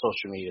on all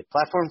social media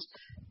platforms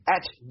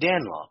at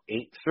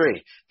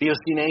Danlaw83.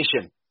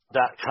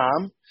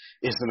 VOCNation.com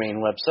is the main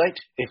website.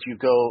 If you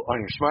go on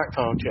your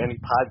smartphone to any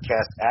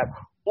podcast app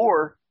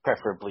or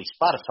preferably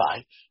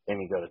Spotify,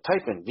 and you go to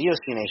type in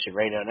VOC Nation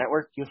Radio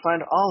Network, you'll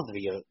find all of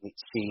the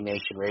VOC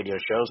Nation radio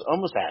shows.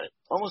 Almost at it.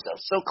 Almost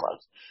so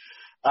close.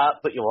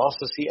 But you'll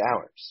also see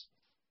ours.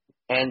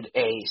 And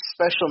a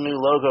special new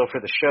logo for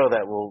the show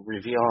that we'll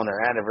reveal on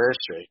our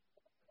anniversary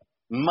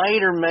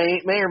may or may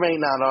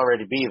not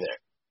already be there.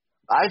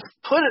 I've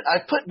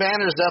put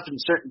banners up in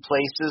certain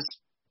places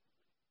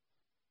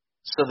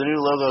so the new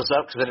logo's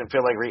up because I didn't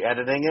feel like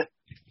re-editing it.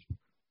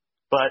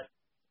 But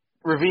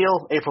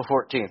reveal April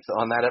 14th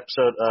on that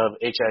episode of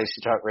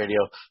HIC Talk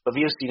Radio, the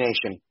VOC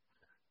Nation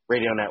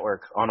Radio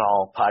Network on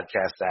all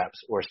podcast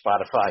apps or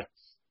Spotify.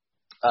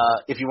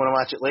 If you want to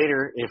watch it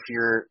later, if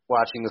you're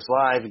watching this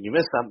live and you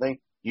missed something,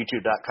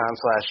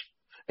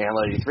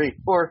 youtube.com/Danlaw83.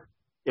 Or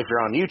if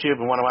you're on YouTube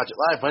and want to watch it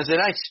live Wednesday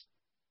nights,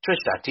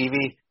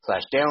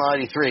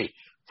 twitch.tv/Danlaw83.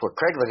 For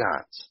Craig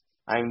Ligons,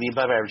 I'm the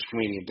above average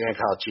comedian Dan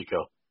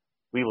Calachico.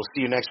 We will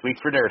see you next week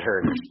for Nerd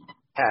Herders.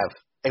 Have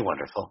a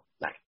wonderful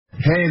night.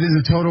 Hey, this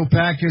is Total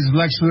Package,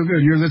 Lex Luger,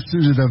 and you're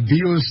listening to the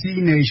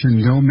VOC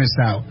Nation. Don't miss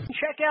out.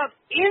 Check out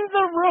In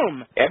the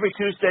Room every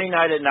Tuesday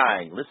night at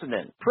 9. Listen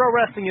in. Pro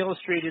Wrestling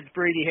Illustrated's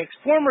Brady Hicks,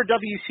 former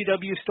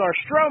WCW star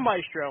Stro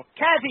Maestro,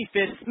 Kathy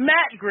Fitz,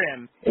 Matt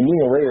Grimm. And you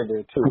and Ray are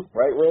there too,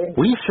 right, Ray?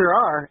 We sure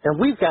are,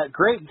 and we've got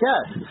great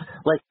guests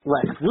like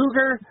Lex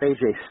Luger,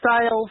 AJ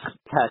Styles,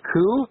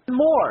 Taku, and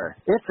more.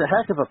 It's a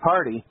heck of a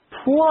party.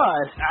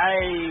 Plus,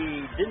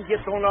 I didn't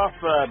get thrown off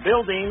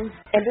buildings.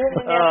 And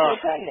didn't get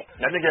pregnant.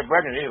 I didn't get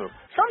pregnant either.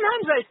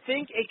 Sometimes I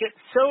think it gets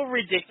so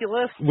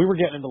ridiculous. We were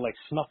getting into like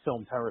snuff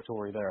film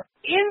territory there.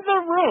 In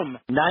the Room.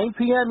 9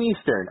 p.m.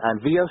 Eastern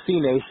on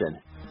VOC Nation.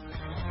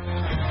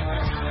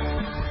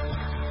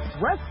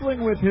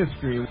 Wrestling with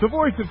History, the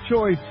voice of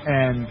choice,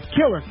 and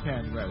Killer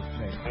Ken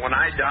Resnick. When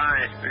I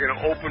die, they're going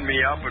to open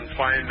me up and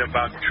find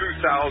about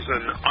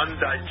 2,000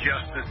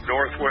 undigested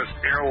Northwest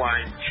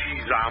Airlines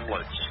cheese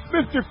omelets.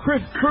 Mr. Chris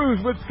Cruz,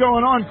 what's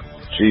going on?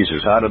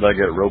 Jesus, how did I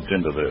get roped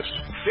into this?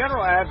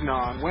 General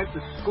Adnan went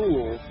to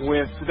school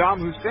with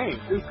Saddam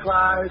Hussein. He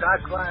cried, I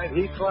cried,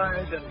 he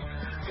cried, and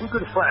we're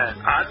good friends.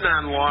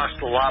 Adnan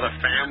lost a lot of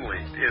family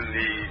in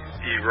the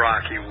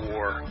Iraqi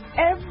war.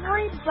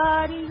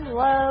 Everybody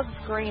loves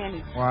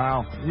Granny.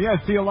 Wow. Yeah,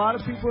 see, a lot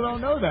of people don't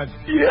know that.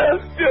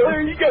 Yes,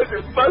 Diller, you guys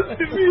are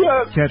busting me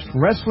up. Catch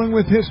Wrestling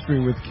with History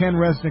with Ken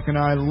Resnick and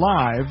I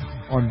live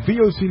on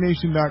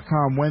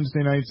VOCNation.com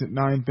Wednesday nights at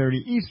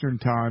 9:30 Eastern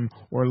Time,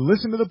 or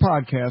listen to the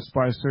podcast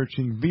by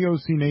searching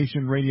VOC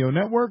Nation Radio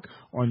Network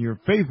on your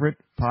favorite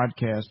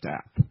podcast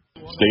app.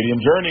 Stadium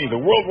Journey, the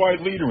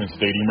worldwide leader in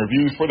stadium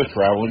reviews for the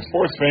traveling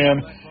sports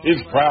fan, is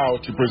proud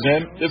to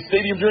present the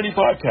Stadium Journey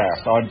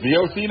podcast on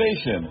VOC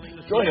Nation.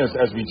 Join us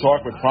as we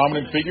talk with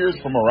prominent figures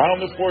from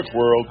around the sports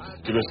world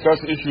to discuss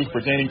issues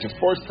pertaining to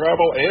sports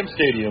travel and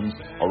stadiums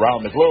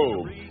around the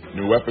globe.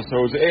 New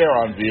episodes air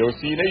on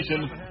VOC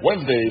Nation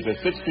Wednesdays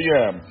at 6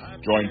 p.m.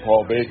 Join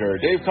Paul Baker,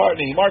 Dave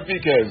Cotney, Mark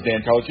Viquez,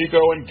 Dan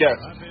Calachico, and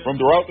guests from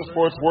throughout the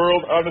sports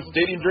world on the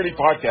Stadium Journey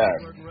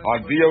podcast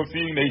on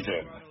VOC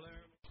Nation.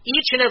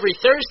 Each and every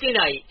Thursday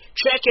night,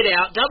 check it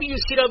out,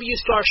 WCW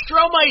star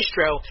Stro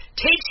Maestro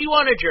takes you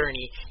on a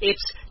journey.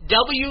 It's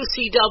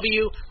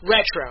WCW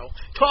Retro,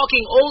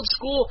 talking old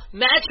school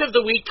match of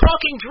the week,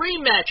 talking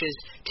dream matches,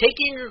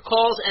 taking your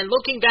calls and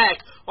looking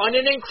back on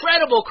an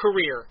incredible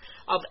career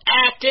of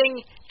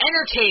acting,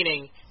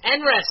 entertaining,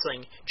 and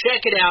wrestling.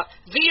 Check it out,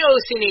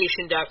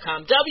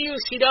 VOCNation.com,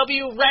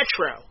 WCW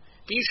Retro.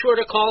 Be sure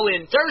to call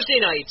in Thursday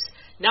nights,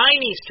 9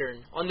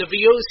 Eastern on the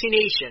VOC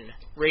Nation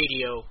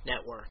Radio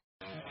Network.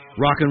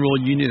 Rock and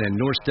Roll Union and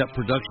North Step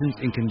Productions,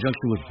 in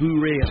conjunction with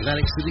Blu-ray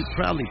Atlantic City,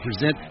 proudly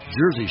present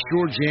Jersey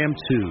Shore Jam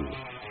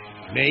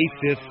 2, May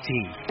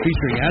 15th,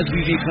 featuring As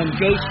We Become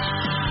Ghosts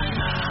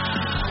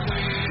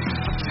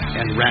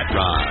and Rat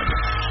Rod.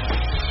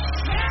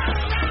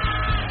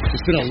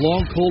 It's been a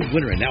long, cold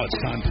winter, and now it's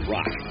time to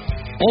rock.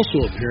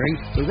 Also appearing,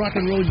 the Rock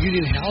and Roll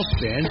Union house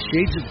band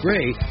Shades of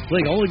Grey,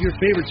 playing all of your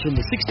favorites from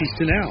the 60s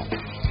to now.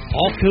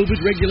 All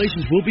COVID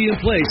regulations will be in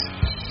place.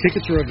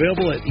 Tickets are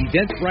available at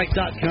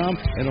eventbrite.com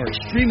and are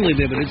extremely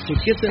limited, so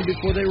get them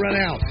before they run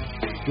out.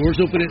 Doors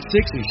open at 6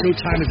 and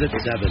showtime is at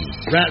 7.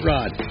 Rat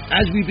Rod,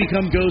 As We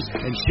Become Ghosts,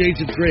 and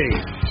Shades of Grey.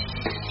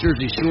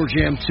 Jersey Shore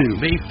Jam 2,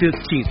 May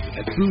 15th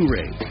at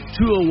Blu-ray,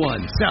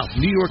 201 South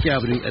New York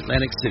Avenue,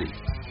 Atlantic City.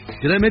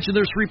 Did I mention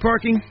there's free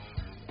parking?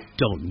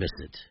 Don't miss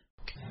it.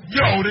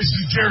 Yo, this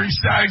is Jerry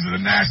Steigers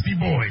of the Nasty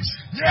Boys.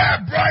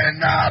 Yeah,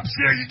 Brian Knobs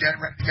here. You getting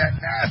ready to get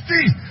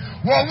nasty?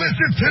 Well,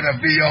 listen to the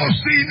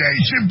VOC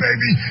Nation,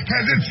 baby,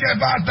 because it's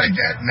about to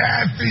get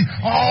nasty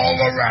all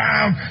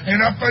around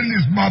and up in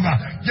this mother.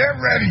 Get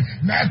ready.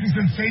 Nasty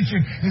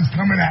Sensation is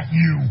coming at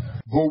you.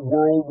 The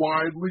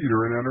worldwide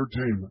leader in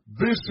entertainment.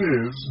 This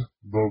is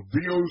the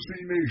VOC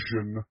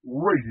Nation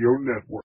Radio Network.